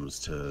it comes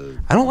to...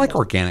 I don't like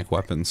organic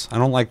weapons. I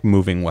don't like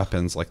moving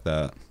weapons like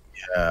that.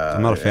 Yeah,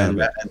 I'm not a fan of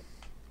it.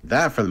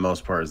 That for the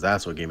most part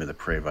that's what gave me the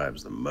Prey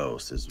vibes the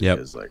most, is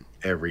because like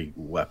every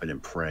weapon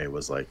in Prey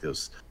was like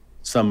this,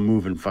 some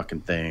moving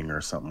fucking thing or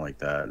something like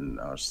that, and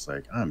I was just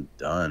like, I'm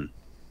done.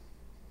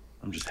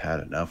 I'm just had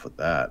enough with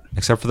that.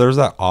 Except for there was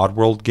that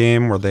Oddworld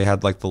game where they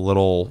had like the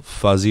little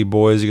fuzzy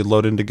boys you could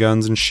load into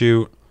guns and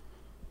shoot.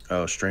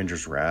 Oh,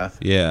 Stranger's Wrath.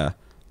 Yeah,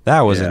 that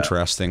was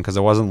interesting because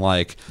it wasn't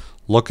like,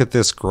 look at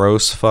this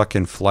gross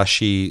fucking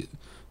fleshy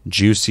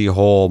juicy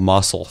whole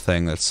muscle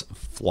thing that's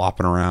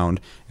flopping around.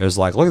 It was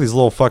like, look at these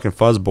little fucking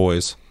fuzz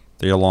boys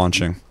that you're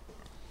launching.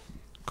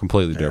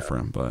 Completely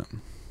different, but...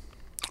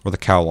 Or the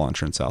cow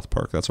launcher in South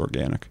Park. That's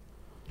organic.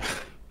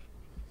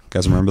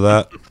 guys remember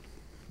that?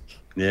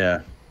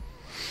 Yeah.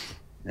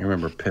 I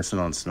remember pissing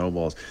on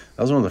snowballs.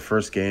 That was one of the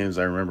first games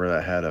I remember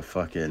that had a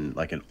fucking,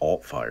 like an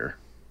alt fire.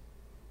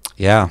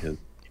 Yeah. Because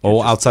Well,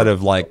 just outside throw-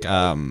 of like,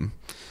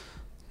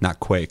 not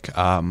Quake,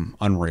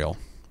 Unreal.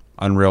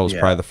 Unreal was Yeah.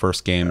 probably the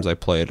first games I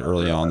played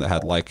early on that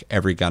had like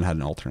every gun had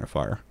an alternate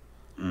fire.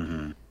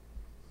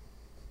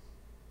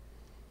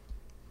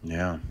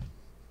 Yeah.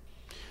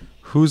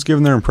 Who's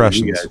giving their What do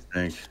impressions? you guys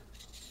think?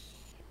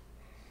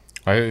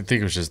 I think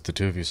it was just the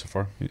two of you so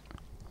far.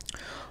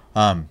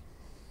 I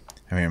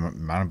mean, it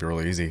might be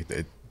really easy.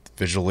 It,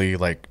 visually,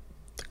 like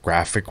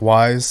graphic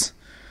wise,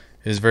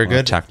 is very On a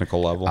good.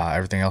 technical level.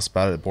 Everything else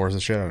about it bores the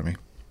shit out of me.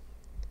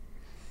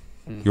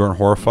 You weren't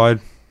horrified?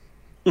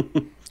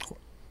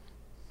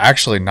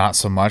 Actually, not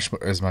so much,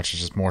 but as much as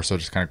just more so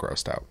just kind of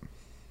grossed out.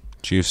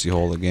 Juicy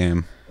hole of the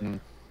game.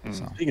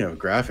 Speaking of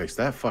graphics,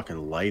 that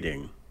fucking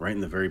lighting right in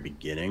the very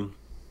beginning,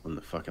 when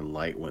the fucking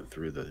light went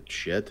through the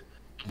shit,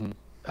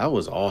 that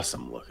was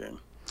awesome looking.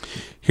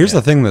 Here's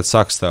the thing that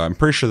sucks, though. I'm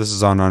pretty sure this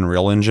is on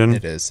Unreal Engine.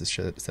 It is. It's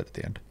shit it said at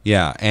the end.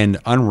 Yeah, and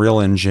Unreal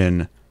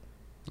Engine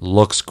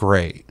looks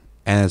great,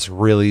 and it's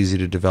real easy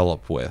to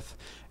develop with.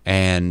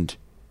 And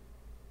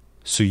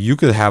so you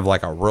could have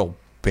like a real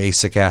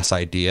basic ass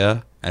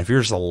idea, and if you're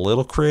just a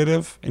little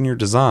creative in your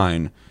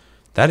design,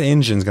 that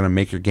engine's going to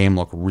make your game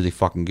look really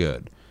fucking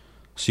good.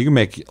 So you can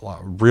make a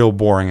real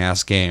boring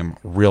ass game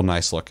real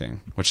nice looking,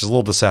 which is a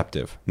little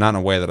deceptive. Not in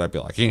a way that I'd be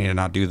like, you need to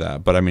not do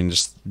that. But I mean,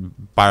 just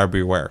buyer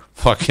beware.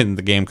 Fucking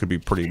the game could be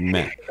pretty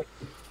meh.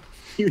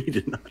 You need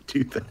to not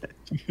do that.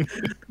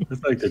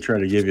 It's like they're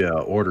trying to give you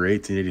Order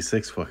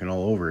 1886 fucking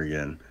all over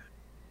again.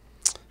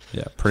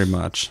 Yeah, pretty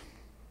much.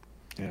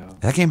 Yeah.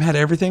 That game had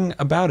everything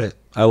about it.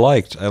 I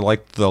liked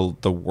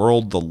the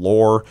world, the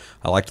lore.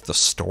 I liked the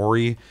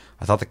story.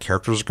 I thought the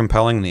characters were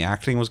compelling, and the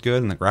acting was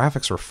good, and the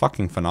graphics were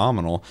fucking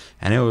phenomenal.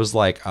 And it was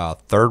like a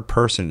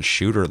third-person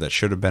shooter that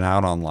should have been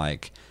out on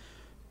like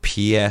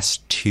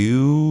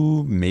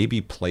PS2,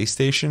 maybe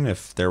PlayStation,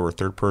 if there were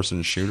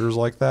third-person shooters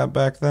like that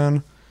back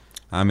then.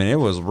 I mean, it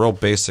was real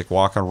basic.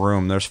 Walk in a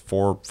room, there's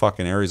 4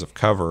 fucking areas of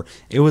cover.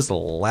 It was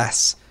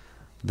less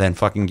than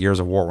fucking Gears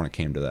of War when it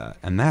came to that.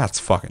 And that's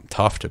fucking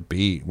tough to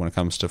beat when it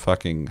comes to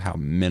fucking how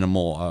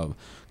minimal a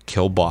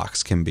kill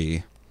box can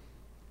be.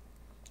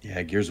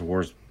 Yeah, Gears of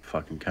War's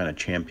fucking kind of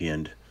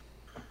championed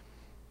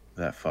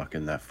that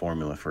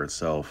formula for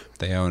itself.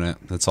 They own it.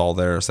 It's all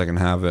theirs. They can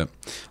have it.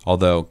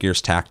 Although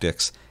Gears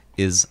Tactics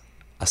is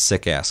a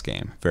sick-ass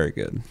game. Very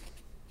good.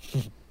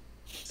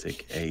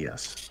 Sick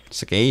ass.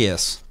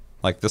 Sick-ass.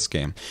 Like this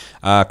game.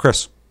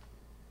 Chris.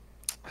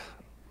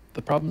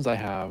 The problems I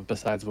have,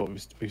 besides what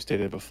we've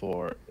stated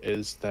before,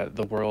 is that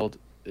the world,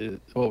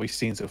 what we've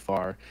seen so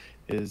far,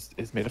 is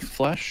made of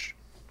flesh,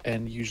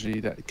 and usually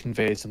that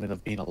conveys something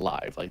of being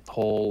alive. Like the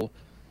whole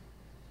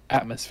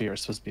atmosphere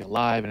is supposed to be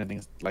alive, and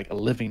everything's like a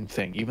living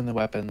thing. Even the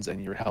weapons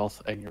and your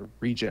health and your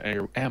regen and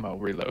your ammo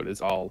reload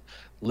is all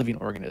living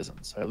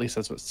organisms. So at least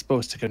that's what it's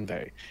supposed to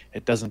convey.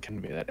 It doesn't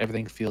convey that.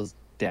 Everything feels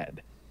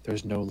dead.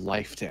 There's no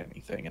life to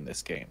anything in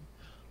this game.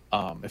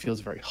 It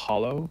feels very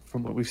hollow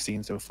from what we've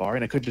seen so far,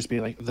 and it could just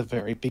be like the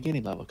very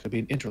beginning level. It could be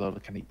an intro level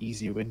to kind of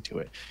ease you into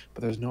it,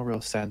 but there's no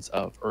real sense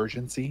of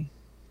urgency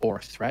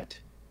or threat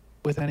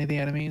with any of the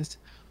enemies.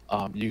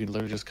 You can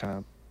literally just kind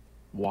of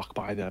walk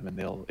by them and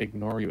they'll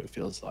ignore you, it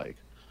feels like.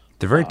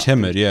 They're very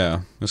timid,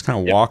 yeah. Just kind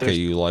of Yeah, walk at there's-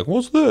 you like,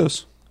 what's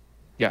this?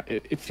 Yeah,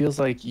 it feels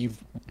like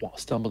you've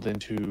stumbled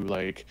into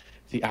like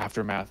the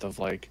aftermath of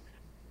like,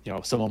 you know,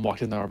 someone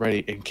walked in there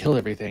already and killed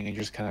everything, and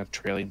you're just kind of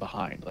trailing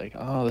behind. Like,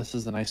 oh, this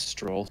is a nice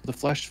stroll to the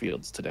flesh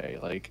fields today.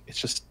 Like, it's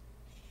just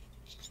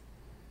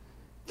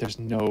there's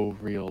no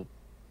real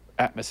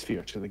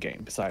atmosphere to the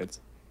game besides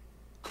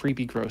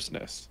creepy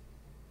grossness.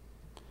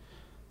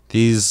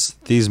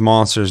 These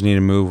monsters need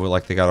to move with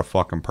like they got a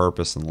fucking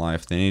purpose in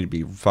life. They need to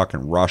be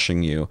fucking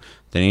rushing you.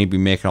 They need to be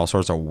making all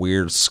sorts of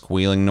weird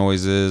squealing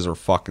noises or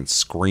fucking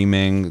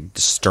screaming,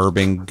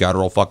 disturbing,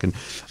 guttural fucking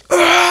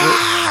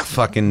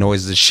fucking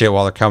noises and shit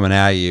while they're coming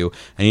at you.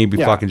 And you need to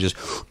be Yeah. fucking just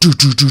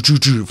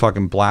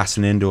fucking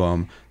blasting into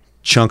them.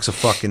 Chunks of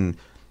fucking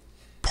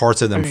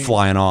parts of them I mean,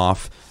 flying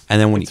off. And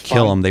then when you it's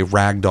kill fine. them, they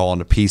ragdoll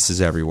into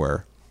pieces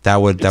everywhere. That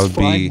would It's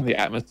fine be in the to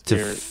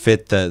atmosphere.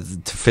 fit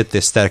the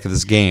aesthetic of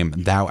this game.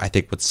 That I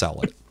think would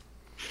sell it.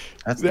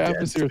 That's The dead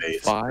atmosphere is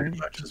space, fine. pretty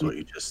much is what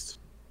you just.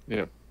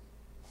 Yeah,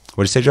 What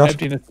do you say, Josh?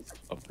 emptiness.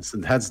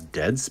 That's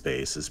Dead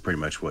Space is pretty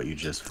much what you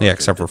just. Yeah, fucking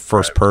except for described.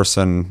 first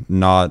person,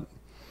 not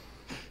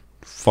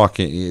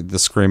fucking the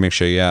screaming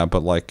shit. Yeah,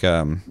 but like,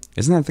 isn't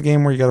that the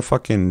game where you gotta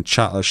fucking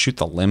shoot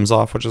the limbs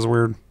off, which is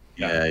weird?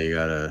 Yeah, you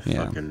gotta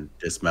Yeah. fucking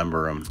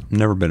dismember them.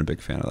 Never been a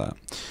big fan of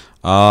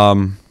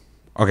that.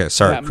 Okay,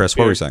 sorry, The Chris.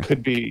 What were you atmosphere saying?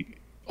 Could be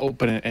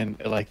open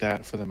and like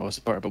that for the most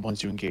part, but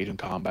once you engage in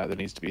combat, there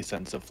needs to be a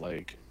sense of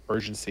like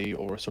urgency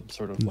or some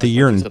sort of. Like,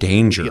 You're in something to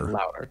danger. get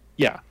louder.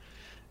 Yeah,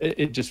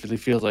 it just really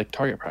feels like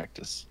target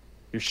practice.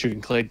 You're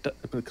shooting clay.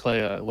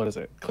 What is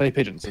it? Clay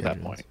pigeons at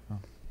that point.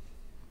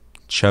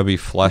 Chubby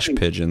flesh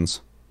pigeons.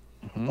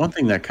 One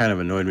thing that kind of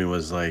annoyed me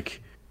was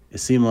like, it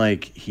seemed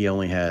like he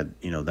only had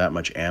that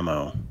much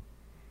ammo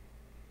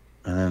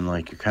and then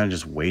like you're kind of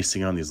just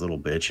wasting on these little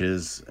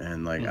bitches,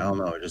 and like I don't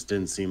know, it just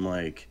didn't seem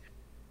like.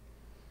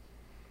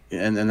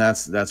 And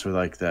that's where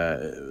like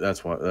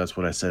that's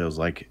what I said. It was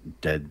like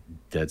Dead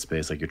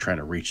Space. Like you're trying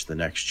to reach the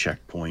next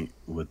checkpoint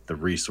with the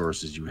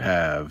resources you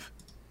have,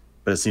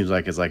 but it seems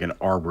like it's like an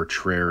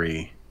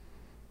arbitrary,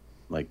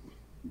 like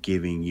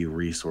giving you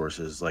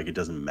resources. Like it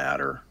doesn't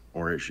matter,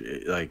 or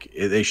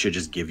they should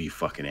just give you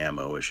fucking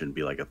ammo. It shouldn't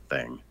be like a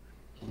thing.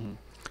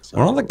 So,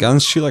 When all the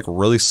guns shoot like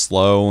really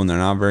slow and they're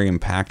not very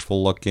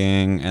impactful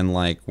looking, and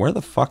like where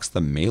the fuck's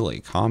the melee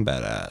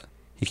combat at?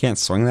 You can't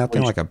swing that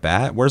thing like a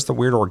bat? Where's the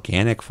weird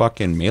organic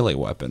fucking melee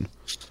weapon?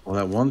 well,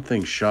 that one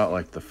thing shot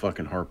like the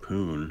fucking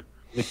harpoon.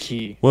 The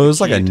key. Well, it The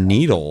was like key a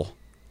needle.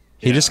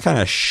 He Yeah. just kind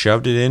of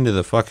shoved it into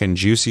the fucking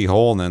juicy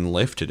hole and then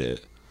lifted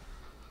it.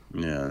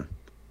 Yeah,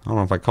 I don't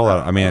know if I call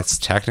that. I mean, it's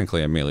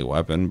technically a melee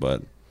weapon,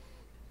 but it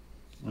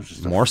was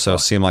just a more so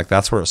fuck- seemed like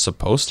that's where it's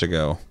supposed to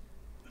go.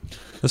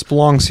 This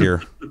belongs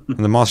here. And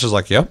the monster's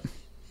like, yep.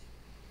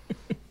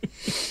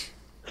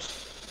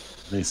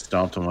 They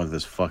stomped him with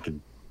his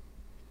fucking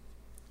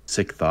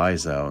sick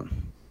thighs out.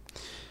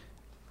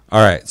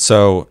 All right.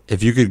 So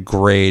if you could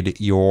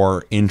grade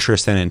your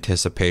interest and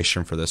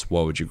anticipation for this,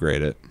 what would you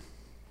grade it?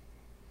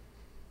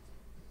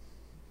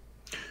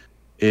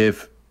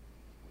 If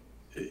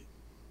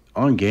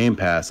on Game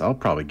Pass, I'll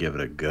probably give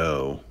it a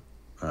go,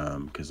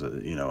 because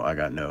I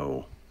got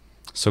no.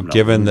 So I'm not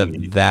given losing that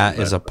anything, that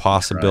but is a I'm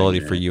possibility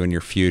trying for it. you in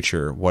your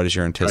future, what is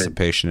your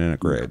anticipation in a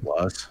grade?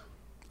 Plus,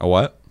 A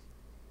what?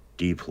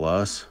 D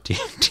plus.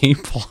 D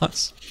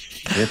plus?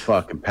 It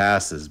fucking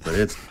passes, but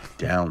it's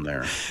down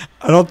there.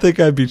 I don't think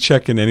I'd be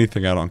checking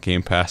anything out on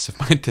Game Pass if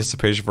my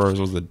anticipation for it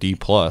was a D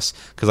plus,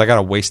 because I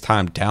gotta waste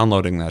time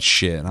downloading that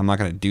shit. And I'm not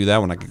gonna do that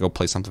when I could go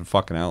play something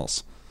fucking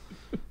else.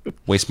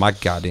 Waste my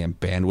goddamn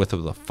bandwidth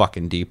with a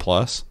fucking D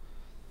plus.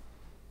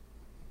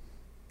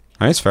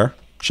 All right, it's fair.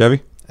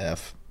 Chevy,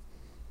 F.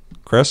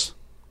 Chris,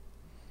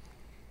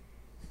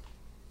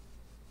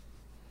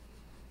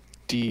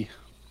 D.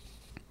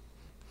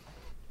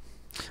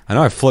 I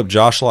know I flipped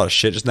Josh a lot of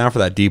shit just now for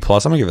that D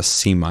plus. I'm gonna give it a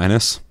C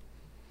minus.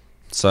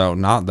 So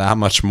not that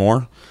much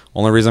more.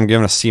 Only reason I'm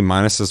giving a C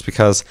minus is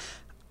because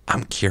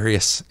I'm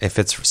curious if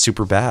it's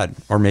super bad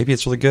or maybe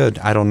it's really good.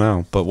 I don't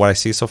know. But what I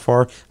see so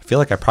far, I feel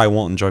like I probably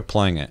won't enjoy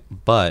playing it.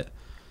 But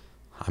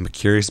I'm a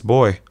curious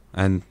boy,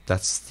 and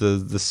that's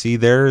the C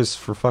there is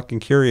for fucking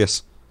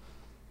curious.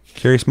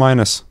 Curious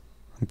minus.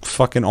 I'm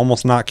fucking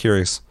almost not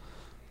curious.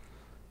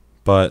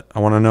 But I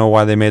want to know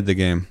why they made the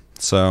game.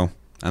 So,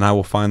 and I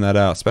will find that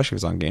out, especially if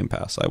it's on Game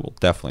Pass. I will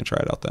definitely try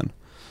it out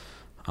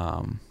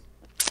then.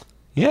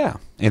 Yeah.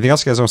 Anything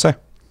else you guys want to say?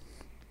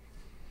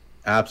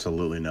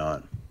 Absolutely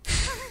not.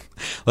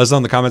 Let us know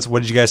in the comments.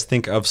 What did you guys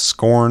think of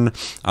Scorn?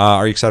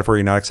 Are you excited for it? Are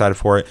you not excited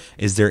for it?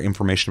 Is there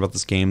information about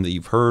this game that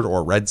you've heard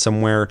or read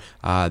somewhere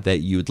that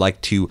you'd like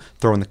to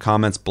throw in the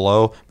comments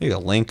below? Maybe a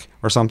link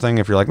or something.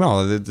 If you're like,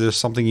 no, there's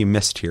something you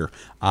missed here.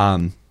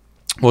 What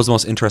was the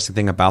most interesting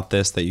thing about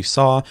this that you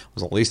saw? What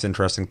was the least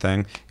interesting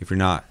thing? If you're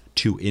not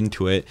too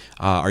into it,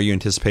 are you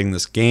anticipating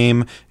this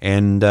game?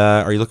 And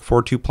are you looking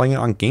forward to playing it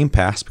on Game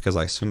Pass? Because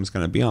I assume it's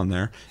going to be on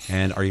there.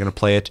 And are you going to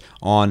play it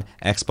on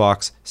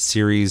Xbox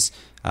Series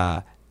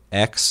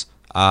X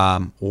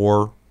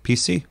or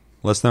PC?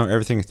 Let us know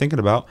everything you're thinking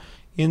about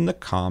in the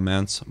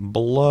comments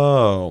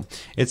below.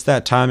 It's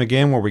that time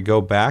again where we go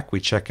back, we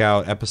check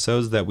out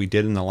episodes that we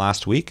did in the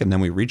last week, and then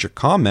we read your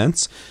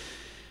comments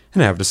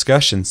and have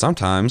discussion.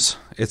 Sometimes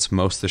it's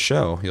most of the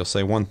show. You'll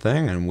say one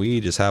thing and we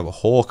just have a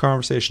whole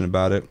conversation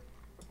about it,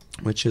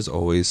 which is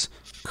always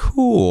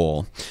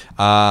cool.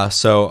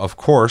 So, of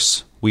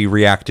course, we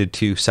reacted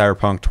to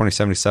Cyberpunk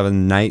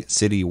 2077 Night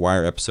City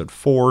Wire Episode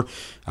 4.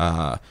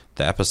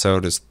 The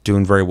episode is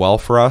doing very well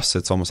for us.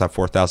 It's almost at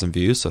 4,000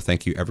 views, so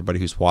thank you everybody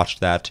who's watched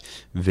that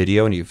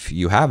video. And if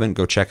you haven't,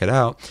 go check it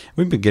out.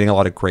 We've been getting a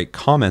lot of great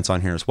comments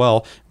on here as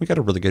well. We got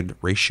a really good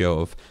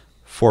ratio of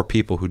 4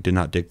 people who did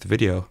not dig the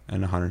video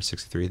and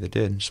 163 that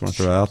did. Just want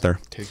to throw that out there.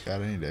 Take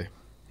that any day.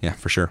 Yeah,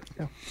 for sure.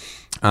 Yeah.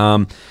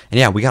 And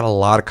yeah, we got a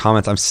lot of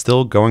comments. I'm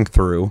still going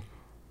through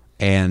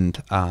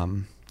and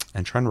trying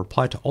to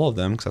reply to all of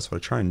them because that's what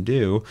I try and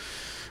do.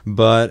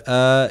 But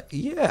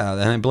yeah,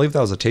 and I believe that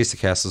was a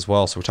Tastecast as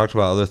well. So we talked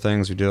about other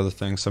things, we did other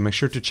things. So make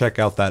sure to check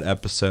out that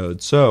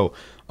episode. So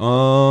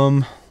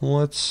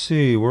let's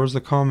see, where's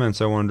the comments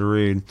I wanted to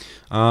read?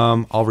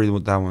 I'll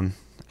read that one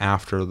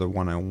after the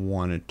one I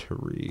wanted to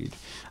read.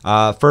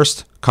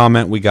 First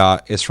comment we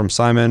got is from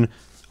Simon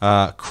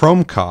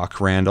Chromecock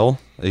Randall.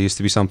 It used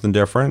to be something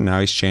different. Now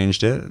he's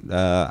changed it.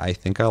 I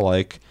think I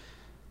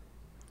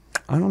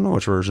don't know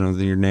which version of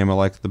your name I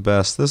like the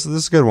best. This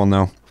is a good one,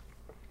 though.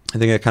 I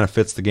think it kind of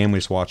fits the game we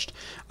just watched.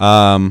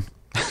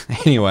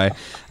 Anyway,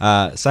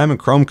 Simon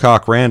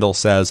Chromecock Randall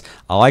says,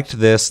 I liked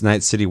this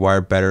Night City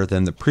Wire better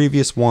than the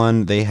previous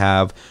one. They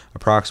have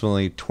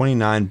approximately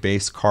 29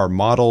 base car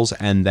models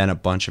and then a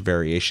bunch of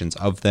variations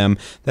of them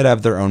that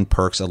have their own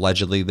perks.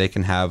 Allegedly, they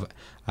can have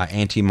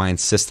anti-mine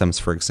systems,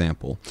 for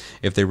example.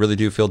 If they really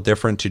do feel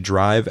different to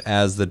drive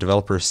as the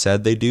developers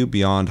said they do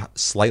beyond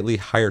slightly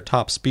higher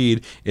top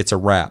speed, it's a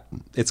wrap.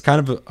 It's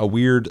kind of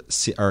weird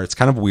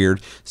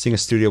seeing a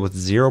studio with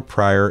zero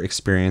prior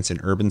experience in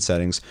urban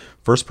settings,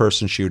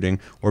 first-person shooting,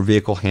 or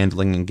vehicle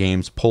handling in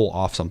games pull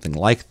off something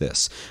like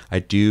this. I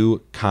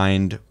do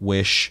kind of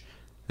wish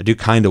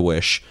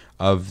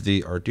of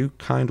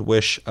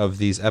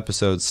these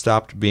episodes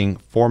stopped being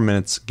 4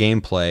 minutes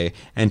gameplay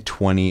and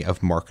 20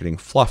 of marketing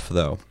fluff,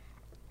 though.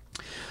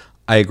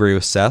 I agree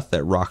with Seth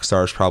that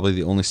Rockstar is probably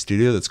the only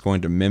studio that's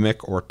going to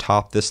mimic or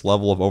top this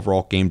level of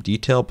overall game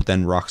detail, but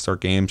then Rockstar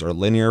games are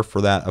linear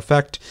for that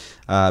effect.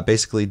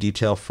 Basically,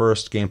 detail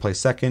first, gameplay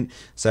second.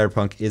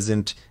 Cyberpunk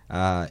isn't.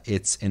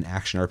 It's an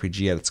action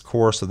RPG at its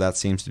core, so that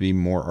seems to be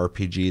more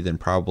RPG than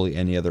probably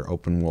any other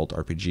open-world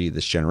RPG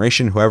this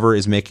generation. Whoever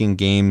is making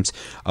games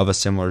of a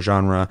similar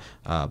genre,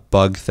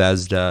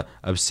 Bethesda,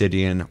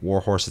 Obsidian,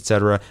 Warhorse,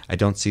 etc., I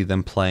don't see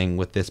them playing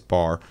with this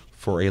bar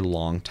for a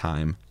long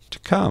time to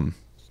come.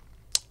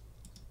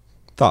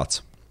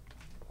 Thoughts?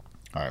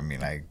 I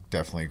mean, I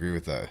definitely agree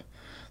with the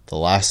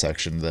last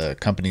section. The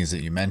companies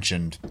that you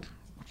mentioned,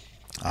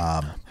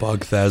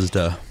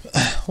 Bethesda.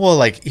 Well,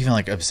 like even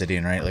like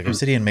Obsidian, right? Like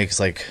Obsidian makes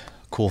like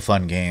cool,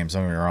 fun games.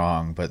 Don't get me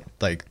wrong, but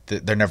like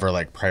they're never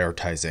like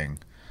prioritizing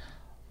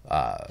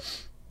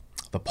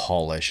the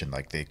polish and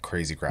like the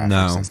crazy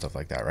graphics and stuff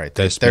like that, right?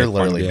 They're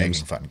literally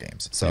making fun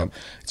games. So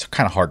it's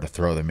kind of hard to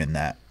throw them in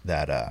that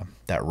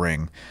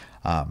ring.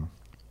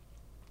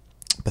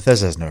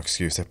 Bethesda has no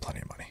excuse. They have plenty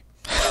of money.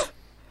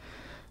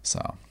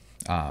 So,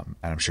 and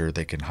I'm sure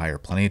they can hire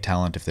plenty of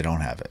talent if they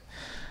don't have it.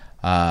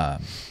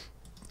 Other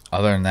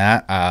than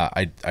that,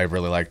 I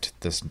really liked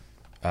this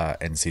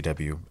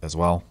NCW as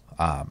well.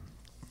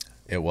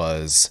 It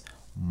was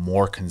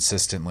more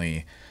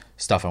consistently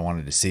stuff I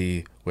wanted to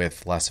see,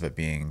 with less of it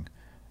being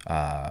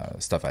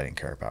stuff I didn't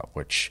care about,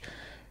 which,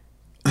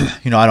 I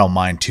don't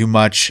mind too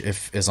much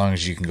as long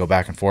as you can go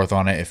back and forth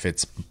on it. If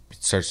it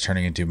starts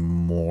turning into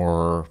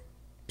more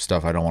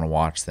stuff I don't want to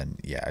watch, then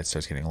yeah, it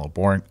starts getting a little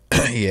boring.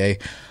 EA.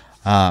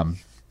 But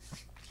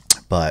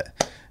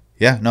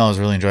yeah, no, it was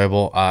really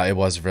enjoyable. It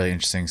was really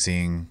interesting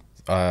seeing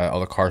all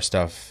the car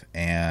stuff,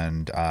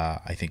 and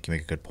I think you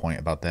make a good point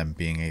about them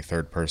being a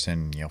third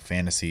person,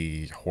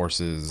 fantasy,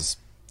 horses,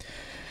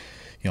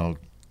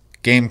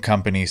 game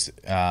companies,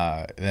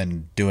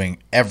 then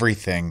doing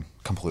everything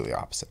completely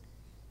opposite.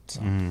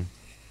 So.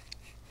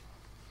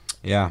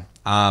 Yeah.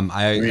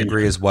 I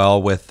agree as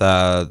well with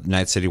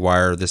Night City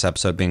Wire, this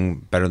episode being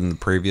better than the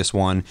previous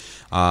one.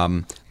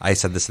 I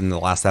said this in the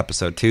last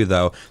episode too,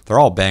 though. They're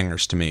all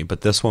bangers to me,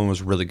 but this one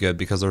was really good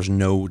because there's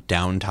no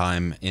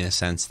downtime in a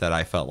sense that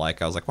I felt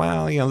like I was like,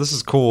 well, this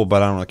is cool,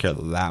 but I don't really care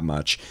that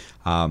much.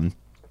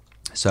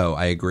 So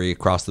I agree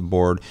across the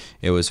board.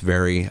 It was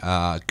very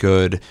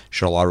good.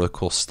 Showed a lot of really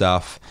cool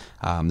stuff.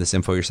 This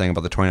info you're saying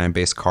about the 29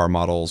 base car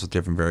models with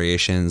different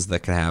variations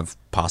that can have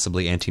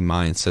possibly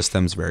anti-mine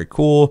systems, very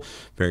cool.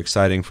 Very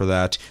exciting for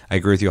that. I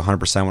agree with you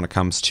 100% when it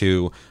comes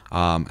to,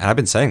 and I've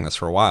been saying this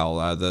for a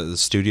while, the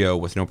studio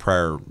with no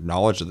prior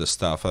knowledge of this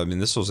stuff. I mean,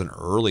 this was an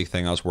early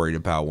thing I was worried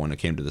about when it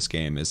came to this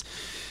game, is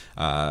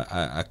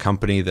a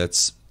company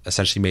that's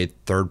essentially made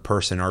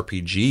third-person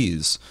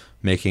RPGs.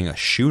 Making a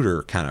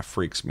shooter kind of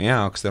freaks me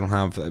out because they don't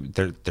have,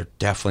 they're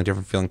definitely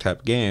different feeling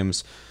type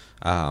games.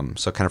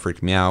 So it kind of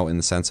freaked me out in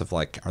the sense of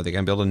like, are they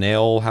going to be able to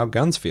nail how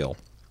guns feel?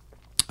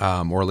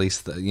 Or at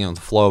least the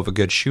flow of a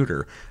good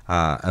shooter.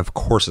 Of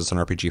course it's an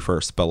RPG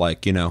first, but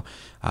like,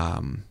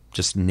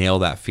 just nail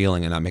that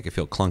feeling and not make it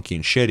feel clunky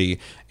and shitty.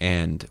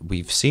 And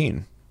we've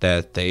seen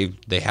that they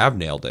have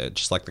nailed it.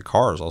 Just like the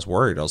cars, I was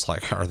worried. I was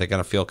like, are they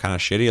going to feel kind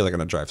of shitty? Are they going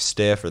to drive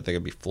stiff? Are they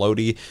going to be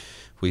floaty?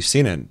 We've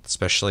seen it,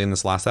 especially in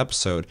this last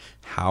episode,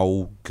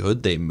 how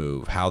good they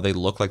move, how they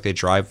look like they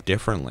drive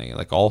differently,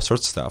 like all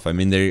sorts of stuff. I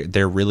mean, they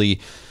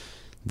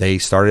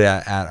started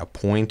at a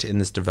point in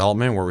this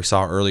development where we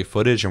saw early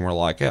footage and we're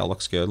like, yeah, it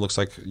looks good. It looks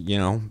like,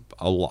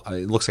 it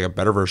looks like a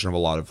better version of a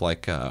lot of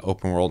like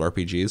open world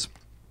RPGs.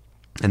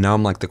 And now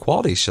I'm like, the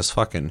quality is just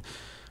fucking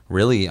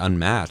really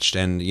unmatched.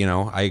 And,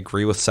 I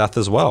agree with Seth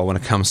as well when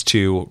it comes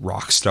to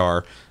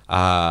Rockstar.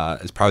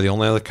 It's probably the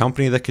only other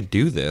company that could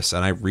do this,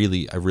 and I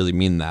really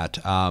mean that.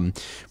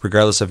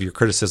 Regardless of your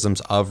criticisms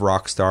of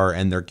Rockstar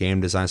and their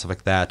game design, stuff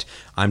like that,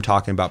 I'm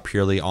talking about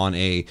purely on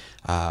a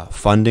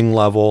funding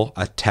level,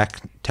 a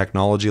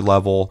technology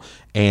level,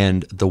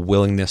 and the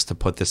willingness to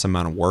put this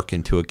amount of work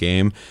into a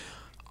game.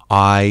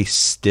 I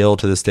still,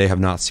 to this day, have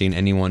not seen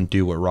anyone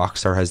do what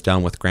Rockstar has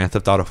done with Grand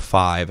Theft Auto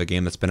 5, a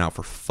game that's been out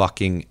for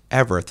fucking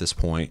ever at this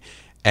point,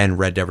 and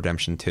Red Dead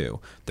Redemption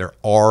 2. There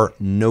are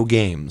no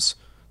games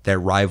that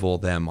rival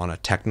them on a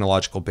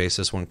technological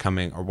basis when it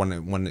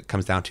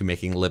comes down to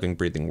making living,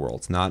 breathing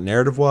worlds. Not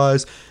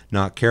narrative-wise,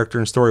 not character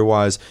and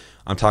story-wise.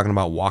 I'm talking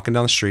about walking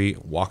down the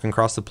street, walking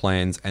across the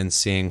plains, and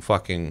seeing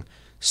fucking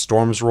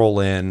storms roll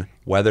in,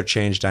 weather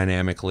change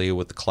dynamically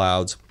with the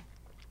clouds,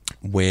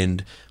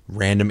 wind,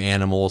 random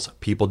animals,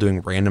 people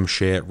doing random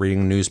shit,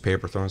 reading a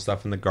newspaper, throwing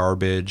stuff in the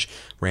garbage,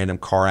 random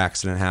car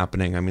accident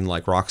happening. I mean,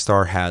 like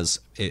Rockstar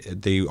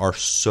they are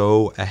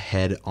so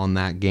ahead on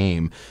that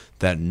game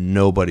that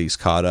nobody's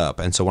caught up.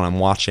 And so when I'm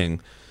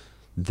watching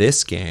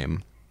this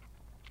game,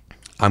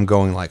 I'm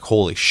going like,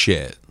 holy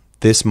shit,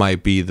 this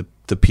might be the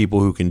people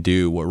who can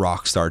do what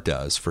Rockstar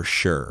does for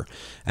sure.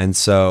 And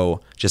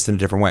so just in a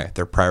different way,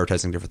 they're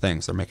prioritizing different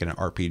things. They're making an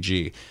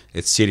RPG.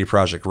 It's CD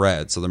Projekt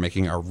Red, so they're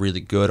making a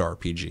really good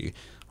RPG.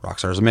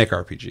 Rockstar doesn't make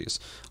RPGs.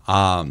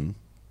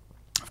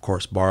 Of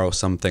course, borrow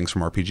some things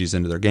from RPGs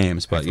into their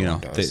games, but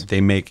they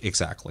make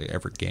exactly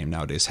every game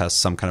nowadays has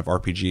some kind of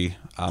RPG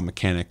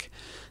mechanic,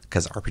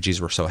 because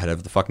RPGs were so ahead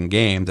of the fucking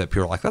game that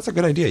people are like, that's a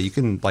good idea. You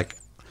can like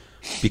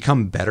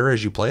become better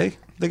as you play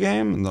the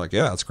game, and they're like,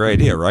 yeah, that's a great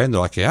idea, right? And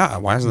they're like, yeah,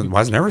 why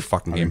doesn't every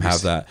fucking game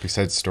have that?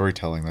 Besides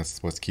storytelling,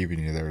 that's what's keeping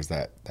you there, is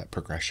that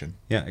progression.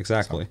 Yeah,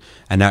 exactly.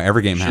 And now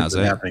every game has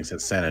it. Happening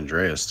since San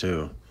Andreas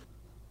too.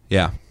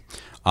 Yeah.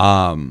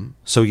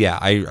 So yeah,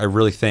 I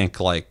really think,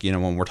 like,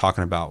 when we're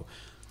talking about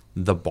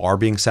the bar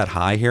being set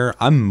high here,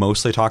 I'm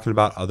mostly talking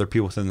about other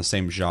people within the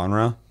same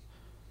genre.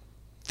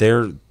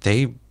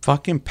 They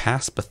fucking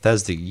passed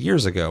Bethesda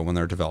years ago when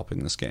they're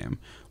developing this game.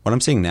 What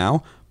I'm seeing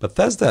now,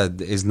 Bethesda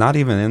is not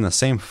even in the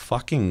same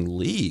fucking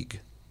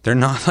league. They're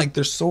not, like,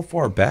 they're so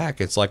far back.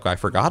 It's like I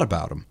forgot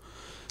about them.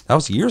 That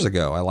was years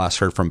ago I last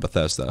heard from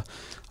Bethesda.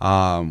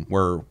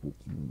 Where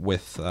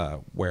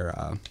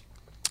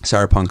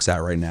Cyberpunk's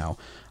at right now.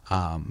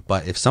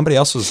 But if somebody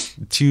else was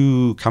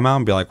to come out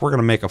and be like, we're going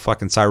to make a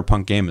fucking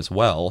Cyberpunk game as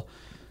well,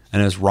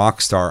 and as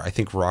Rockstar, I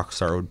think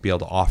Rockstar would be able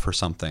to offer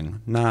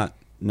something, not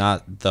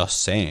the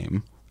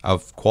same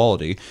of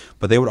quality,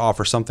 but they would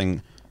offer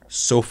something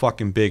so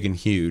fucking big and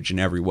huge in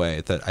every way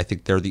that I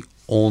think they're the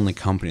only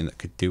company that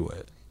could do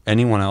it.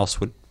 Anyone else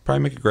would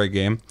probably make a great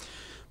game,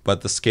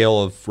 but the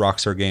scale of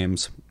Rockstar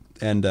games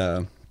and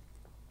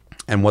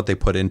what they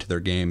put into their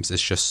games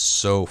is just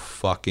so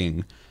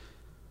fucking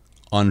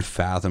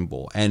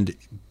unfathomable and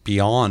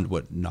beyond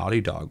what Naughty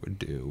Dog would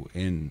do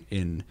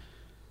and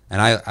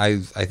I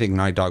think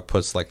Naughty Dog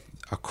puts like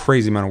a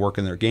crazy amount of work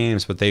in their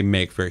games, but they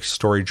make very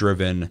story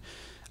driven,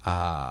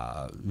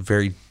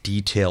 very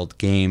detailed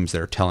games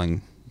that are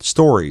telling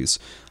stories.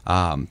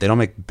 They don't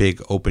make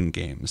big open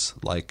games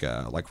like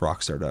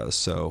Rockstar does.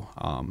 So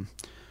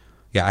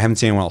yeah, I haven't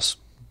seen anyone else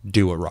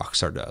do what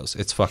Rockstar does.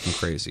 It's fucking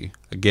crazy.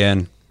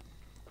 Again,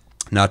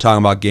 not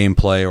talking about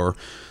gameplay or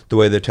the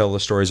way they tell the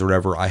stories or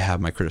whatever. I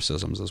have my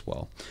criticisms as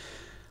well.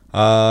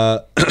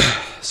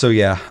 So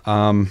yeah,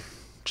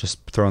 just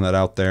throwing that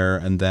out there.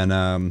 And then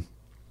I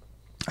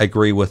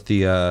agree with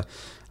the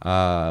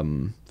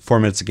 4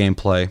 minutes of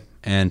gameplay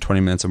and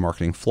 20 minutes of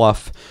marketing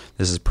fluff.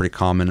 This is pretty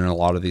common in a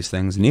lot of these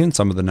things. And even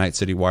some of the Night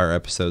City Wire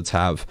episodes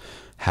have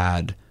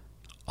had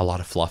a lot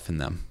of fluff in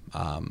them.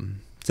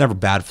 It's never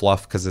bad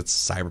fluff because it's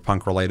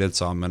cyberpunk related,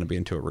 so I'm going to be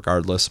into it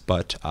regardless.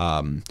 But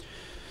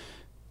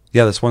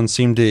yeah, this one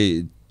seemed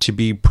to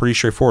be pretty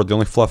straightforward. The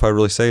only fluff I would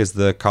really say is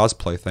the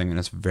cosplay thing, and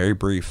it's very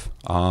brief.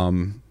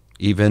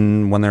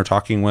 Even when they're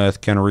talking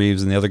with Keanu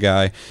Reeves and the other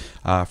guy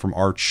from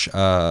Arch,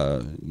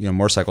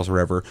 Motorcycles or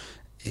whatever,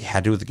 it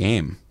had to do with the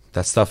game.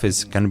 That stuff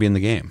is going to be in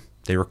the game.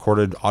 They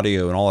recorded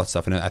audio and all that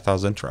stuff, and I thought it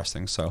was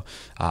interesting. So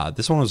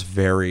this one was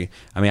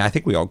I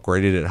think we all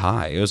graded it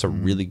high. It was a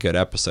really good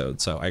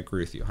episode, so I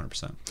agree with you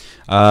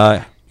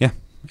 100%. Yeah.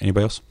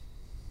 Anybody else?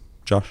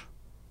 Josh?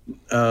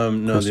 No,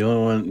 Chris? the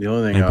only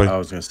thing Anybody? I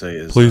was going to say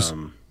is Please.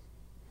 kind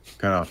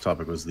of off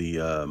topic was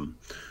the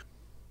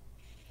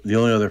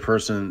only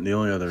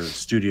other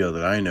studio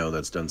that I know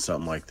that's done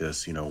something like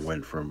this,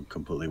 went from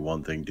completely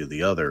one thing to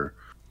the other,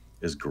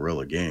 is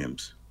Guerrilla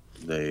Games.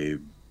 They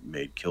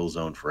made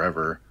Killzone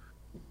Forever,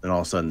 then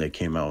all of a sudden they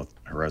came out with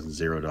Horizon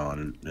Zero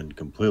Dawn and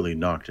completely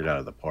knocked it out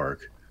of the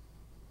park.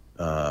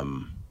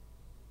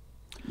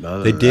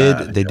 They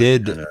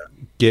did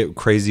get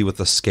crazy with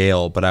the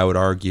scale, but I would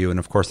argue, and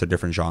of course they're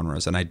different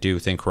genres, and I do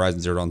think Horizon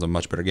Zero Dawn's a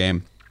much better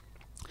game.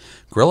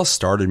 Guerrilla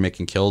started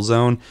making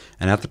Killzone,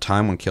 and at the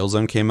time when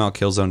Killzone came out,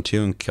 Killzone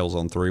 2 and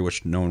Killzone 3,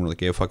 which no one really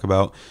gave a fuck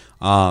about,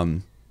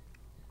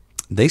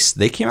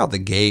 they came out the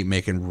gate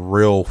making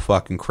real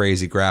fucking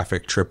crazy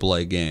graphic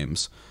AAA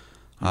games.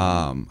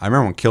 I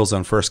remember when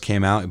Killzone first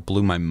came out, it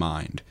blew my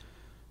mind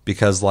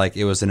because like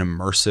it was an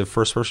immersive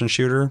first-person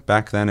shooter.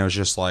 Back then, it was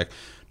just like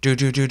do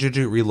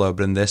reload,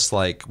 but in this,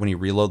 like when you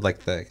reload,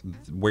 like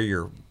where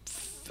your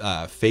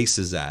face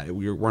is at,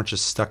 we weren't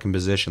just stuck in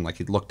position. Like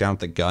you'd look down at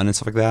the gun and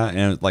stuff like that,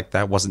 and like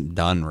that wasn't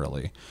done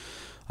really.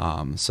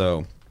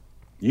 So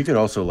you could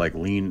also like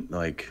lean,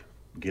 like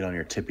get on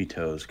your tippy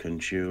toes,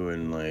 couldn't you?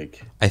 And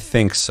like I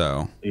think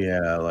so.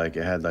 Yeah, like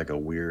it had like a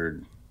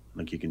weird,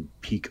 like you can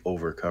peek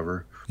over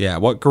cover. Yeah,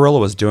 what Guerrilla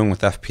was doing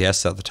with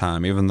FPS at the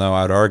time, even though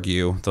I'd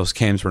argue those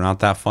games were not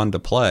that fun to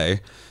play,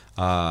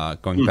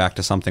 going back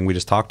to something we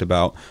just talked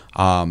about,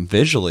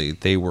 visually,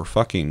 they were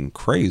fucking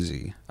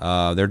crazy.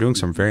 They're doing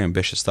some very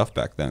ambitious stuff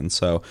back then.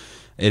 So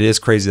it is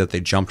crazy that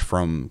they jumped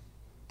from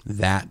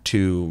that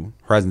to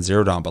Horizon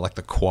Zero Dawn, but like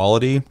the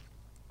quality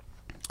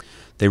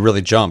they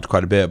really jumped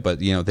quite a bit, but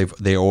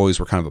they always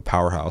were kind of a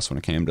powerhouse when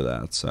it came to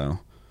that. So,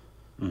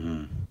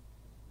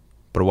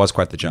 but it was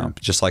quite the jump.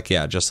 Just like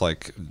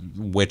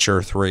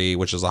Witcher 3,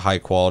 which is a high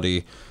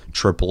quality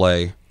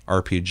AAA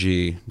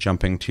RPG,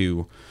 jumping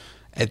to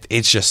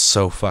it's just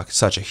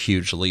such a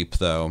huge leap,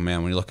 though,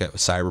 man. When you look at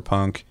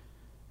Cyberpunk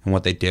and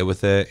what they did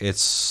with it,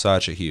 it's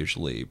such a huge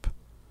leap.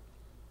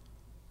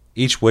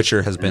 Each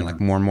Witcher has been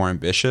like more and more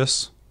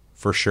ambitious,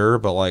 for sure,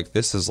 but like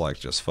this is like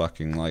just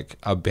fucking like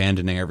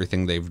abandoning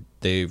everything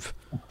they've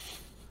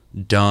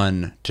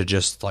done to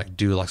just like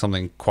do like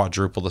something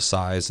quadruple the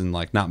size and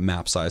like not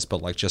map size,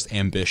 but like just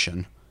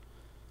ambition.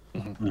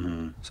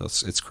 So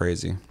it's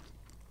crazy.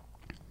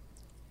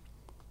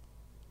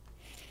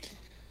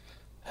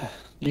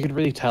 You can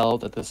really tell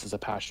that this is a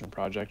passion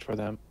project for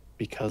them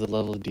because of the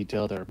level of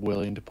detail they're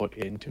willing to put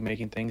into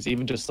making things.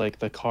 Even just like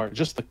the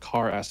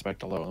car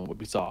aspect alone, what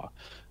we saw,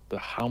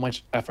 how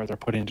much effort they're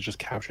putting into just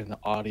capturing the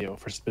audio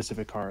for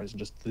specific cars and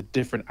just the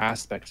different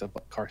aspects of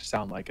what cars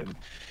sound like, and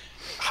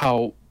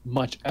how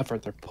much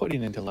effort they're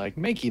putting into like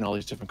making all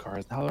these different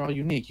cars and how they're all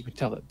unique. You can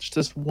tell that just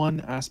this one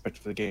aspect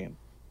of the game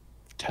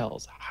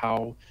tells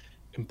how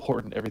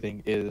important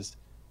everything is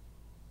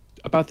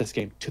about this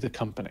game to the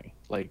company.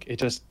 Like it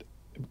just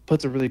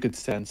puts a really good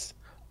sense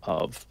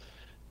of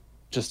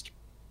just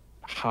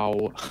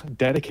how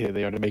dedicated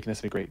they are to making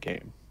this a great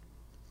game.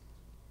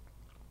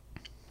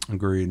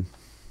 Agreed.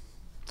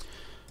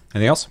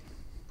 Anything else?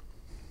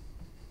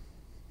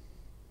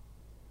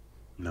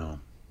 No,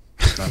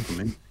 not for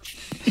me.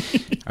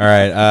 All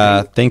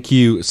right. Thank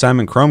you,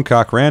 Simon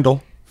Chromecock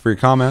Randall, for your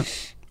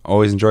comment.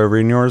 Always enjoy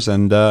reading yours,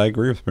 and I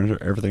agree with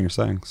everything you're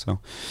saying. So,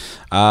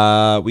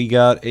 we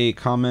got a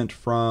comment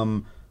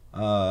from,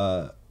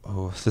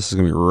 this is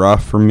going to be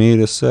rough for me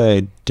to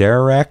say,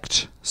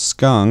 Direct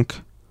Skunk.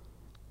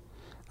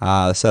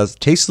 It says,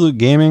 Tasty Loot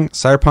Gaming,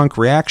 Cyberpunk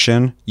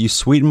Reaction, you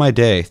sweeten my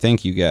day.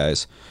 Thank you,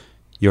 guys.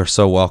 You're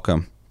so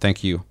welcome.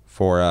 Thank you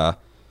for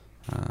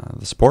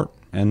the support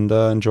and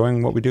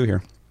enjoying what we do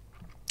here.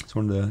 Just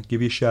wanted to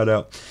give you a shout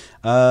out.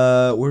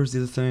 Where's the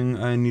other thing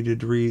I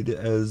needed to read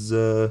as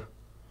a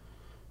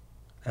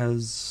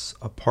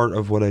part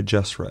of what I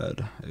just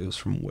read? It was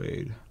from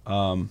Wade.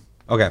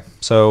 Okay,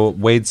 so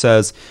Wade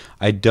says,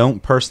 I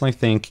don't personally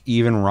think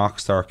even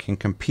Rockstar can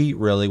compete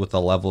really with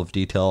the level of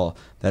detail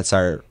that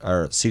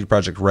our CD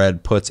Projekt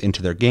Red puts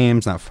into their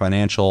games, not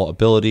financial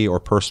ability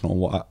or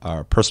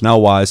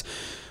personnel-wise,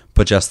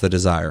 but just the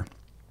desire.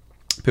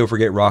 People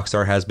forget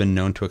Rockstar has been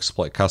known to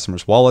exploit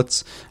customers'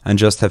 wallets and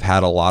just have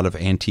had a lot of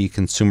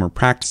anti-consumer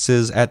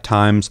practices at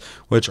times,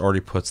 which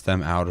already puts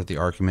them out of the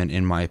argument,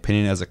 in my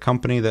opinion, as a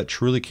company that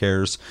truly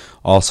cares.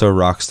 Also,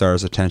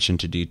 Rockstar's attention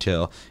to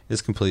detail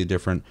is completely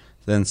different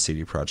than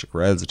CD Projekt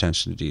Red's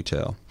attention to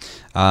detail.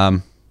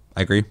 I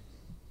agree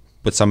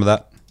with some of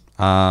that.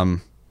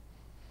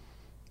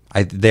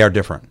 They are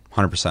different,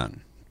 100%.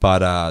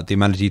 But the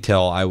amount of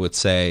detail, I would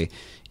say,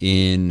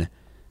 in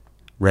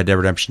Red Dead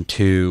Redemption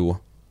 2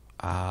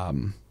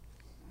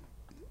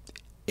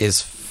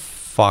 is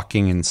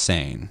fucking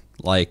insane.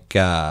 Like,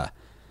 I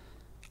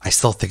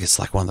still think it's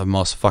like one of the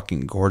most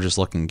fucking gorgeous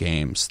looking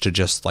games to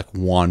just like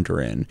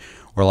wander in.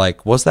 Or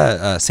like, was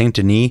that Saint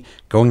Denis,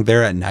 going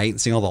there at night and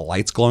seeing all the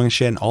lights glowing and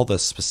shit and all the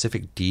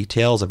specific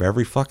details of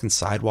every fucking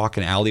sidewalk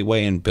and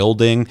alleyway and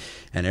building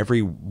and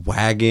every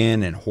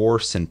wagon and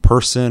horse and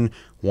person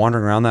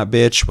wandering around that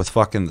bitch with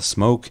fucking the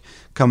smoke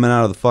coming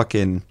out of the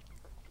fucking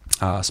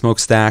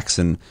smokestacks,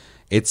 and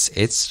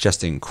it's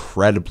just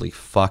incredibly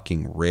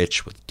fucking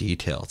rich with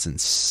detail. It's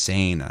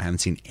insane. I haven't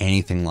seen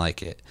anything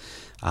like it.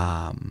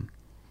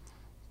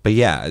 But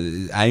yeah,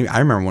 I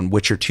remember when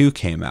Witcher 2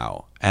 came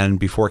out, and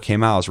before it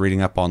came out, I was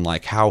reading up on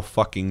like how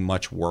fucking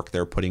much work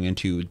they're putting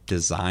into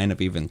design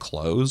of even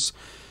clothes.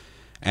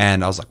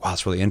 And I was like, wow,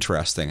 that's really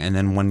interesting. And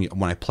then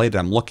when I played it,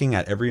 I'm looking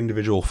at every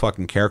individual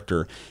fucking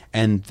character,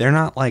 and they're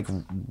not like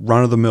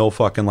run-of-the-mill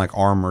fucking like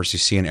armors you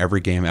see in every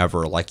game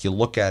ever. Like, you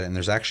look at it, and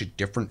there's actually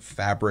different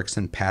fabrics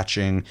and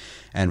patching,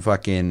 and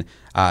fucking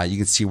you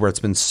can see where it's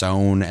been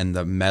sewn and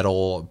the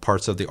metal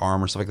parts of the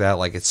armor, stuff like that.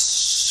 Like, it's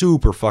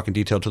super fucking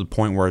detailed to the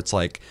point where it's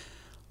like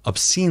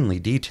obscenely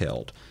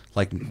detailed.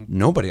 Like,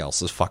 nobody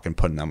else is fucking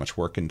putting that much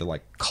work into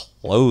like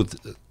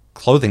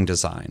clothing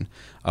design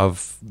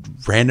of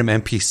random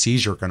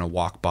NPCs you're going to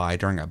walk by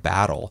during a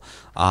battle.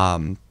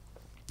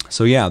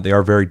 So yeah, they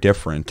are very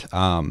different.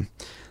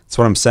 That's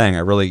what I'm saying. I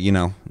really,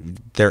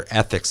 their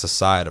ethics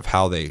aside of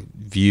how they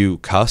view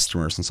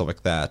customers and stuff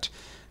like that,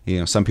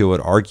 some people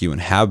would argue and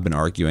have been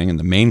arguing in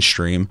the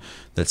mainstream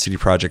that CD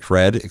Projekt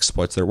Red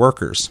exploits their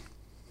workers.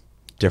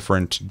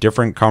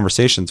 Different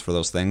conversations for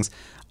those things.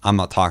 I'm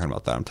not talking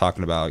about that. I'm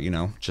talking about,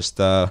 just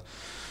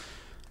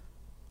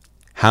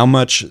how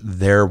much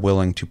they're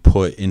willing to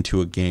put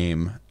into a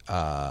game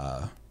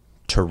to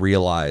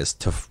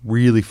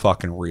really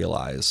fucking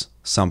realize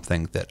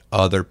something that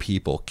other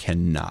people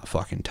cannot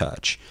fucking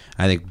touch.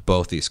 I think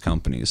both these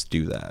companies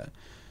do that.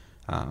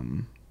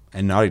 And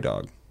Naughty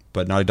Dog.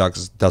 But Naughty Dog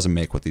doesn't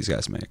make what these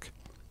guys make.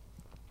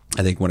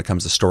 I think when it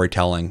comes to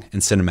storytelling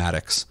and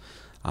cinematics,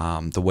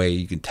 The way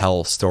you can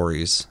tell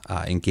stories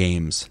in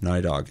games,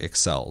 Naughty Dog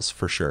excels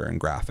for sure in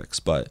graphics.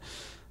 But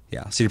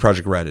yeah, CD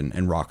Projekt Red and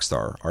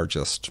Rockstar are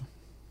just,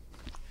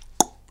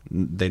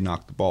 they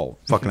knock the ball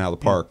fucking out of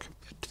the park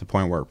to the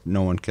point where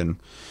no one can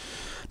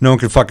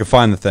fucking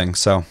find the thing.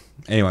 So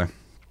anyway,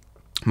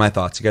 my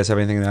thoughts. You guys have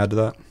anything to add to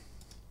that?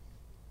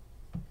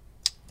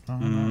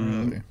 Not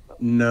really.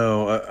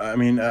 No, I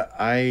mean,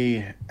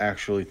 I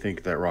actually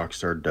think that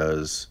Rockstar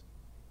does.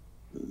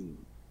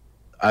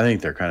 I think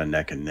they're kind of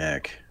neck and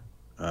neck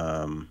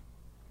when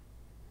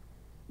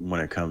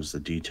it comes to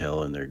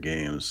detail in their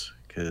games,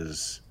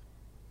 because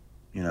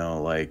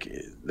like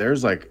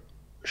there's like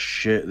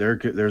shit.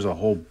 There's a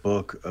whole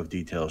book of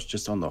details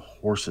just on the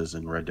horses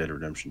in Red Dead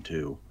Redemption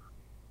 2.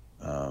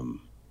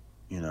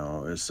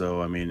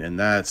 So I mean, and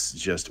that's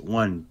just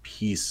one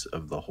piece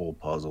of the whole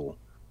puzzle,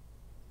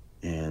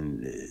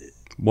 and.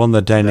 Well,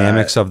 the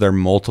dynamics of their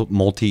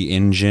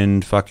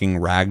multi-engined fucking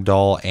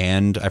ragdoll,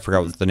 and I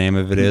forgot what the name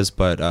of it is,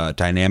 but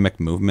dynamic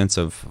movements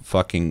of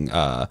fucking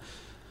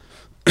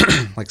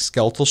like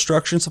skeletal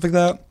structure and stuff like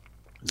that.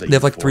 They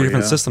have like 3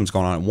 different systems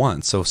going on at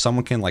once. So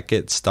someone can like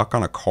get stuck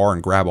on a car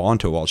and grab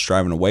onto it while it's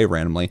driving away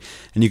randomly,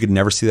 and you could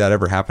never see that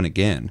ever happen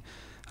again.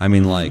 I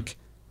mean, like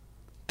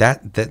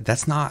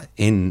that's not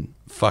in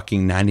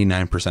fucking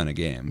 99% of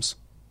games.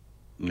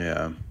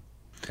 Yeah.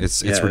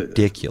 It's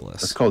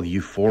ridiculous. It's called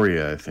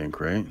Euphoria, I think,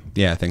 right?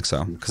 Yeah, I think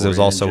so. Because it was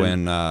also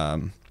in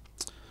that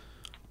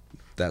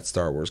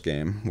Star Wars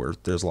game where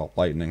there's a lot of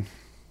lightning.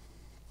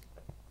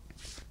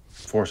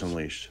 Force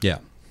Unleashed. Yeah.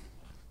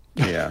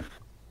 Yeah.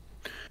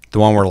 The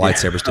one where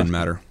lightsabers didn't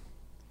matter.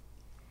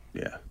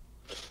 Yeah.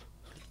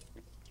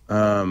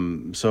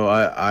 So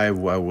I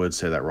would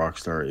say that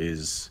Rockstar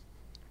is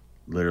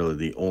literally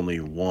the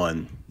only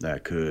one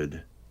that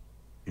could,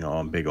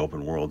 on big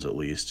open worlds at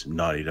least,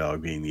 Naughty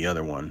Dog being the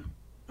other one,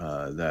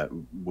 that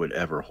would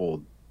ever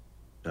hold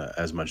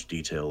as much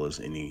detail as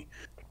any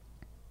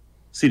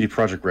CD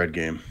Projekt Red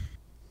game.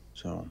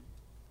 So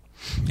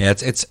yeah,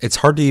 it's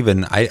hard to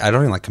even. I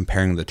don't even like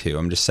comparing the two.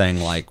 I'm just saying,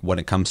 like, when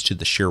it comes to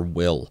the sheer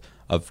will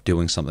of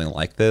doing something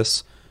like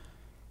this,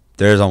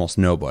 there's almost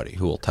nobody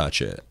who will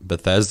touch it.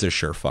 Bethesda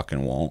sure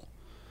fucking won't.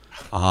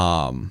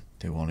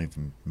 They won't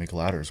even make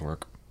ladders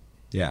work.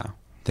 Yeah,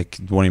 they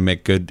won't even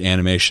make good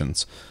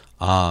animations.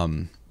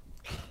 But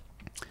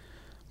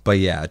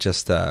yeah,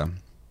 just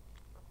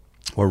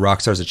what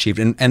Rockstar's achieved,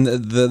 and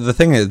the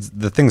thing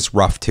that's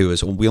rough too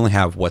is we only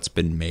have what's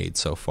been made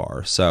so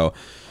far. So,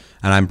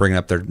 and I'm bringing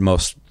up their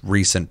most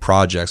recent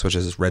projects, which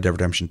is Red Dead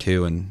Redemption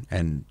 2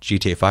 and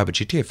GTA 5. But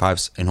GTA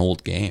 5's an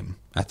old game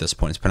at this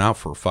point. It's been out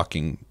for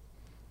fucking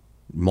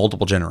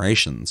multiple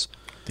generations.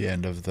 The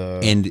end of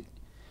the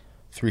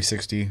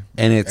 360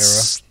 and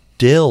it's era.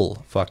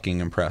 Still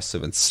fucking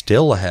impressive and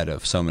still ahead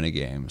of so many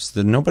games.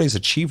 Nobody's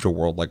achieved a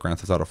world like Grand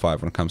Theft Auto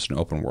 5 when it comes to an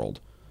open world.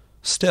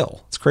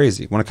 Still, it's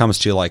crazy when it comes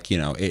to like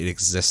it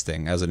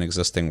existing as an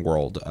existing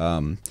world,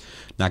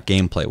 not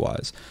gameplay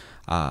wise.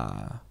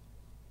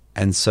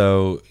 And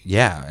so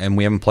yeah, and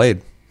we haven't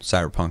played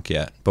Cyberpunk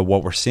yet, but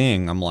what we're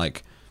seeing, I'm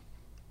like,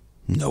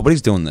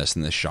 nobody's doing this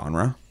in this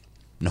genre.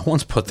 No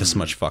one's put this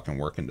much fucking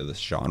work into this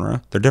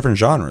genre. They're different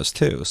genres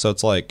too, so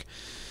it's like,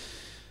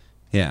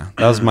 yeah,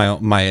 that was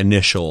my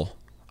initial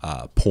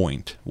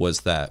point,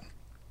 was that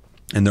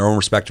in their own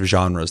respective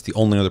genres, the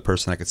only other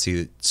person I could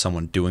see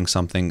someone doing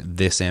something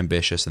this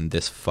ambitious and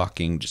this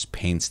fucking just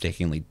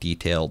painstakingly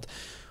detailed,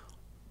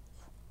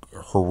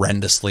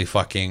 horrendously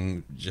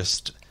fucking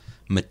just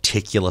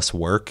meticulous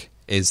work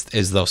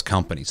is those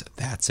companies.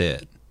 That's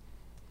it.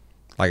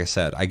 Like I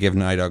said, I give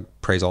Naughty Dog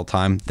praise all the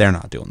time. They're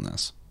not doing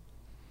this.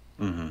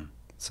 Mm-hmm.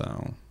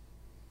 So,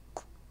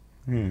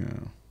 yeah.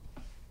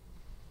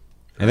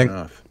 Fair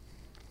enough.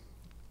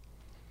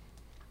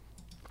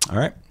 All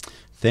right.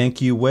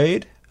 Thank you,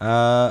 Wade,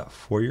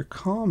 for your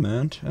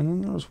comment. And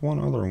then there was one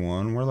other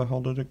one. Where the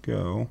hell did it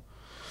go?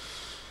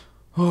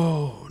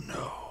 Oh,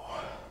 no.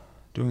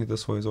 Doing it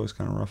this way is always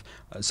kind of rough.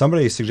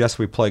 Somebody suggests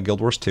we play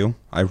Guild Wars 2.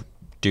 I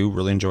do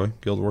really enjoy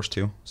Guild Wars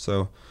 2.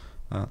 So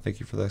thank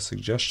you for that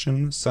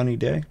suggestion. Sunny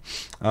day.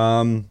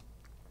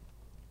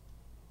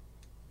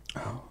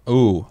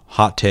 Ooh,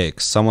 hot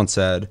takes. Someone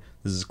said,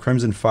 this is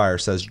Crimson Fire,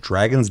 says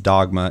Dragon's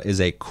Dogma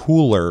is a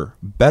cooler,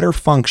 better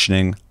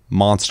functioning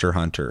Monster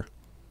Hunter.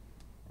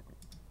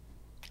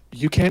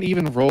 You can't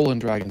even roll in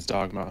Dragon's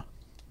Dogma.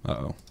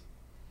 Uh-oh.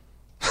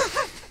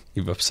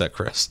 You've upset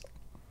Chris.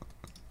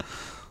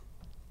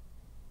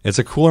 It's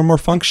a cooler, more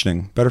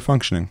functioning, better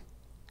functioning.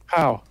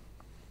 How?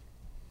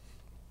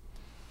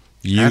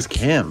 Ask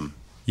him.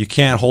 You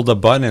can't hold a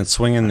button and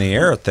swing in the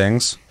air at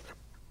things.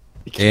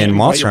 You can't In invite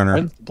Monster your Hunter.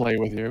 friends to play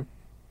with you.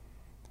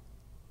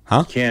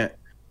 Huh? Can't.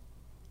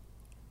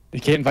 You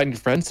can't invite your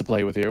friends to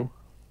play with you.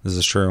 This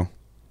is true.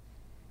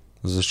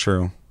 This is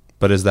true.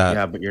 But is that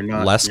Yeah, but you're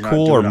not less you're not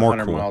cool doing or more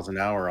 100 cool? miles an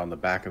hour on the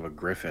back of a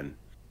griffin,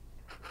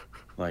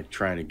 like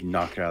trying to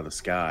knock it out of the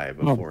sky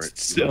before it.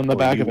 Sit on the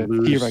back of a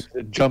T-Rex.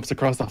 It jumps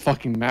across the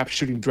fucking map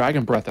shooting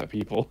dragon breath at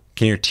people.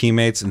 Can your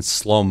teammates in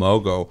slow-mo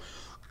go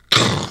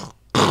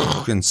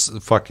and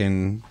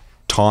fucking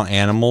taunt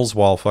animals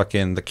while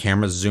fucking the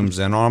camera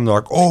zooms in on them. They're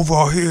like,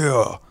 over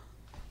here.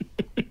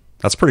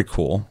 That's pretty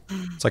cool.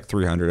 It's like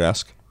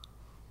 300-esque.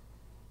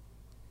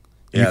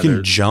 You Yeah, can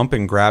there's- jump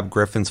and grab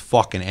Griffin's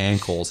fucking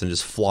ankles and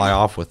just fly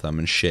off with them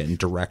and shit and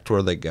direct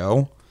where they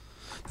go.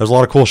 There's a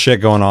lot of cool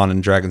shit going on in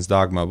Dragon's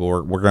Dogma, but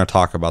we're going to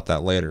talk about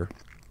that later.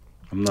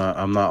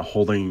 I'm not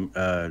holding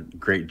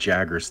great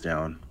Jaggers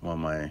down while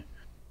my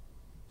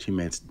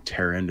teammates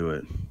tear into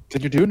it.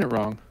 Then you're doing it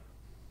wrong.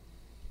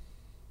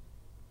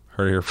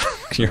 Heard it here,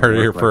 you heard it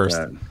here Work like first.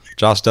 that.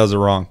 Josh does it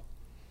wrong.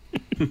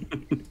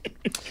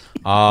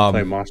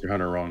 Play Monster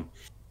Hunter wrong.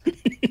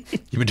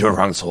 You've been doing it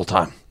wrong this whole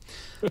time.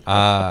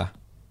 All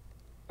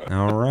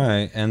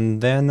right. And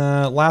then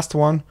last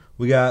one,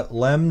 we got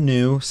Lem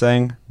New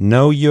saying,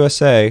 no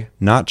USA,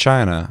 not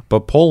China,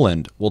 but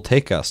Poland will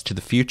take us to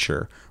the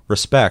future.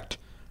 Respect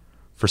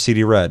for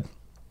CD Red.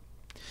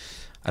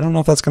 I don't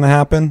know if that's going to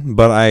happen,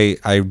 but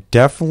I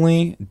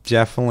definitely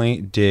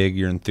dig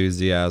your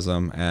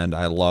enthusiasm, and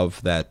I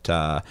love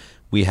that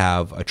we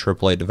have a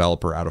AAA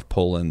developer out of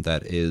Poland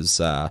that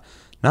is not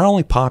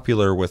only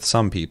popular with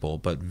some people,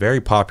 but very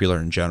popular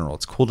in general.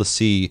 It's cool to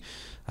see.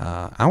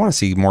 I want to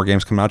see more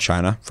games come out of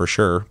China for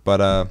sure,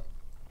 but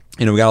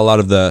we got a lot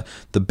of the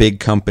big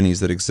companies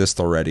that exist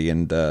already,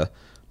 and to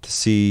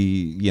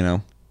see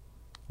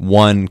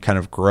one kind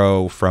of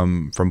grow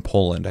from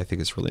Poland, I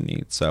think is really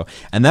neat. So,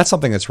 and that's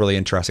something that's really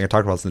interesting. I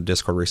talked about this in the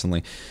Discord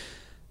recently.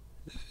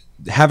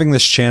 Having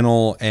this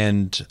channel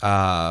and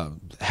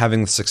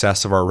having the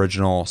success of our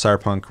original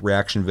Cyberpunk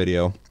reaction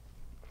video,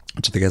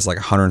 which I think has like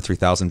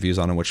 103,000 views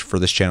on it, which for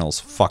this channel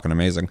is fucking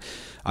amazing.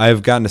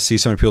 I've gotten to see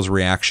some of people's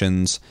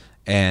reactions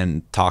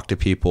and talk to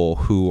people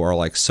who are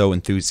like so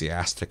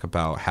enthusiastic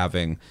about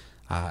having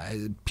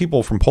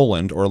people from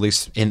Poland, or at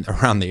least in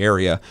around the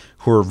area,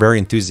 who are very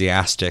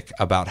enthusiastic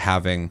about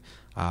having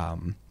a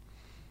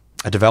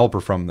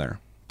developer from there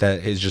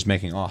that is just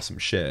making awesome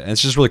shit. And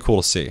it's just really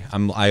cool to see.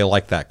 I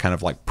like that kind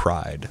of like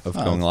pride of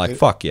going like,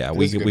 fuck yeah,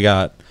 we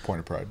got point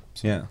of pride.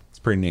 So. yeah, it's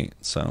pretty neat.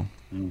 So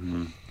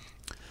in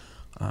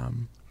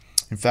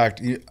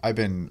fact, I've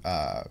been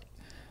trying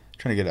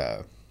to get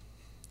a.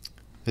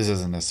 This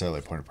isn't necessarily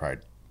a point of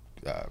pride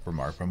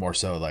remark, but more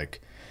so like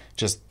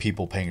just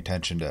people paying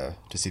attention to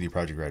CD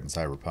Projekt Red and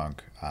Cyberpunk.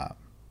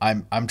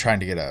 I'm trying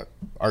to get a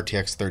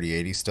RTX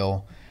 3080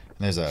 still, and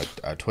there's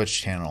a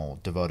Twitch channel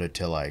devoted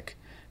to like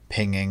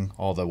pinging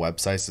all the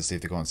websites to see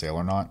if they go on sale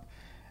or not.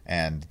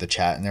 And the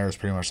chat in there is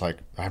pretty much like,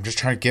 I'm just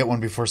trying to get one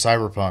before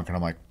Cyberpunk, and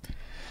I'm like,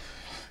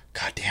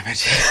 God damn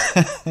it.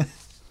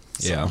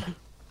 yeah,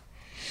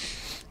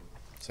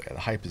 So yeah,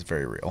 the hype is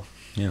very real.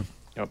 yeah.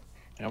 Yep.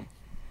 You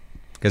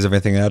guys have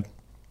anything to add?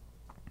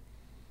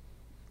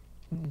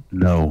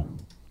 No.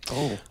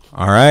 Oh,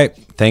 All right.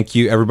 Thank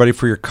you, everybody,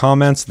 for your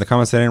comments. The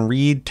comments I didn't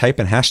read, type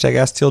in hashtag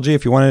AskTLG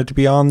if you wanted it to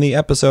be on the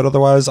episode.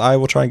 Otherwise, I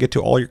will try and get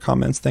to all your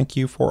comments. Thank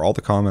you for all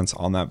the comments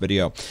on that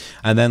video.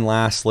 And then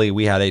lastly,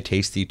 we had a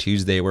Tasty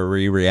Tuesday where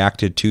we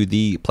reacted to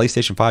the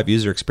PlayStation 5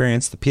 user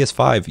experience, the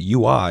PS5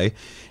 UI,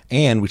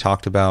 and we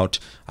talked about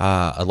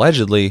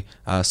allegedly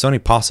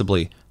Sony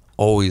possibly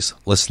always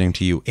listening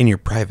to you in your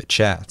private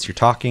chats. You're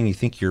talking, you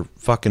think you're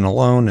fucking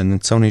alone, and then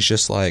Sony's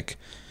just like,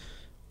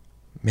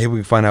 maybe we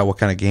can find out what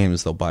kind of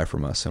games they'll buy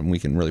from us, and we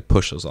can really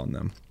push those on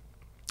them.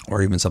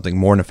 Or even something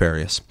more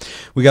nefarious.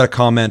 We got a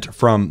comment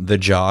from the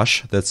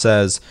Josh that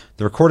says,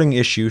 the recording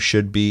issue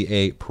should be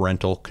a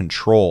parental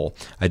control.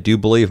 I do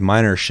believe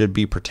minors should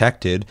be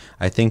protected.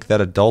 I think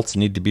that adults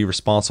need to be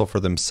responsible for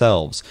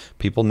themselves.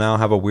 People now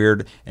have a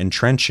weird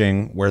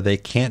entrenching where they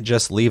can't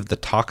just leave the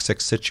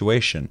toxic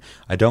situation.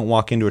 I don't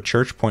walk into a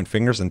church, point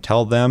fingers, and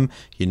tell them,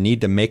 you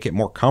need to make it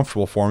more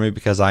comfortable for me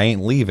because I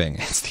ain't leaving.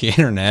 It's the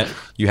internet.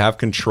 You have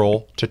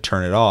control to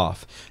turn it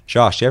off.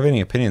 Josh, do you have any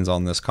opinions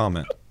on this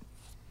comment?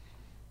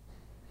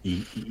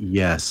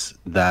 Yes,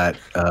 that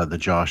the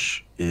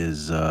Josh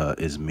is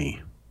me.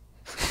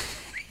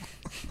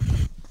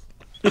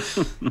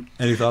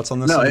 Any thoughts on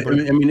this? No, I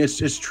anybody? mean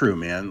it's true,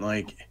 man.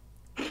 Like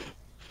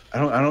I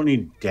don't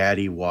need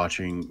daddy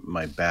watching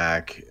my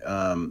back.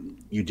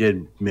 You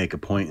did make a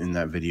point in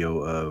that video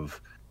of,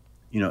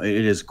 it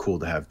is cool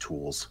to have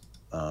tools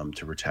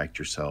to protect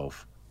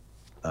yourself.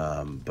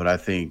 But I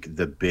think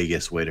the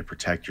biggest way to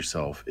protect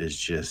yourself is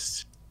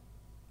just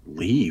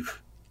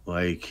leave.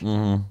 Like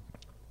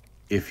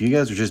if you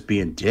guys are just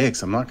being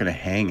dicks, I'm not going to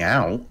hang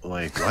out.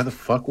 Like, why the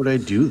fuck would I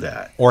do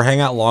that? Or hang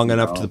out long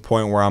enough to the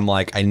point where I'm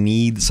like, I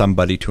need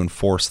somebody to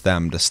enforce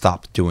them to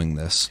stop doing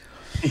this.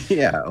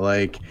 Yeah,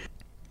 like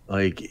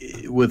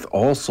with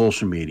all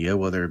social media,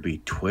 whether it be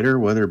Twitter,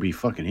 whether it be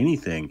fucking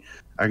anything,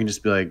 I can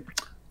just be like,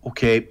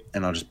 okay,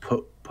 and I'll just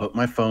put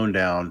my phone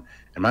down,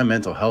 and my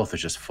mental health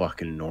is just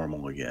fucking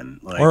normal again.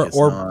 Like,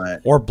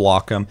 or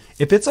block them.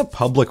 If it's a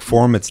public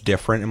forum, it's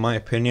different in my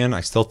opinion. I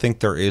still think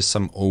there is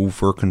some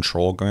over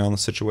control going on in the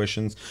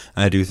situations,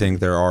 and I do think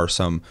there are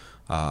some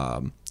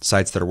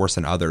sites that are worse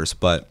than others.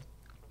 But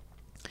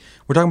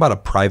We're talking about a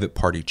private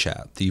party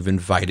chat that you've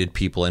invited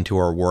people into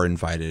or were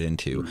invited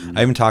into.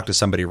 I even talked to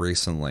somebody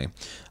recently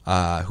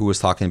who was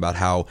talking about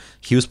how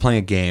he was playing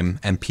a game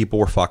and people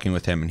were fucking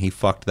with him and he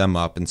fucked them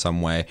up in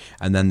some way.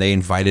 And then they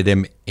invited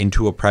him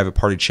into a private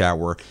party chat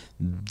where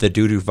the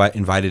dude who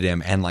invited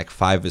him and like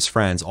 5 of his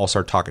friends all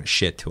started talking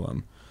shit to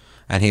him.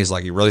 And he's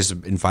like, you really just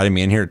invited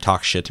me in here to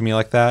talk shit to me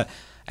like that?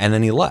 And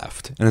then he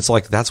left. And it's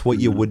like, that's what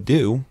you would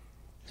do.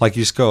 Like,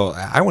 you just go,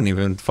 I wouldn't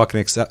even fucking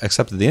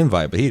accepted the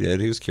invite, but he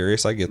did. He was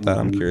curious. I get that.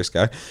 I'm a curious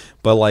guy.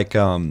 But, like,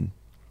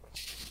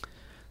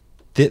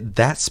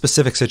 that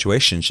specific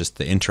situation is just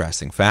the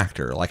interesting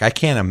factor. Like, I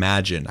can't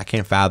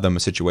fathom a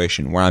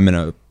situation where I'm in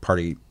a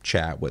party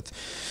chat with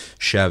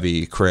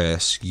Chevy,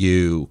 Chris,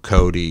 you,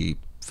 Cody,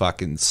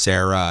 fucking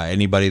Sarah,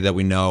 anybody that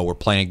we know. We're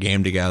playing a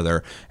game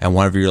together, and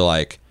one of you are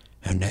like,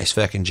 oh, nice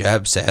fucking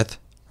job, Seth.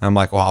 And I'm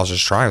like, well, I was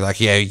just trying. Like,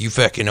 yeah, you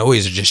fucking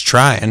always are just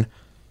trying.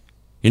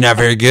 You're not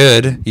very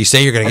good. You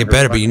say you're going to get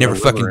better, but you never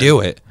fucking do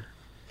it.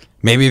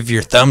 Maybe if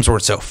your thumbs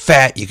weren't so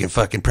fat, you can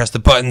fucking press the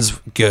buttons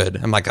good.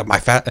 I'm like, my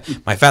fat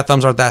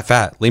thumbs aren't that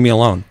fat. Leave me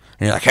alone.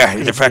 And you're like,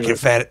 you're fucking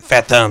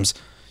fat thumbs.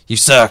 You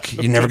suck.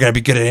 You're never going to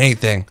be good at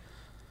anything.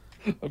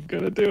 I'm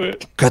going to do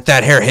it. Cut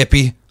that hair,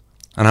 hippie.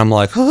 And I'm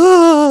like,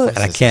 and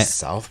I can't.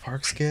 South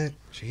Park skit?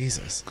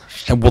 Jesus.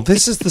 And well,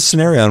 this is the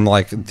scenario. I'm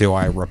like, do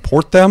I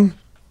report them?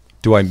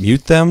 Do I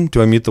mute them?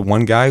 Do I mute the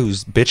one guy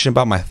who's bitching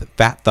about my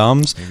fat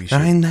thumbs? Maybe you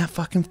I ain't that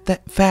fucking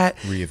fat.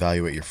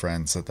 Reevaluate your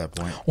friends at that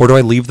point. Or do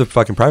I leave the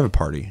fucking private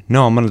party?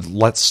 No, I'm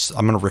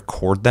gonna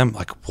record them.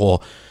 Like,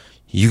 well,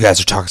 you guys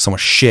are talking so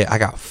much shit. I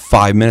got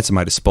 5 minutes at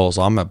my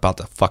disposal. I'm about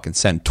to fucking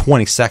send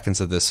 20 seconds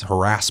of this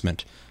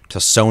harassment to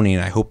Sony,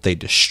 and I hope they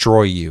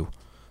destroy you.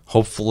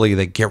 Hopefully,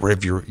 they get rid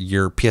of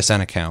your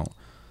PSN account.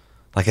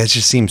 Like, it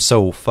just seems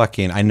so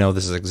fucking. I know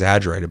this is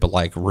exaggerated, but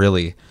like,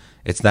 really.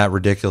 It's that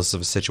ridiculous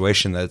of a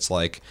situation that it's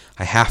like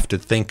I have to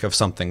think of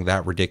something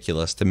that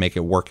ridiculous to make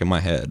it work in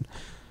my head.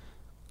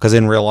 Because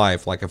in real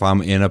life, like if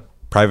I'm in a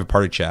private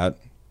party chat,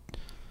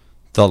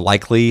 the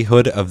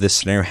likelihood of this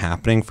scenario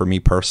happening for me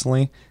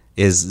personally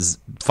is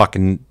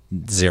fucking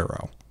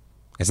 0.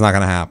 It's not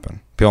going to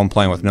happen. People I'm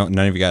playing with, none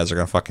of you guys are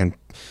going to fucking,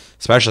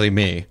 especially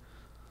me,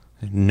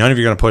 none of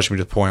you are going to push me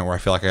to the point where I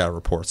feel like I got to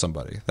report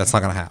somebody. That's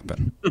not going to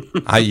happen.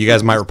 You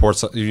guys might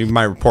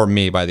report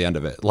me by the end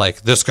of it.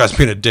 Like, this guy's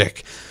being a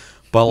dick.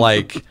 But,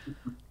 like,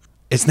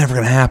 it's never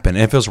going to happen.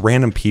 And if it was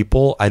random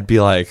people, I'd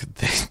be like,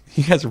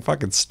 you guys are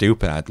fucking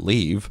stupid. I'd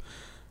leave.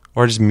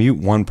 Or just mute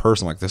one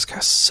person. Like, this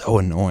guy's so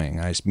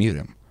annoying. I just mute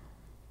him.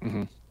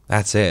 Mm-hmm.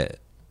 That's it.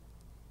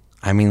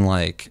 I mean,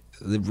 like,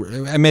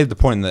 I made the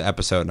point in the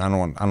episode, and I don't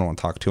want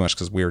to talk too much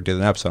because we already did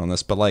an episode on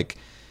this, but, like,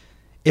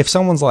 if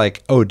someone's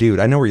like, oh, dude,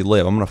 I know where you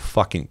live. I'm going to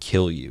fucking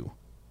kill you.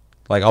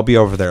 Like, I'll be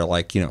over there,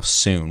 like,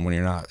 soon when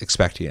you're not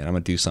expecting it. I'm going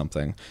to do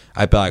something.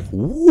 I'd be like,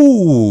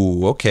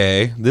 ooh,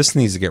 okay, this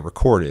needs to get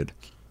recorded.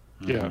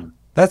 Yeah.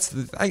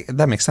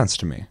 That makes sense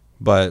to me.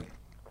 But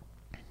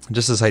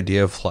just this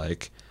idea of,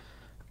 like,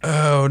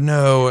 oh,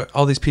 no,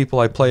 all these people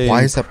I play.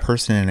 Why is that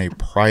person in a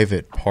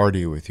private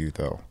party with you,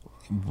 though?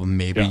 Well,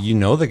 maybe you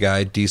know the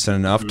guy decent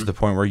enough to the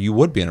point where you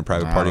would be in a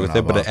private party with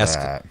it, but it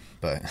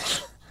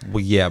escalates.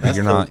 Well, yeah, but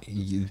you're not.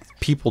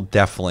 People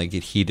definitely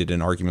get heated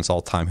in arguments all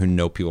the time who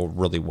know people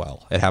really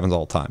well. It happens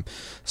all the time.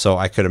 So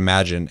I could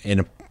imagine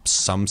in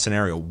some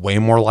scenario, way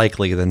more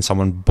likely than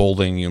someone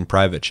bullying you in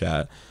private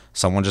chat,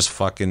 someone just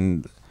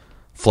fucking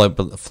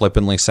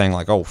flippantly saying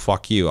like, "Oh,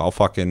 fuck you! I'll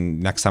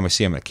fucking next time I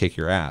see you, I'm gonna kick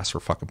your ass or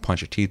fucking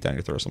punch your teeth down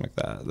your throat," or something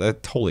like that.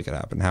 That totally could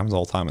happen. It happens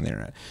all the time on the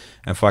internet.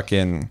 And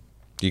fucking,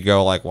 you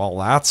go like, "Well,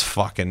 that's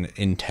fucking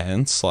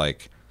intense."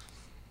 Like.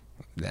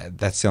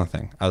 That's the only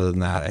thing. Other than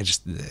that,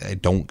 I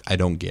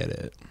don't get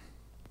it.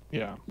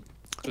 Yeah.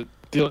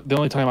 The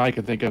only time I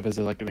can think of is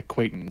like an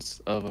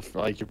acquaintance of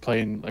like you're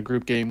playing a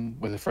group game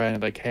with a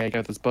friend, like, hey, I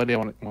got this buddy I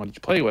want you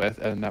to play with,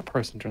 and that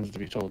person turns out to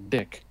be a total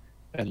dick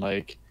and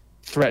like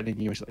threatening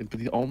you. But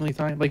the only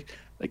time, like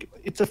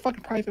it's a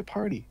fucking private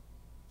party.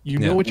 You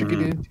know what you're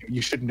getting into.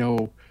 You should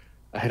know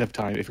ahead of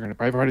time if you're in a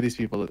private party. These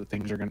people that the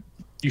things are gonna.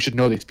 You should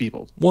know these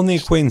people. Well, in the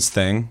acquaintance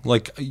thing,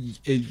 like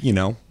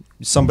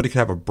somebody could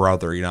have a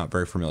brother you're not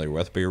very familiar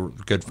with, but you're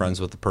good friends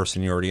with the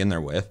person you're already in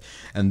there with,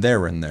 and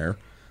they're in there,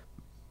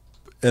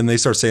 and they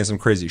start saying some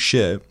crazy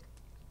shit.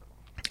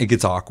 It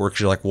gets awkward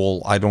because you're like,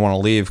 well, I don't want to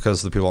leave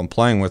because the people I'm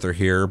playing with are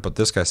here, but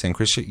this guy's saying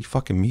crazy shit. You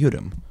fucking mute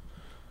him.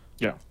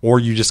 Yeah. Or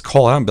you just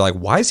call out and be like,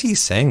 why is he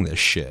saying this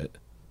shit?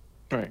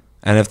 Right.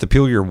 And if the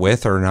people you're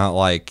with are not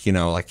like,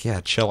 like,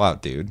 yeah, chill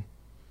out, dude.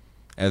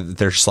 And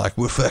they're just like,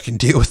 we'll fucking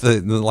deal with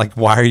it. Like,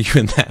 why are you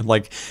in that?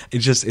 Like,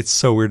 it's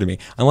so weird to me.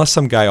 Unless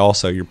some guy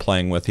also you're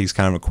playing with, he's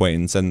kind of an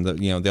acquaintance, and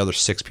the other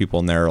 6 people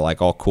in there are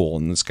like all cool.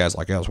 And this guy's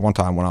like, yeah, it was one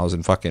time when I was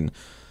in fucking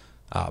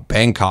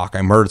Bangkok,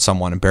 I murdered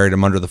someone and buried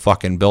him under the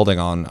fucking building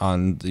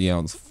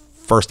on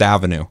First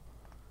Avenue.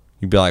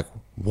 You'd be like,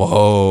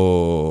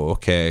 whoa,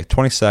 okay,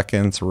 20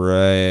 seconds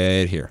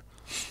right here.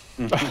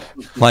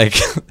 Like,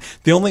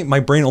 my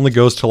brain only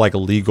goes to like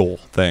legal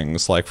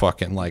things, like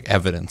fucking like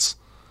evidence.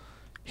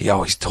 He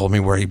always told me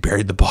where he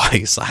buried the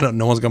bodies.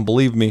 No one's gonna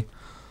believe me.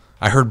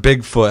 I heard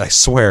Bigfoot. I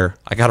swear.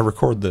 I got to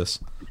record this.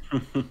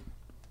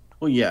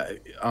 Well, yeah,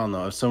 I don't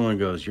know. If someone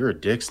goes, "You're a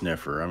dick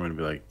sniffer," I'm gonna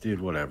be like,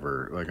 "Dude,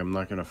 whatever." Like, I'm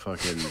not gonna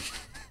fucking.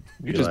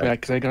 You're just mad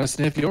because I gotta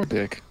sniff your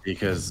dick.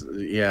 Because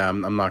yeah,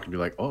 I'm not gonna be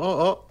like,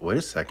 oh, wait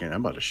a second,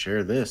 I'm about to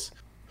share this.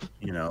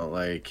 You know,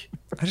 like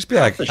I just be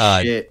like,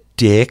 shit.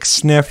 dick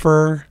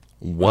sniffer?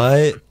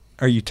 What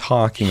are you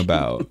talking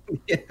about?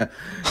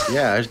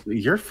 yeah,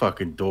 you're a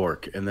fucking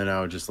dork. And then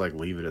I would just like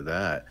leave it at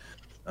that.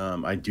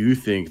 I do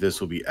think this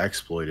will be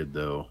exploited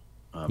though.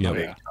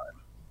 Big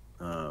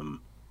time.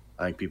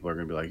 I think people are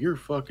gonna be like, you're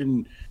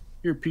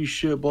a piece of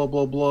shit, blah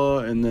blah blah,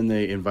 and then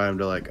they invite him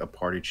to like a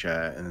party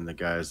chat, and then the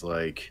guy's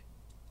like,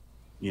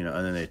 you know,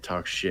 and then they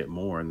talk shit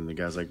more, and then the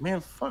guy's like,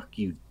 man, fuck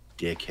you,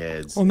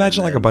 dickheads. Well,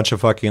 imagine like a bunch of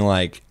fucking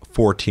like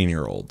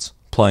 14-year-olds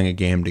playing a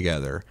game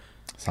together.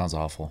 Sounds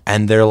awful.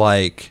 And they're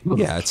like,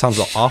 yeah, it sounds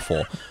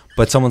awful.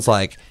 But someone's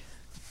like,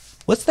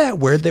 what's that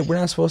word that we're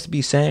not supposed to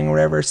be saying or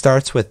whatever? It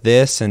starts with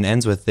this and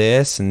ends with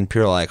this. And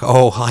people are like,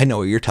 oh, I know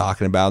what you're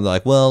talking about. They're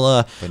like,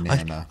 well,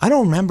 I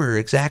don't remember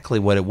exactly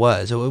what it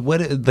was.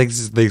 They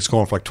just go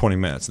on for like 20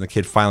 minutes. And the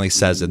kid finally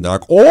says it. And they're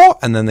like, oh,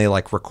 and then they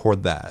like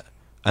record that.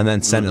 And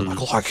then send it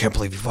like, oh, I can't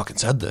believe you fucking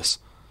said this.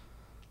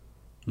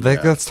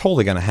 That's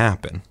totally going to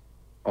happen.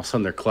 All of a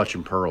sudden they're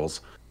clutching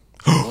pearls.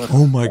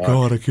 Oh my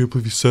God, I can't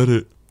believe you said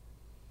it.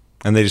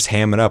 And they just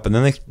ham it up. And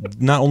then they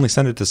not only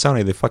send it to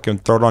Sony, they fucking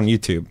throw it on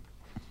YouTube.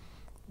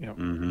 Yep.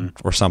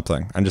 Or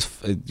something. And just,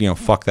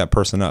 fuck that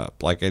person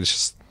up. Like, it's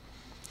just,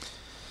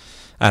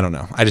 I don't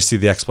know. I just see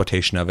the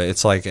exploitation of it.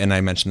 It's like, and I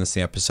mentioned this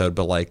in the episode,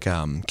 but like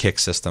kick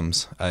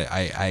systems.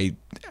 I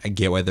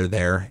get why they're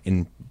there.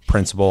 In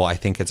principle, I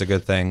think it's a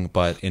good thing,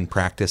 but in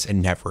practice, it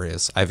never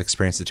is. I've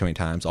experienced it too many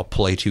times. I'll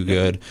play too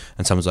good,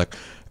 and someone's like,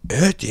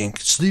 I think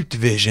Sleep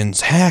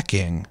Division's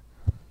hacking.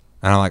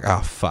 And I'm like, oh,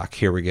 fuck,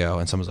 here we go.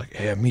 And someone's like,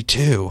 yeah, me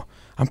too.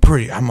 I'm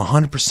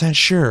 100%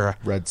 sure.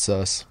 Red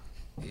sus.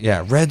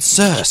 Yeah, red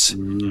sus.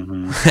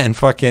 And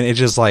fucking, it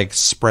just like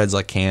spreads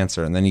like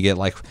cancer. And then you get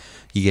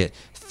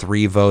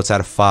 3 votes out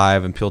of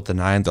 5, and people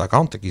deny it. They're like, I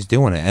don't think he's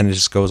doing it. And it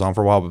just goes on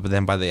for a while. But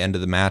then by the end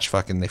of the match,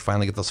 fucking, they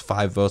finally get those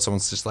 5 votes.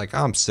 Someone's just like,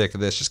 oh, I'm sick of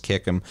this. Just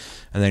kick him.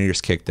 And then you're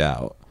just kicked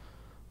out.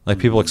 Like,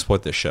 people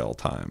exploit this shit all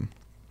the time.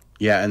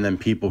 Yeah, and then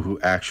people who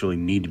actually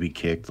need to be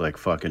kicked, like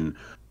fucking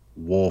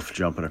Wolf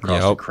jumping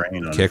across the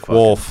crane on kick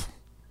Wolf.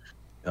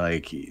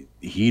 Like,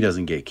 he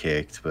doesn't get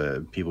kicked,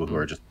 but people who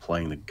are just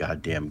playing the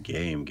goddamn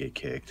game get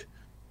kicked.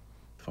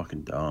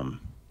 Fucking dumb.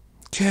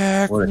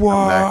 Kick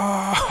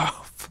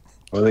Wolf.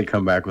 Or they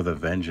come back with a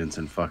vengeance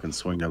and fucking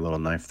swing their little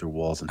knife through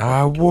walls. And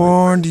I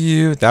warned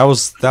you. That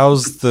was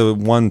the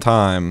one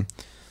time.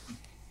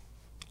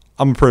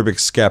 I'm a pretty big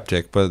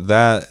skeptic, but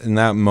in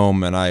that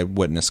moment, I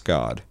witnessed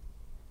God.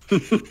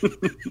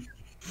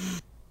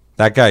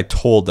 That guy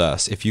told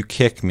us, if you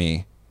kick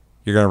me,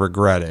 you're going to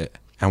regret it.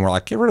 And we're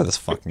like, get rid of this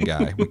fucking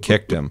guy. We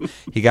kicked him.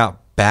 He got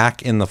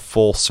back in the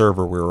full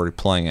server we were already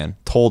playing in,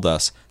 told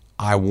us,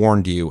 I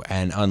warned you,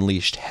 and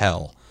unleashed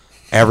hell.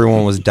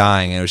 Everyone was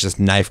dying, and it was just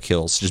knife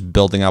kills just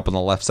building up on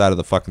the left side of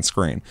the fucking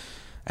screen.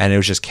 And it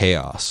was just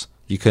chaos.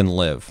 You couldn't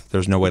live.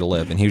 There's no way to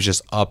live. And he was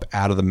just up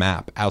out of the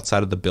map,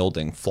 outside of the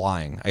building,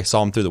 flying. I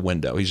saw him through the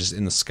window. He's just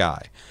in the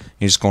sky.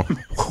 He's just going,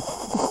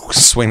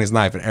 swinging his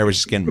knife, and everyone's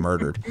just getting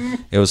murdered.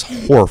 It was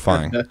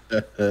horrifying.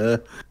 I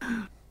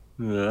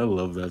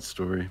love that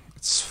story.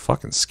 It's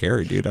fucking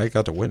scary, dude. I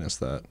got to witness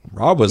that.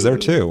 Rob was there,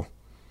 too.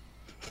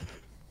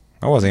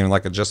 That wasn't even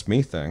like a just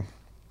me thing.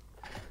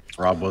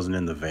 Rob wasn't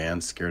in the van,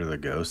 scared of the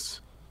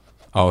ghosts.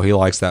 Oh, he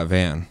likes that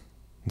van.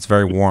 It's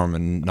very warm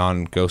and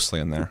non-ghostly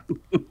in there.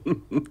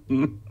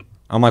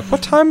 I'm like,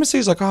 what time is he?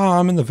 He's like, oh,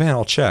 I'm in the van.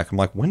 I'll check. I'm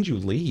like, when did you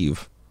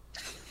leave?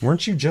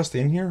 Weren't you just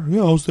in here?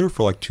 Yeah, I was there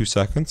for like 2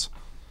 seconds.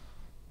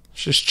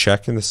 Just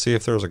checking to see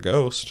if there was a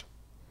ghost.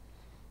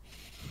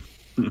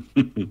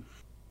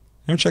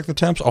 You check the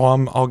temps? Oh,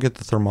 I'll get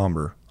the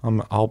thermometer.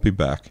 I'll be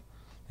back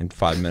in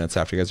 5 minutes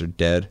after you guys are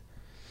dead.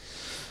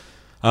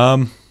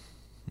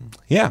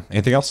 Yeah.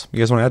 Anything else you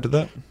guys want to add to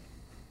that?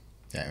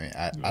 Yeah, I mean,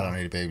 I don't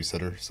need a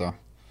babysitter, so.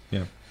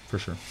 Yeah, for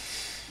sure.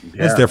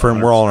 Yeah, it's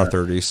different. We're all in our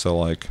 30s, so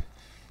like.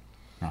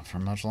 Not for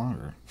much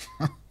longer.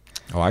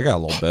 Oh, I got a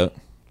little bit.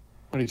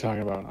 What are you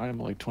talking about? I am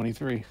only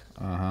 23.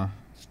 Uh-huh.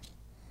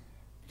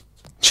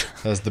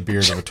 That's the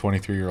beard of a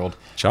 23-year-old.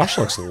 Josh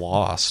looks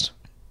lost.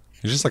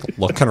 He's just like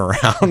looking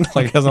around,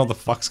 like he doesn't know what the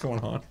fuck's going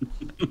on.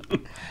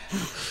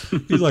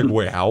 He's like,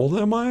 wait, how old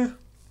am I?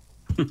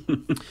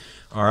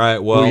 All right,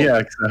 well.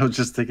 Yeah, 'cause I was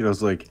just thinking, I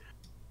was like,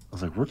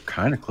 we're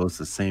kind of close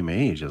to the same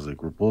age. I was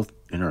like, we're both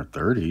in our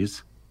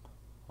 30s.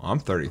 I'm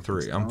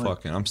 33.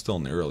 I'm still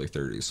in the early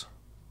 30s.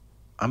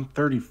 I'm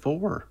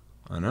 34.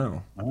 I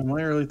know. I'm in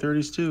my early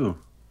 30s too.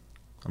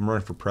 I'm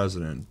running for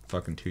president in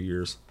fucking 2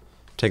 years.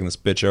 Taking this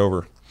bitch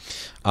over.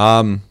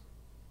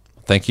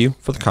 Thank you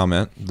for the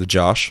comment, the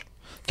Josh.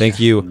 Thank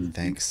you.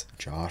 Thanks,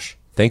 Josh.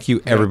 Thank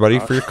you, everybody,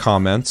 for your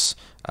comments.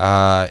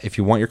 If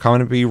you want your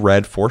comment to be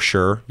read, for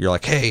sure, you're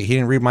like, hey, he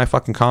didn't read my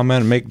fucking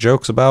comment and make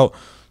jokes about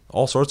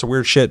all sorts of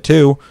weird shit,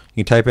 too.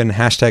 You can type in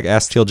hashtag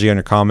AskTLG on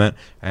your comment,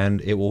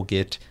 and it will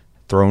get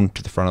thrown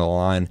to the front of the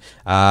line.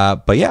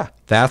 But yeah,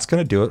 that's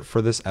going to do it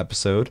for this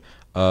episode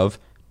of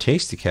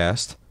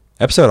TastyCast.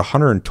 Episode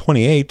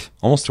 128,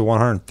 almost to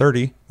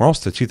 130. We're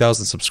almost to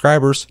 2,000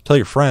 subscribers. Tell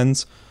your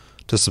friends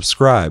to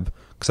subscribe,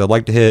 because I'd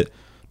like to hit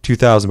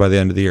 2,000 by the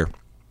end of the year.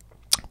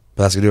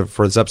 But that's going to do it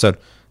for this episode.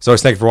 As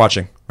always, thank you for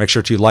watching. Make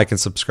sure to like and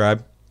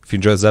subscribe. If you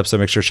enjoyed this episode,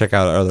 make sure to check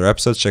out our other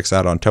episodes. Check us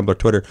out on Tumblr,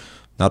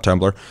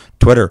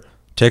 Twitter,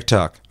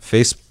 TikTok,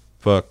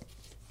 Facebook,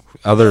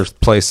 other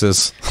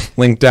places.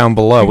 Link down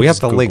below. We have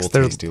the Google links.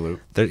 Tasty Loot.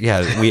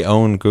 Yeah, we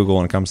own Google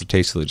when it comes to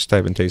Tasty Loot. Just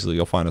type in Tasty Loot,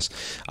 you'll find us.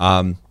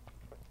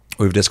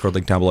 We have a Discord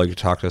link down below. You can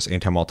talk to us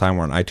anytime, all the time.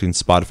 We're on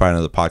iTunes, Spotify, and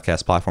other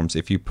podcast platforms.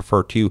 If you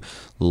prefer to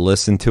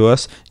listen to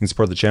us, you can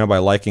support the channel by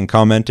liking,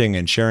 commenting,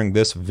 and sharing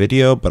this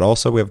video. But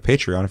also, we have a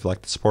Patreon if you'd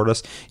like to support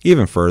us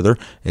even further.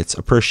 It's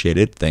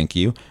appreciated. Thank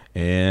you.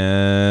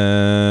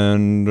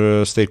 And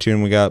stay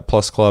tuned. We got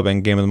Plus Club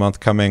and Game of the Month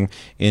coming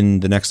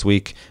in the next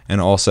week.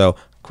 And also,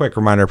 quick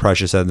reminder, I probably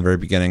should have said in the very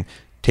beginning,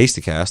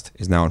 TastyCast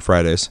is now on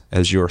Fridays,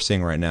 as you're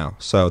seeing right now.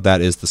 So that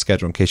is the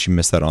schedule in case you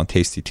missed that on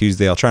Tasty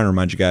Tuesday. I'll try and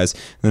remind you guys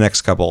in the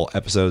next couple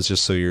episodes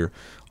just so you're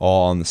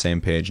all on the same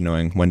page,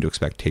 knowing when to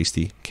expect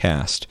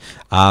TastyCast.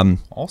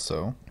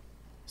 Also,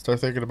 start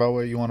thinking about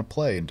what you want to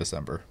play in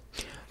December.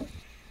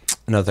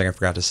 Another thing I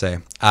forgot to say.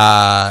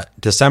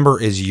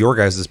 December is your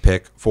guys'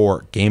 pick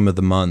for Game of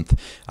the Month.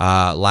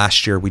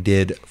 Last year we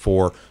did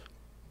for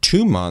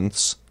 2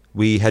 months.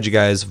 We had you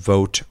guys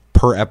vote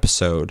per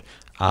episode.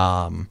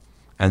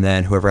 And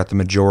then whoever got the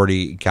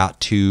majority got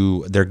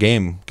to their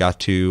game, got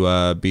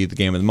to be the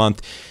game of the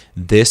month.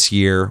 This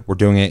year, we're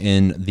doing it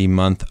in the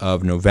month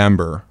of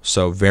November,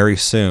 so very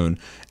soon.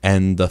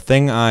 And the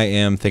thing I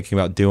am thinking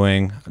about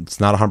doing, it's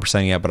not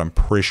 100% yet, but I'm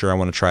pretty sure I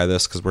want to try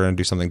this because we're going to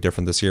do something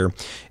different this year,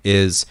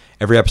 is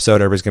every episode,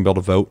 everybody's going to be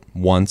able to vote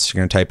once. You're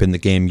going to type in the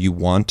game you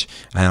want,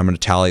 and I'm going to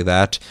tally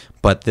that.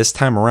 But this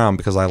time around,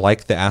 because I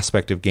like the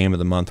aspect of Game of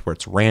the Month where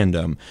it's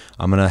random,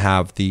 I'm going to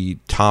have the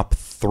top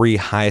 3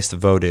 highest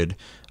voted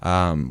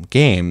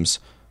games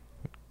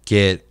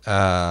get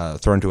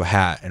thrown into a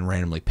hat and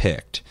randomly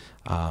picked.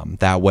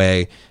 That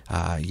way,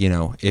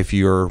 if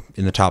you're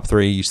in the top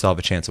 3, you still have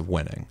a chance of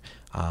winning.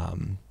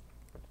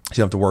 So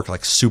you don't have to work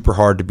like super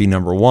hard to be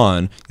number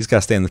 1. You just got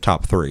to stay in the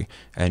top 3,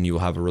 and you will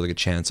have a really good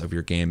chance of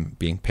your game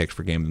being picked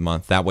for Game of the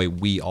Month. That way,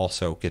 we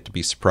also get to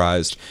be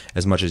surprised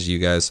as much as you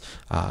guys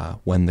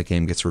when the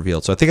game gets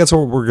revealed. So I think that's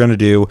what we're going to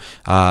do.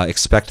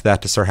 Expect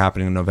that to start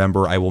happening in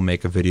November. I will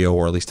make a video,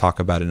 or at least talk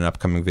about it in an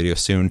upcoming video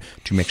soon,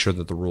 to make sure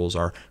that the rules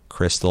are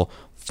crystal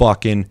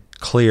fucking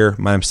clear.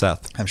 My name's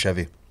Seth. I'm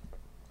Chevy.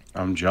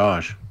 I'm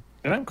Josh.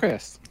 And I'm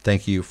Chris.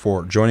 Thank you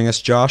for joining us,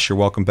 Josh. You're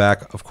welcome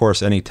back, of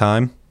course,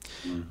 anytime.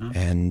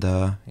 And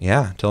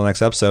until the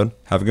next episode,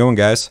 have a good one,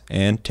 guys,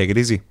 and take it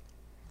easy.